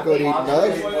look like good eating,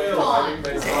 Nudge.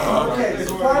 Okay,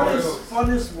 so fun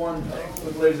is one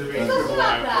thing.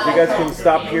 You guys can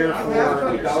stop here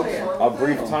for a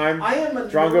brief time.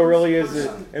 Drongo really is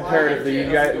imperative that you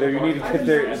need to get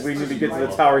there. We need to get to the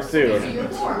tower soon.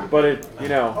 But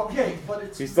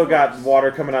he's still got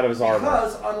water coming out of his armor.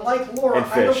 Because unlike Laura,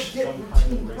 and fish. I don't get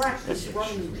routine practice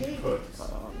running the game.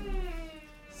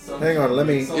 Hang on, let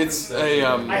me. It's a.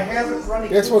 I haven't run.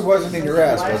 This one wasn't in your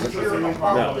ass, was it?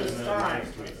 No.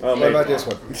 Well, what about this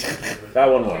one? That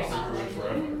one was.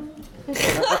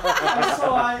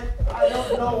 So I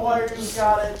don't know why you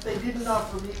got it. They didn't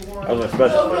offer me one. That was my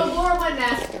special. Laura might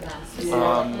ask for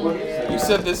that. You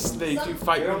said they do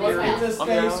fight here on the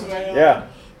island? Yeah.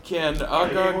 Can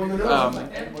Agog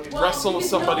wrestle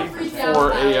somebody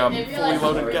for a fully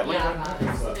loaded Gatling gun?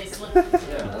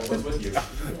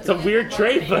 It's a weird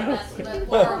trade, though.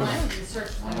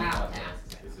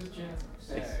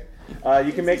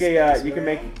 You can make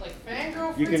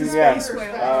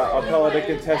I'll call it a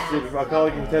contested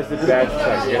badge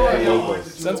check.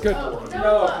 Sounds good.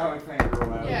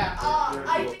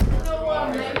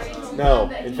 No,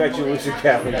 in fact, you lose your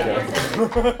Gatling gun.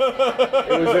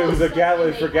 it was a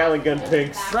Gatling for Gatling gun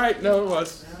pinks. Right? No, it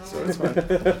was. So it's fine.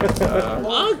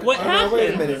 What happened?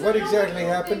 Wait a minute. What exactly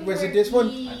happened? Was it this one?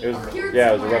 It was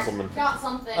a Wrestleman.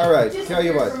 All right. Tell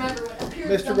you what,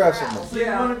 Mr. Wrestleman.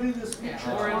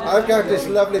 I've got this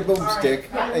lovely boomstick,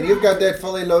 and you've got that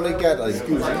fully loaded Gatling. I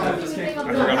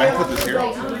forgot I put this here.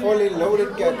 Fully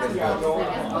loaded Gatling gun.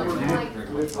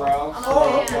 So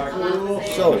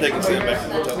They can see it back in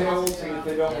the hotel.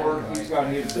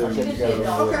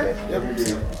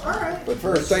 But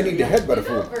first, I need to headbutt a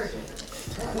fool.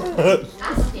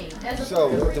 So,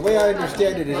 the way I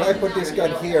understand it is I put this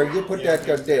gun here, you put that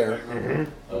gun there.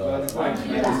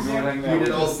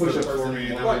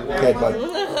 Headbutt.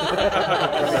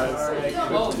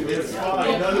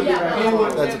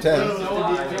 That's a 10.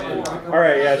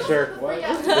 Alright, yeah, sure.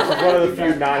 This is one of the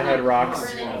few non-head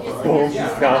rocks. Boom,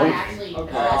 he's gone.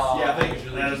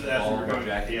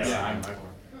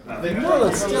 Well,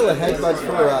 it's still a headbutt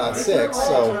for 6,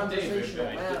 so...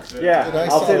 Yeah,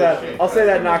 I'll say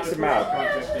that knocks him out.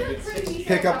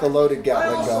 Pick up the loaded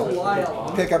Gatling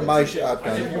gun. Pick up my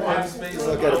shotgun.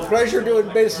 Look at it. Pleasure doing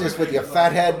business with you,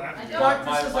 fathead.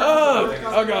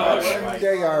 Oh gosh.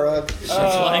 There you are,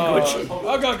 Such language.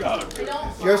 Oh.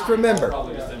 Just remember,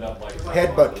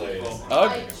 headbutt.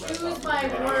 Choose my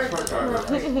words. I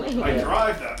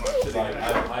drive that much today.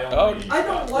 I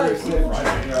don't like it.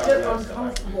 Get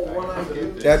uncomfortable when I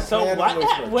do. That's So what?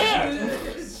 Where?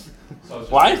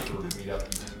 What?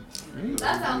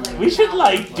 We should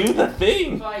do the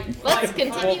thing. Let's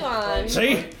continue on.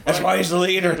 See? That's why he's the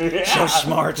leader. So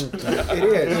smart. It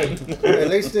is. At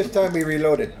least this time we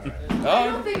reloaded.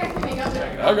 I think I can make up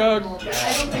there. I don't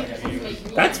think I can make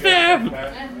you. That's fair.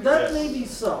 That may be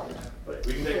so.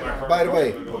 By the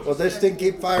way, will this thing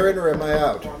keep firing or am I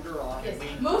out?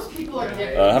 Most people are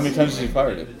different. How many times has he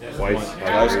fired it? Twice.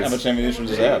 How much ammunition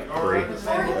does it have? 3. All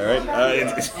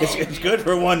right. It's good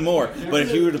for one more, but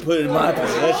if you were to put it in my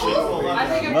possession,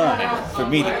 mine, for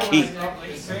me to keep,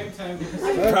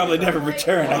 probably never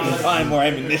return. I can find more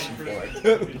ammunition for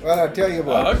it. Well, I'll tell you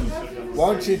what.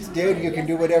 Once it's dead, you can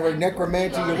do whatever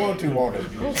necromancy you want to on it.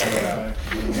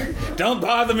 Don't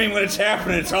bother me when it's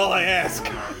happening. It's all I ask.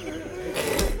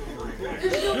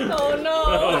 Oh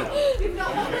no!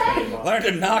 Learn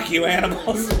to knock, you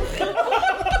animals.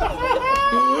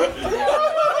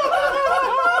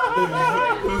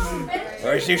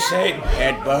 Or as you say,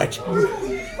 headbutt.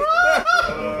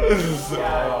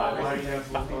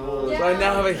 So I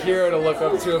now have a hero to look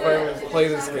up to if I ever play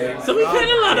this game. So we've had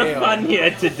a lot of fun here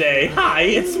today. Hi,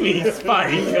 it's me,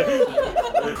 Spike.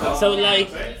 So, like,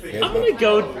 I'm gonna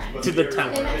go to the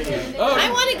tower. I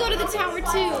want to go to the tower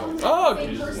too.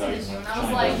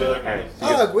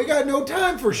 Ugh, we got no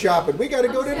time for shopping. We got to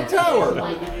go to the tower.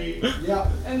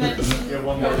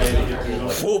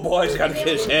 Fool boy's got to get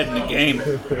his head in the game.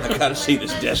 I got to see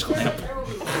this desk lamp.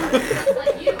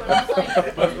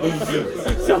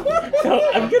 So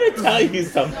I'm gonna tell you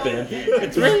something.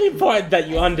 It's really important that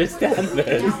you understand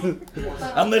this.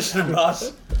 I'm listening,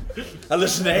 boss. I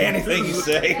listen to anything you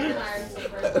say.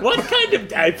 What kind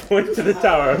of I point to the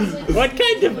tower? What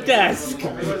kind of desk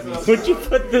would you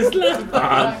put this lamp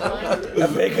on? A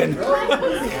big one.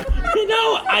 You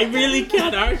know, I really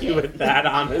can't argue with that,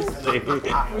 honestly.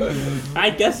 I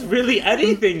guess really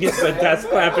anything is a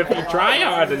desk lamp if you try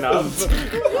hard enough. If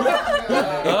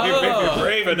you're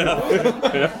brave enough.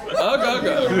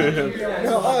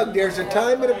 Now, there's a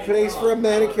time and a place for a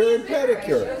manicure and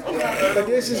pedicure. But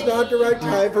this is not the right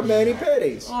time for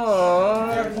mani-pedis.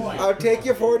 I'll take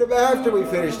you for them after we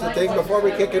finish the thing before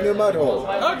we kick a new mud hole.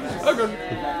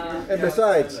 And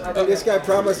besides, this guy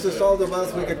promised us all the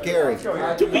wealth we could carry.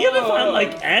 Did we ever find,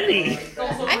 like, any?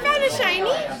 I found a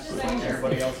shiny.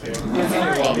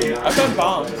 I found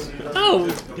bombs. Oh,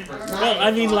 well,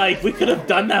 I mean, like, we could have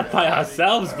done that by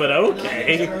ourselves, but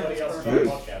okay.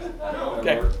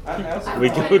 Okay. We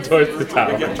go towards the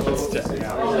tower.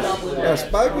 Now,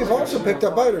 Spike, we've also picked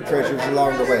up other treasures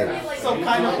along the way.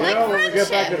 When we get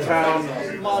back to town,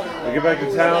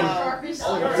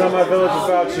 tell my village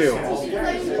about you.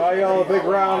 Buy y'all a big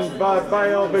round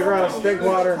of stink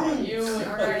water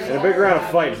and a big round of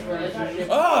fighting.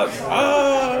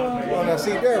 Well, now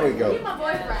see, there we go.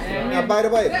 Now, by the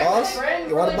way, boss,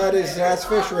 you want to buy this ass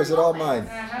fish or is it all mine?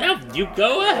 Now, you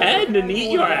go ahead and eat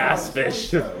your ass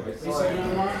fish.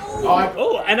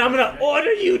 Oh, and I'm gonna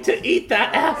order you to eat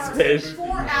that ass fish.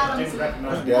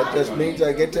 That just means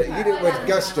I get to eat it with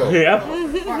gusto. Yep.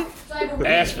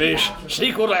 Ass fish,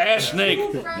 sequel to ass snake.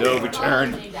 No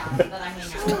return. I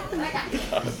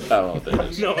don't know what that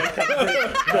is. No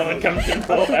one comes in.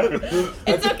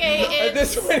 It's okay. At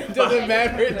this point, it doesn't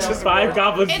matter. It's just Five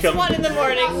goblins It's come. 1 in the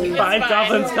morning. It's Five fine.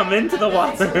 goblins come into the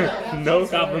water. No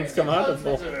goblins come out of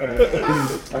the water.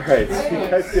 Alright, so you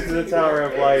guys get to the Tower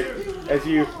of Light. As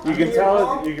you can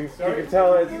tell it's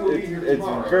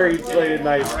very late at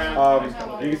night.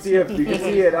 You can see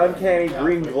an uncanny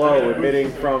green glow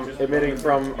emitting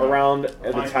from around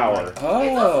the tower.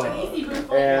 Oh.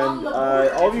 And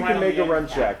all of you can make a run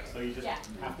check.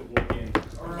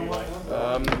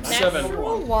 7.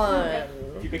 1.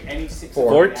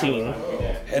 14.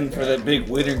 Heading for that big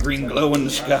winter green glow in the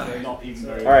sky.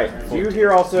 Alright, so you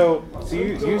hear also, so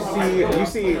you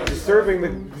see disturbing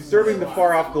the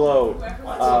far off glow,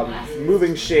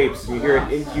 moving shapes, and you hear an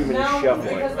inhuman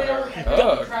shuffling.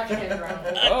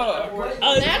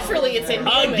 Naturally, it's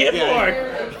inhuman.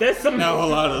 Gibor, there's some. Now a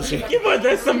lot of those. Gibor,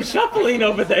 there's some shuffling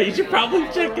over there. You should probably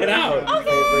check it out. Every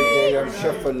day I'm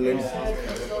shuffling.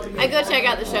 I go check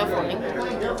out the shuffling.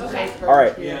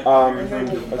 Alright,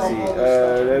 let's see,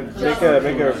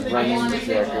 make a run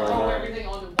check on that.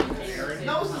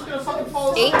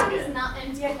 8.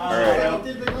 Alright.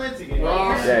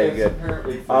 Yeah, you're good.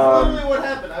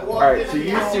 Alright, so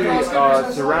you see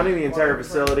surrounding the entire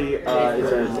facility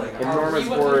is an enormous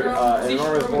horde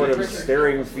of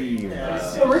staring fiends.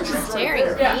 Staring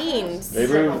fiends.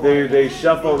 They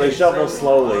shuffle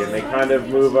slowly and they kind of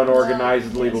move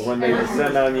unorganizedly, but when they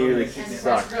descend on you, they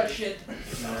suck.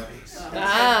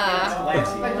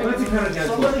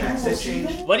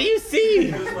 What do you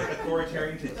see?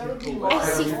 I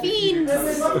see fiends.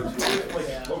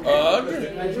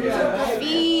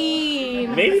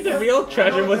 Fiends. Maybe the real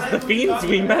treasure was the fiends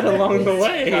we met along the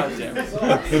way. I didn't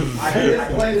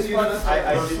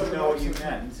know what you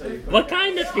meant. What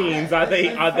kind of fiends? Are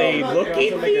they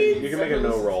looking fiends? You can make a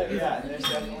no roll.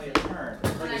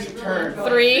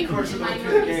 3.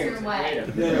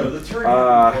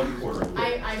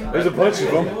 There's a bunch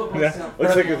of them.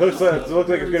 Looks like it's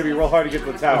going to be real hard to get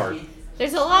to the tower.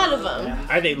 There's a lot of them.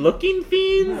 Are they looking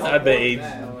fiends? Are they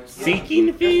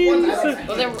seeking fiends?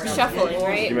 Well, they're shuffling,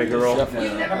 right? You make a roll.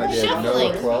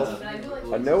 Shuffling.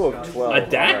 A no of 12. A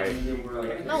deck?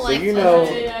 Right. No, So like, you know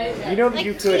that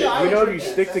you could, if you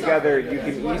stick together, you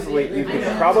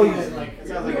can probably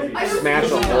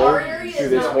smash a hole through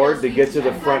this horde to get to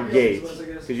the front gate.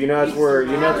 Because that's where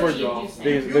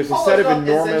there's a set of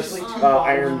enormous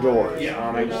iron doors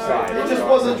on each side.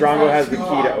 Drongo has the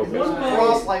key to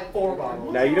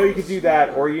open. Now you could do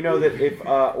that, or you know that if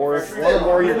one or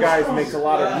more of your guys makes a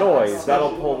lot of noise,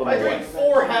 that'll pull them away.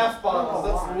 4 half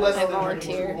bombs. I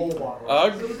volunteer.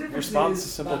 Responds to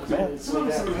simple commands.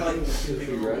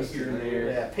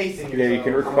 Yeah, you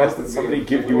can request that somebody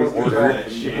give you an order.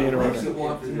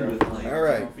 All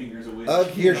right.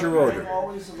 Here's your order.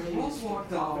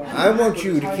 I want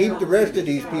you to keep the rest of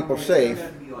these people safe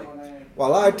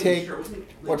while I take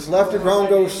what's left of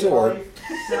Rongo's sword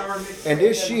and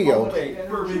his shield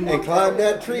and climb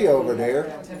that tree over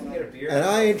there, and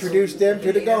I introduce them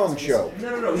to the Gong Show.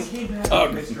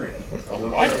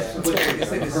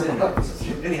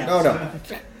 No.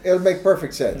 It'll make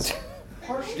perfect sense.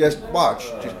 Just watch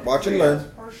and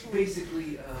learn.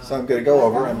 So I'm going to go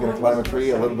over. I'm going to climb a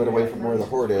tree a little bit away from where the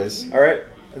horde is. All right.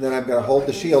 And then I'm going to hold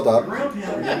the shield up.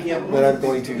 Then I'm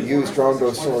going to use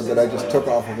Drongo's sword that I just took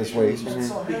off of his waist.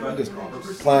 Just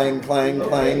clang, clang,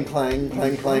 clang, clang,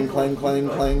 clang, clang, clang, clang,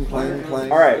 clang, clang,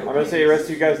 clang. All right, I'm going to say the rest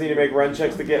of you guys need to make run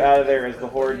checks to get out of there as the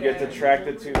horde gets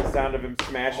attracted to the sound of him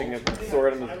smashing his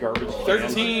sword on his garbage can.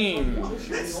 13.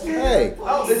 Hey.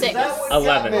 6.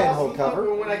 11. Manhole cover.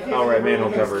 All right,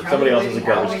 manhole cover. Somebody else has a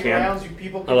garbage can.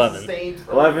 11.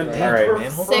 11. All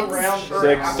right.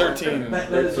 6. 13.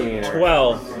 13.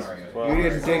 12. You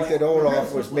didn't think that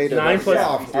Olaf was made of 9 plus-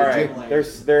 soft, All did right. you?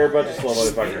 They're a bunch of slow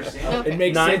motherfuckers. It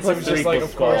makes 9 sense. plus It's 3 just like,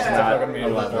 equals of course, 12, it's not fucking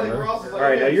man. 11. All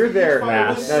right, now you're there.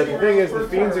 Now the thing is, the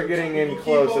fiends are getting in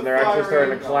close, and they're actually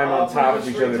starting to climb on top of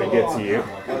each other to get to you.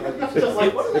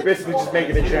 They're basically just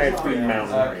making a giant fiend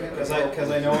mountain.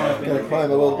 I'm going to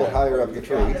climb a little bit higher up the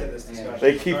tree.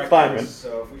 They keep climbing.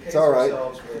 It's all right.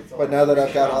 But now that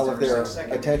I've got all of their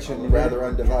attention rather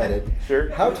undivided, Sure.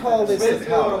 how tall is the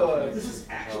tower?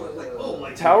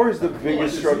 Tower is the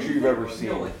biggest structure you've ever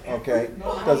seen. Okay.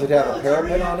 Does it have a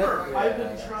parapet on it?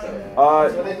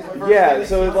 Yeah,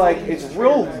 so it's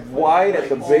real wide at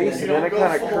the base, and then it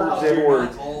kind of curves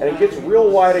inwards, and it gets real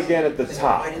wide again at the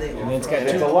top. And it's got And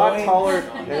it's 2 a lot taller,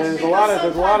 and there's a lot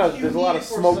of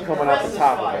smoke coming out the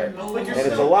top of it, and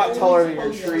it's a lot taller than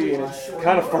your tree, and it's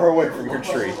kind of far away from your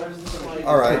tree.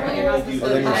 All right. Well,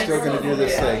 then we're still going to do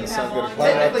this thing. So I'm going to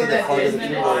climb up to the part of the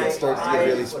tree where it starts to get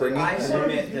really springy.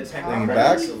 Lean back.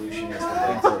 Back.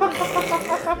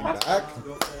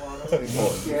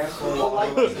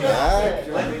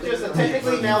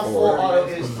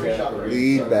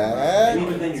 Lean back.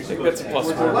 That's a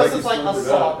plus 4. Unless it's like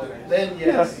assault, then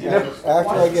yes.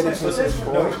 After I get into this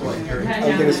point,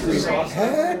 I'm going to scream,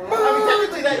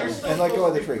 headbutt, and let go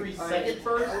of the tree. Second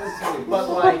first, but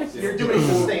like you're doing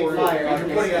sustained fire.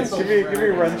 You're putting on Give me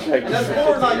a run check. And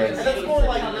that's more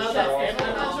like not about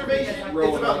animal conservation.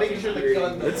 It's about making sure the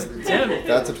gun. It's 10.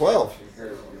 That's a 12.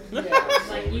 All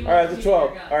right, the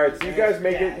 12. All right, so you guys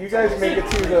make it. You guys make it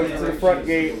to the front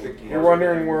gate. You're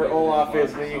wondering where Olaf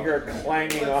is, and then you hear a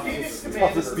clanging off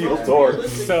the steel door.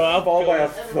 So I'll Followed by a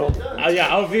thump.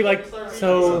 I'll be like,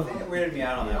 so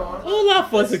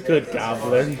Olaf was a good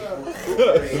goblin.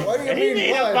 What do you He mean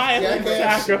made a was, violent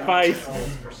jackass? sacrifice.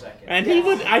 And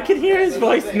I can hear his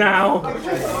voice now.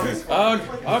 Tell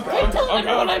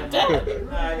everyone I'm dead.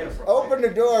 Open the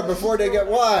door before they get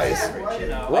wise.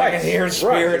 Right. Right.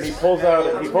 And he pulls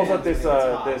out this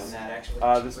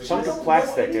chunk of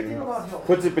plastic and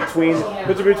puts it between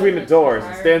the doors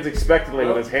and stands expectantly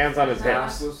with his hands on his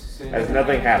hips as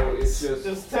nothing happens.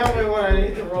 Just tell me what I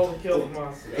need to roll to kill the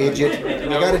monster. Idiot. You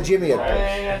got to jimmy it.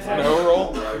 No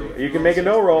roll. You can make a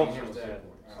no roll.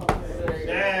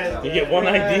 You get one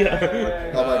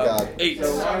idea. Oh my god. 8.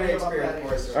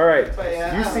 All right.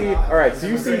 So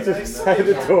you see to the side of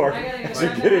the door as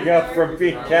you're getting up from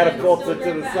being catapulted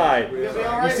to the side.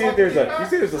 You see there's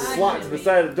a slot to the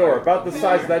side of the door about the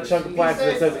size of that chunk of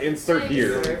plastic that says "Insert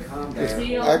here."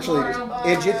 Actually,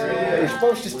 idiot, you're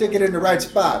supposed to stick it in the right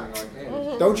spot.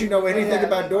 Don't you know anything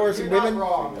about doors and women?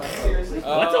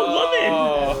 What's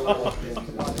a woman?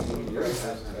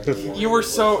 You were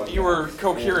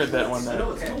coherent that one night.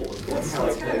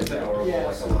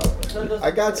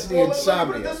 I got the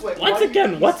insomnia. Once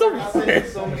again, what's a woman?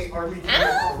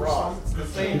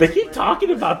 They keep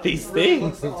talking about these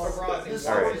things.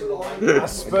 Alright.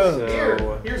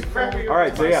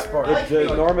 Alright, so yeah,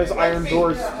 the enormous iron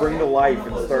doors spring to life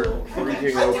and start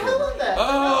creaking open.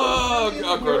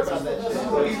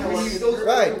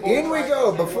 Right, in we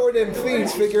go before them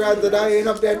fiends figure out that I ain't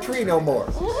up that tree no more.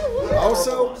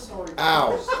 Also,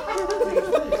 ow.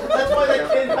 That's why they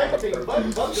can't hype things.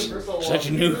 Such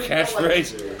a new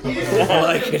catchphrase. I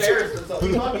like it.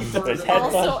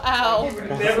 Also, ow.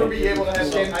 Never be able to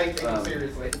have Ken hype things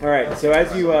seriously. Alright, so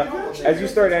as you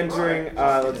start entering,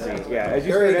 let's see, yeah, as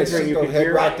you There start ain't a entering, you single can head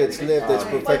hear. rock that's lived that's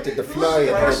perfected to fly in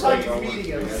this Like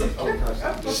meeting him.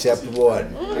 except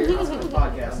one.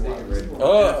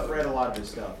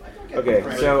 Okay,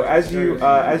 so as you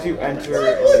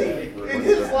enter, In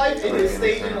his his life and his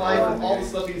stage in life and all the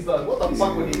stuff he's done. What the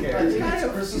fuck would he care? Okay,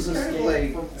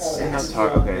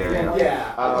 there you go.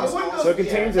 So it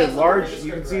contains a large,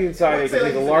 you can see inside it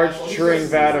contains a large churning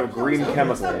vat of green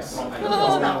chemicals.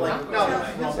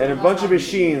 And a bunch of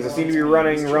machines that seem to be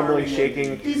running, rumbling,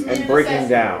 shaking, and breaking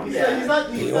down.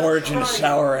 The origin of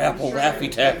sour apple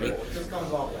Laffy Taffy.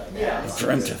 I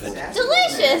dreamt of it.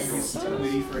 Delicious!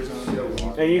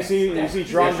 And you see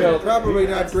Drongo probably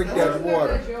not drink that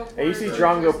water. And you see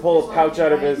Drongo pull a pouch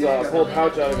out of his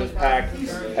pack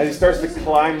as he starts to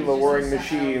climb the whirring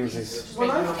machines.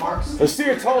 The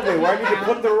seer told me where I need to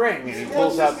put the ring, and he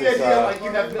pulls out this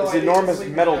enormous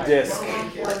metal disc.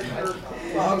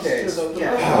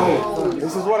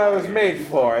 This is what I was made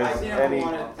for. And he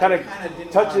kind of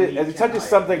touches, as he touches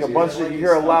something, you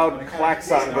hear a loud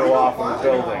klaxon go off in the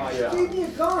building.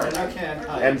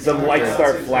 And some lights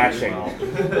start flashing.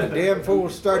 The damn fool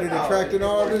started attracting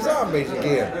all of the zombies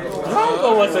again.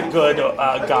 Drongo was a good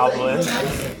goblin.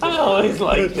 I always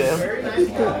liked him.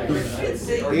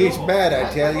 He's bad, I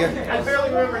tell you. I barely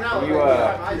remember now. You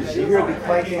hear the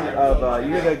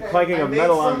clanking of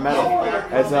metal on metal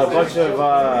as a bunch of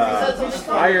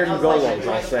iron golems,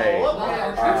 I'll say,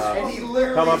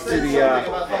 come up to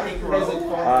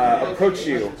approach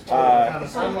you.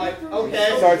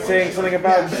 Start saying something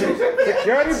about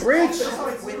security breach,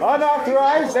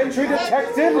 unauthorized entry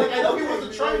detected.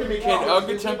 Can Ugg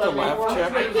attempt a laugh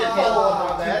check?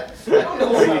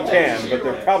 Well, you can, but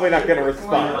they're probably not going to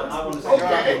respond.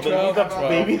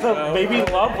 Maybe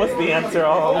love was the answer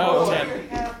all along.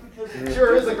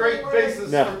 Sure is a great basis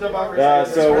for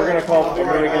democracy. So we're going to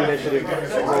get initiative.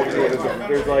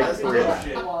 There's like 3 of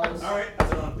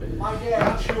them. My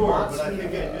dad, sure, but I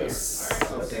think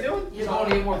what's he doing? You don't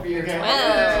need more beer.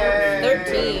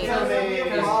 13.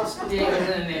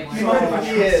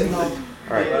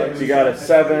 Alright, so you got a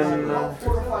 7. You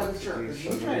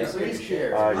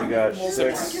got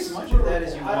 6.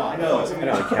 I know I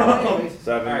count.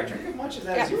 7.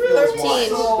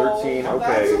 13,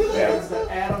 okay.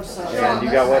 Yeah. And you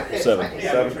got what? 7.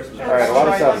 Alright, a lot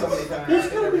of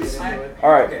 7s.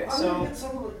 Alright. So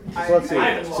let's see.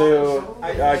 So,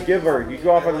 Giver, you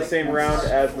go off on the same round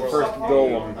as the first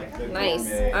golem.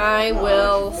 Nice. I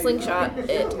will slingshot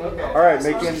it. Alright,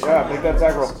 make that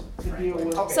attack roll.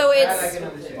 So it's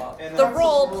the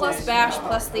roll plus bash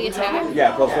plus the attack?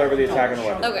 Yeah, plus whatever the attack and the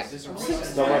weapon. Okay.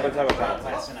 Some weapons have a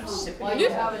pass. 10.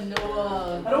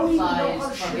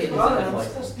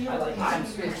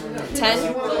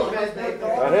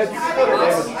 That hits.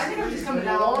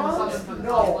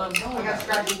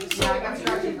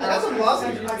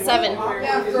 Awesome. 7.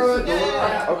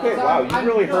 Okay, wow, you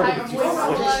really heard it with your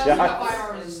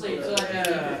slingshot.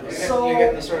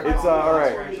 It's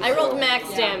alright. I rolled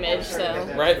max damage, so.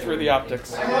 Right through the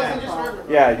optics.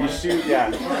 Yeah, you shoot. Yeah,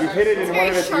 you hit it in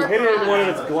one of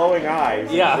its glowing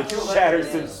eyes. Yeah, it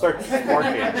shatters and starts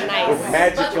sparking with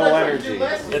magical energy.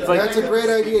 It's like that's a great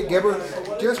idea, Gibber.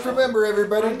 Just remember,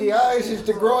 everybody, the eyes is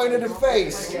the groin of the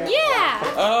face. Yeah.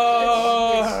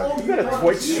 Is that a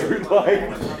Twitch shirt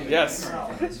line? Yes.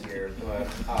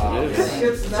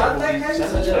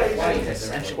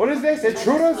 What is this?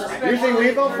 Intruders using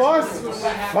lethal force?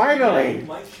 Finally!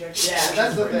 Yeah,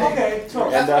 that's the thing. Okay,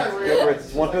 And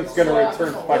one that's going to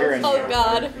return fire and Oh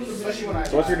god.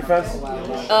 So what's your defense?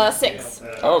 6.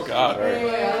 Oh god.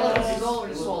 Yeah,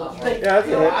 that's a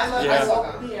hit.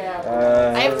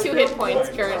 Yeah. I have 2 hit points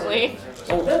currently.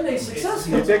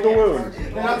 You take a wound.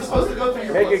 They're not supposed to go through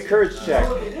your Make a courage check.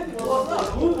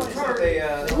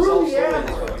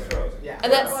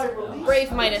 And that's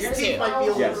brave minus 2.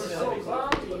 Yes.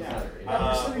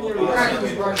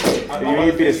 You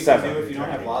need to be a 7.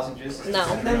 No.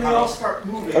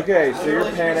 Okay, so you're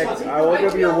panicked. I will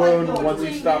give you your wound once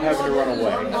you stop having to run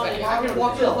away.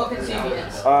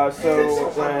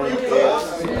 So then it's,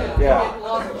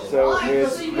 so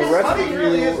it's the rest of you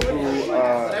who,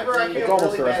 it's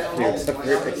almost the rest of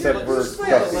you, except for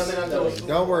Dusty.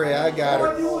 Don't worry, I got it.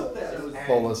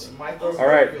 Bolus.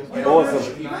 Alright, Bolus.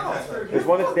 There's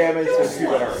one that's damaged, there's 2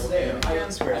 that aren't.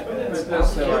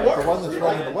 The one that's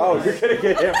running away. Oh, you're gonna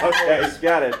get him. Okay,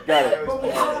 got it.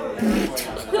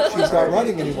 She's not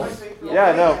running anymore.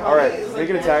 Yeah, no. Alright, make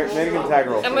an attack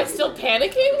roll. Am I still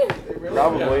panicking?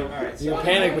 Probably. You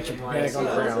panic, but you panic on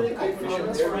the ground.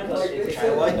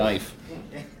 Knife.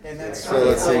 So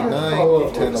let's say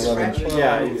 9, 10, 11, 12.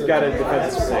 Yeah, he's got a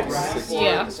defensive 6.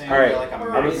 Yeah. Alright,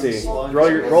 let's see.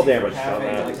 Roll damage on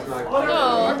that.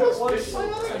 No.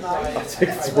 I'll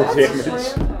take some more damage.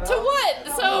 To what?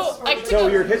 So So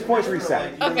your hit points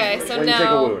reset. Okay, so when now. you take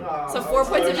a wound. So 4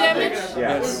 points of damage?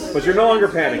 Yes. But you're no longer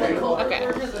panicking. Okay.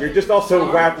 You're just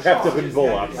also wrapped up in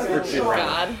bull-ups for 2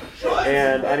 rounds. God.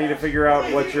 And I need to figure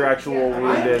out what your actual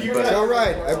wound is. But It's all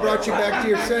right. I brought you back to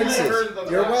your senses.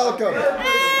 You're welcome.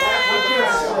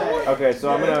 Okay, so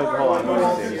I'm gonna hold on.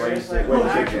 Let me see. What did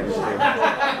you take damage to?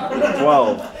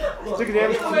 12. You took a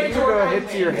damage. You took a hit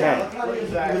to your head.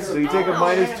 So you take a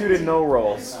 -2 to no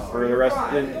rolls for the rest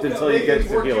until you get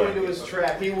to healing.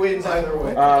 He wins either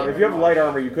way. If you have light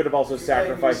armor, you could have also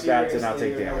sacrificed that to not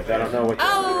take damage. I don't know what.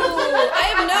 Oh, I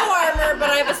have no armor, but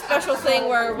I have a special thing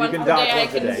where once per day I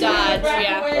can dodge.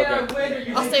 Yeah. Okay.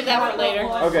 I'll save that for later.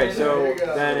 Okay, so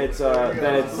then it's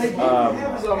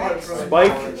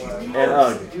Spike and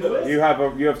Ugg. You have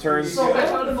turns.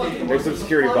 There's some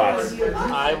security bots.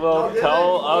 I will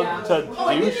tell Ugg to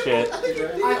do shit.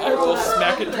 I will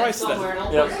smack it twice then.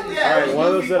 Yep. Alright, one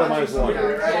of those at a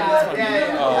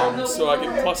 -1. So I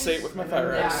get +8 with my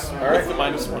fire axe. Alright. With the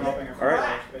 -1. Alright.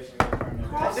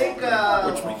 I think,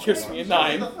 Which gives me a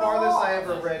 9. the farthest I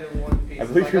ever read in one piece. I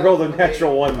believe you rolled a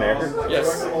natural 1 there.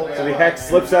 Yes. So the hex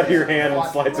slips out of your hand and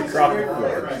slides across the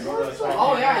floor.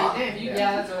 Oh yeah, you did.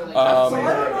 Yeah, that's early.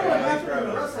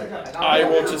 I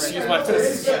will just use my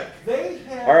fists.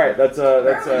 Alright, that's I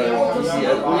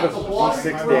believe a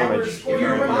D6 damage.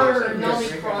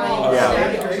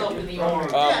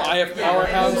 Yeah. I have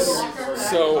powerhouse,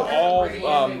 so all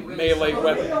melee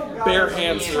bare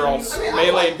hands are all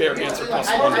melee and bare hands are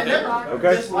 +1 to hit.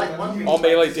 Okay. All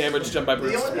melee damage done by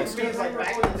brutes is +2.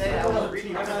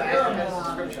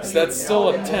 So that's still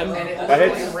a 10. That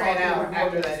hits.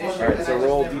 Alright, so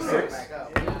roll D6.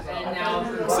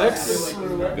 6.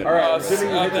 Alright,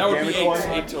 That would be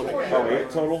 8 total. Oh, 8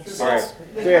 total? Alright.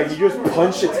 So yeah, you just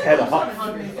punch its head off.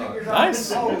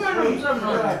 Nice.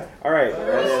 Alright, and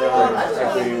then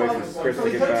actually wait for Chris to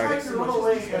get back. It's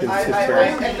his turn.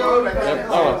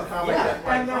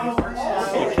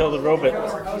 You killed a robot.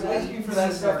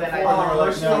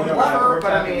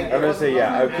 I'm gonna say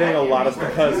yeah. I'm killing a lot of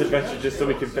Spell's adventure just so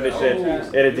we can finish it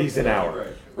in a decent hour.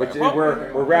 Which we're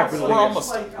rapidly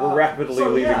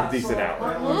leaving a decent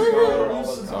hour.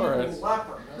 Alright.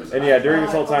 And yeah, during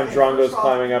this whole time, Drongo's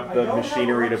climbing up the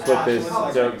machinery to put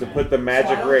to put the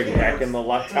magic rig back in the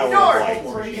Tower of Light.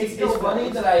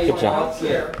 Good job.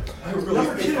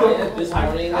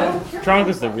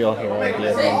 Drongo's the real hero of the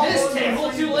This table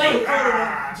too late.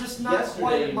 Just not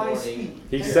quite at my speed.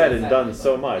 He said and done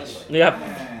so much. Yep.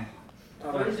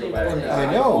 I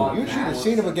know. You should have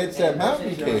seen him against that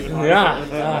mountain cable. Yeah.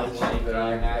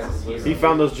 He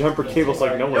found those jumper cables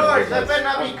like no one George, did. that better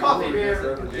not be coffee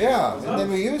beer. Yeah, and then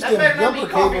we used them jumper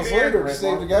cables later to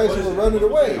save the guys who were running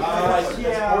away.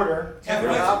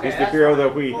 He's the hero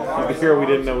that we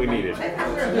didn't know we needed.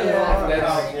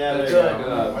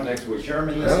 Next week.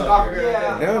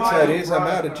 The downside is I'm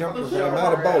out of jumpers and I'm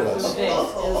out of bolas.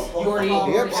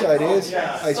 The upside is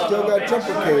I still got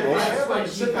jumper cables.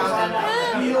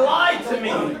 You lied to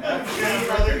me. I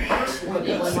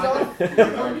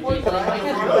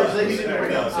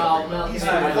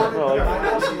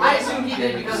assume he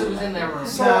did because it was in their room.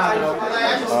 I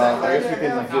guess we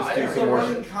can just do some more.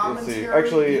 Let's see.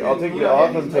 Actually, I'll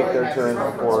have them take their turns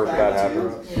before that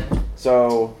happens.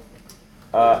 So,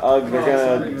 Ugg, they're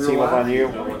gonna team up on you.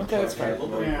 Okay, that's fine.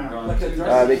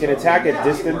 They can attack at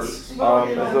distance, as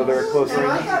though they're at close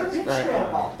range.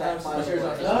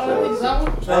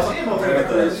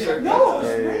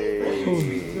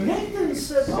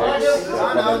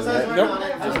 Nope,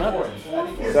 does not.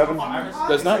 7?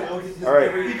 Does not.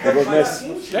 Alright, they both miss.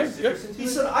 Okay, good. He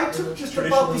said, I took just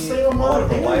about the same amount of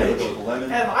damage,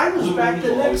 and I was back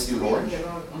the next week.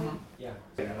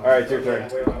 Alright, it's your turn.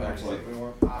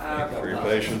 For your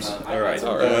patience. All right.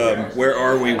 Where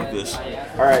are we with this?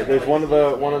 All right. There's one of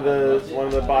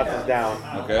the bots is down.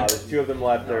 Okay. There's 2 of them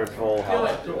left. They're at full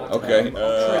health. Okay.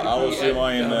 I'll assume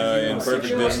I am in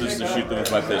perfect distance to shoot them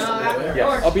with my pistol.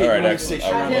 Yes. I'll be All right. at Excellent.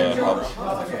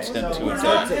 I'll attempt to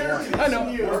attack. I know.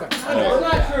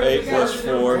 8 plus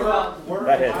 4.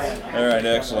 That hits. All right.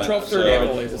 Excellent. 12,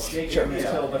 30, Sure.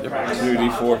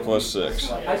 2d4 plus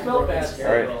 6. All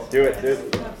right. Do it.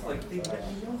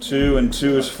 2 and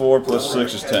 2 is 4 plus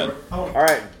 6 is 10. All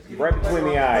right. Right between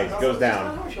the eyes. Goes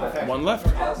down. 1 left.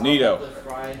 Neato.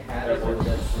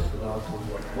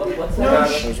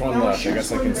 There's one left. I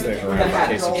guess I can stay around in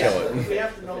case you kill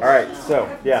it. All right. So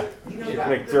yeah,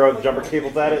 like throw the jumper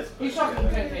cables at it.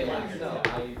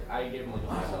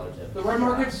 The red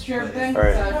market's share thing? All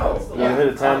right. You hit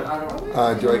a 10.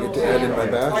 Do I get to add in my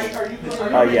bash?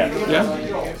 Yeah. Yeah.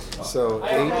 So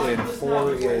 8 and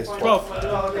 4 is 12.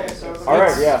 All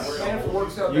right, yeah.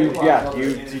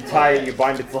 You tie it, you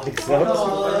bind its legs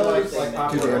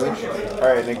up. 2 damage. All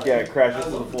right, and then it crashes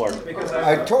to the floor.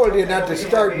 I told you not to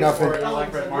start nothing. I'm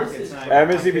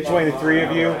gonna see between the three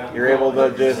of you. You're able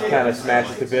to just kind of smash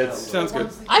it to bits. Sounds good.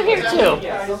 I'm here too.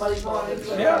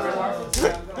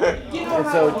 And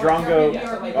so Drongo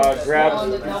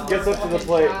gets up to the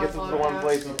one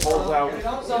place, he pulls out,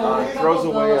 throws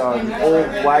away an old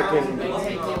blackened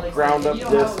ground up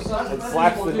disc, and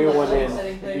slaps the new one in.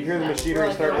 You hear the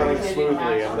machinery start running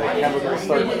smoothly, and the chemicals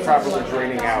start properly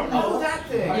draining out.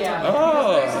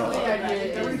 Oh.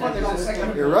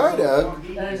 You're right, Ed.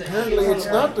 Apparently it's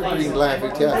not the green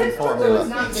Laffy Taffy formula.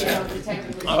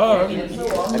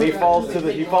 And he falls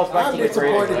back to the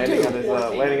grave,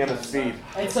 landing on his feet.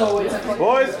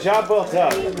 Boys, job well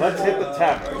done. Let's hit the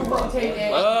tavern.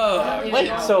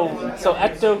 Wait, so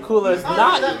Ecto Cooler's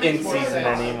not in season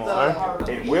anymore?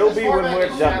 It will be when we're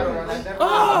done.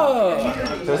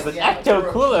 There's an Ecto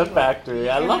Cooler factory.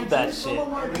 I love that shit.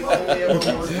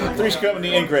 Three's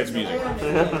Company and Greg's music.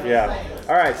 Yeah.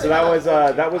 All right. So that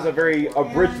was a very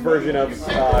abridged version of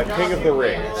King of the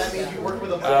Rings.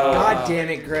 God damn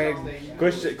it, Greg.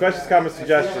 Questions, comments,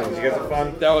 suggestions. You guys have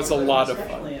fun? That was a lot of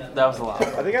fun. That was a lot.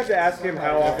 I think I have to ask him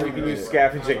how often you can use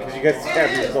scavenging, because you guys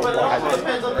scavenge a lot.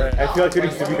 I feel like there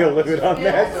needs to be a limit on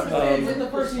that.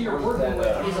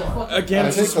 Again,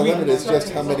 I think the limit is just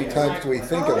how many times do we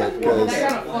think of it, because...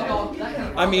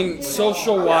 I mean,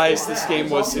 social-wise, this game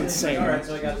was insane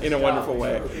in a wonderful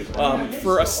way.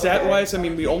 For a stat-wise, I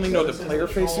mean, we only know the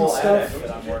player-facing stuff,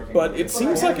 but it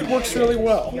seems like it works really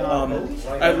well.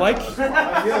 I like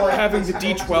having the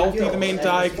D12 be the main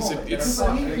die, because it's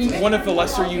one of the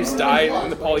lesser-used die in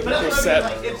the polyhedral set,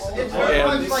 and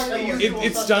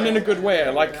it's done in a good way.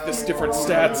 I like this different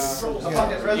stats.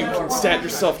 You can stat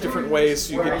yourself different ways,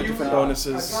 so you get the different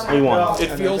bonuses. We won.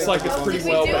 It feels like it's pretty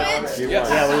well balanced. Yes.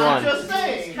 Yeah, we won.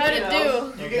 How'd it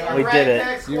do? We did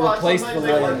it. You replaced the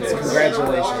villains.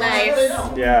 Congratulations. Nice.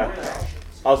 Yeah.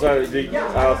 So for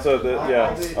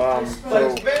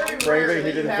anybody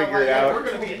who didn't figure it out,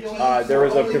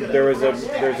 there's a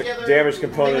damaged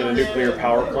component in a nuclear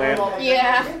power plant.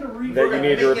 Yeah. That you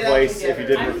need to replace. If you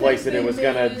didn't replace it, it was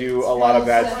gonna do a lot of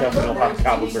bad stuff, and a lot of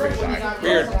goblins are gonna die.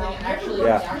 Weird.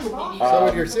 Yeah. So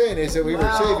what you're saying is that we were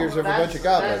saviors of a bunch of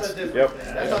goblins. Yep.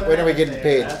 When are we getting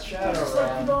paid?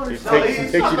 He takes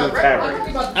you to the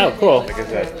tavern. Oh, cool. Like I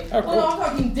said. Oh, cool. I'm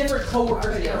talking different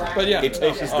coworkers here. But yeah, It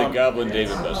takes us the Goblin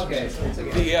David message.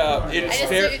 it I is just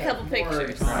very, took a couple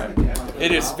pictures.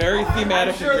 it is very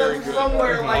thematic and very good.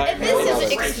 This is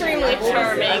extremely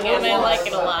charming, and I like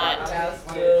it a lot.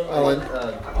 Ellen,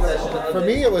 for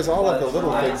me, it was all of the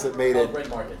little things that made it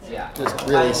just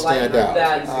really stand out.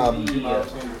 Yeah,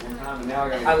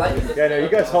 no, you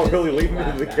guys all really lead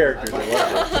into the characters. I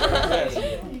love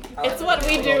it. It's what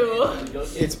we do.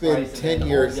 It's been 10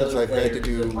 years since I've had to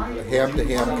do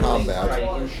ham-to-ham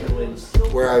combat,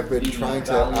 where I've been trying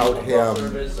to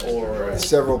out-ham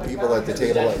several people at the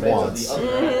table at once.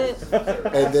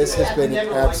 And this has been an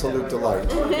absolute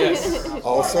delight.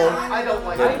 Also,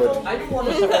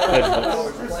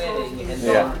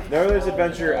 Yeah. Nevertheless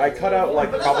Adventure, I cut out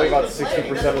like probably about 60%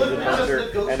 of the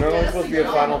adventure, and normally supposed to be a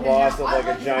final boss of like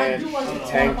a giant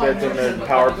tank that's in the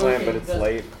power plant, but it's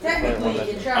late.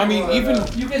 I mean, even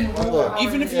if you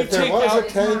if there take was out a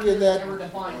tank in that,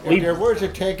 if there was a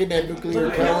tank in that nuclear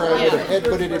tower, I would have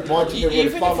headbutted it once and it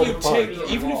would have fallen apart.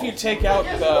 even if you take out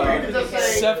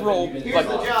several like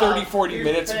 30-40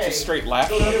 minutes of just straight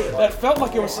laughter, that felt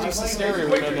like it was a decent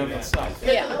scenario in and of itself.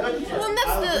 Yeah. Well, and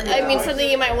that's something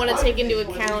you might want to take into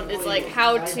account is like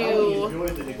how to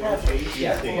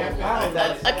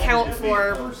account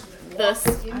for the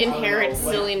inherent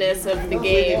silliness of the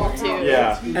game too.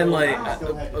 Yeah. And like,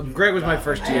 Greg was my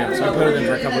first GM, so I put him in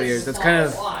for a couple of years. That's kind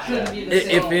of,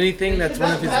 if anything, that's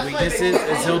one of his weaknesses,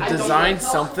 is he'll design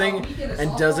something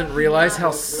and doesn't realize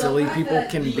how silly people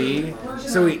can be.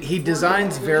 So he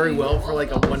designs very well for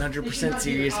like a 100%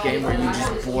 serious game where you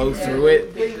just blow through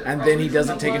it, and then he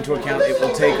doesn't take into account it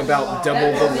will take about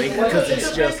double the length, because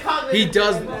it's just,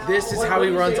 this is how he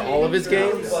runs all of his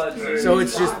games. So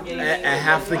it's just at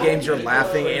half the games you're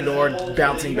laughing and or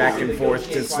bouncing back and forth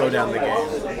to slow down the game.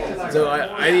 So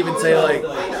I'd even say like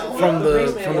from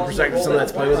the perspective of someone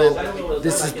that's played with it,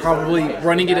 this is probably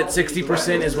running it at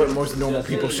 60% is what most normal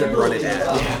people should run it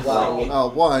at.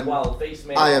 One,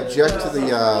 I object to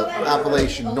the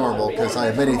appellation normal because I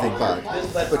am anything but.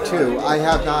 But two, I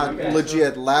have not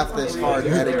legit laughed this hard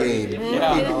at a game in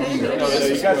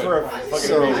years. You guys were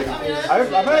So,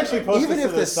 I've actually posted even to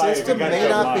if the site system if you guys may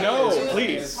don't not be mind.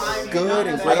 Please. good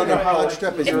and great and punched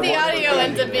up as If you the want audio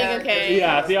ends up being okay.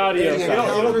 Yeah, the audio. The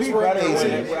encounters were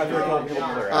amazing.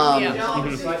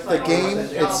 The game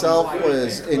itself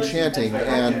was enchanting,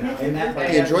 and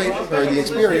the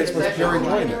experience was pure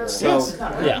enjoyment. So,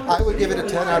 Yeah. I would give it a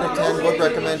 10 out of 10. Would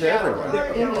recommend to everyone.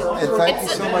 And thank you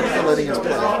so much for letting us play.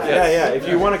 Yeah. If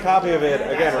you want a copy of it,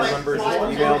 again, remember,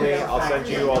 just email me. I'll send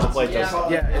you all the playtests.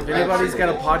 Yeah, if anybody's got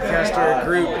a podcast or a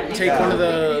group, take one of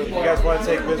If you the. guys want to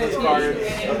take business cards,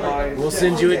 that's fine. We'll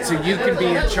send you it so you can be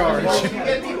in charge.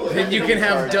 Then you can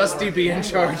have Dusty be in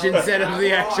charge instead of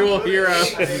the actual hero.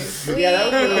 Yeah,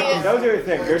 that was the other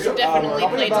thing. There's Definitely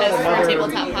probably about playtest for another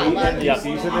Tabletop 8 Potluck.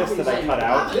 NPCs in this that I cut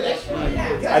out.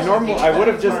 I would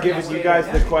have just given you guys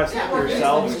the quest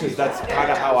yourselves because that's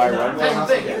kind of how I run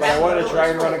things. But I wanted to try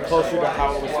and run it closer to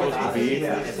how it was supposed to be.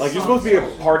 Like you're supposed to be a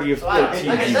party of 13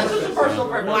 people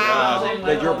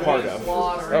that you're part of.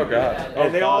 Oh god.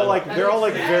 And they're all like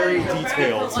very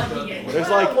detailed. There's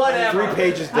like 3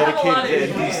 pages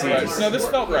dedicated to NPCs. No, this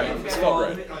felt right. This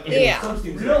felt right. Yeah.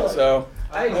 So,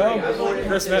 well,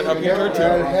 Chris, Matt, I'm I'll good too.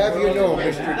 have you know,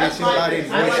 Mr. Disembodied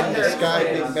Voice in the Sky,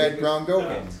 Big Bad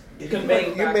Grongo.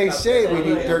 You may say we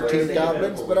need 13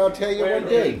 goblins, but I'll tell you one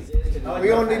thing.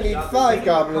 We only need 5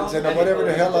 goblins and whatever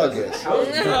the hell Ugg is.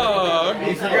 Oh,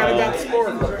 you forgot about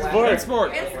Sport.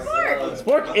 Sport.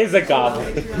 Spork is a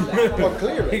goblin. Well,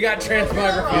 clearly. He got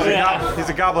transmography. He's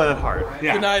a goblin at heart.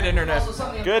 Good night, Internet.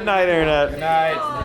 Good night, Internet. Night.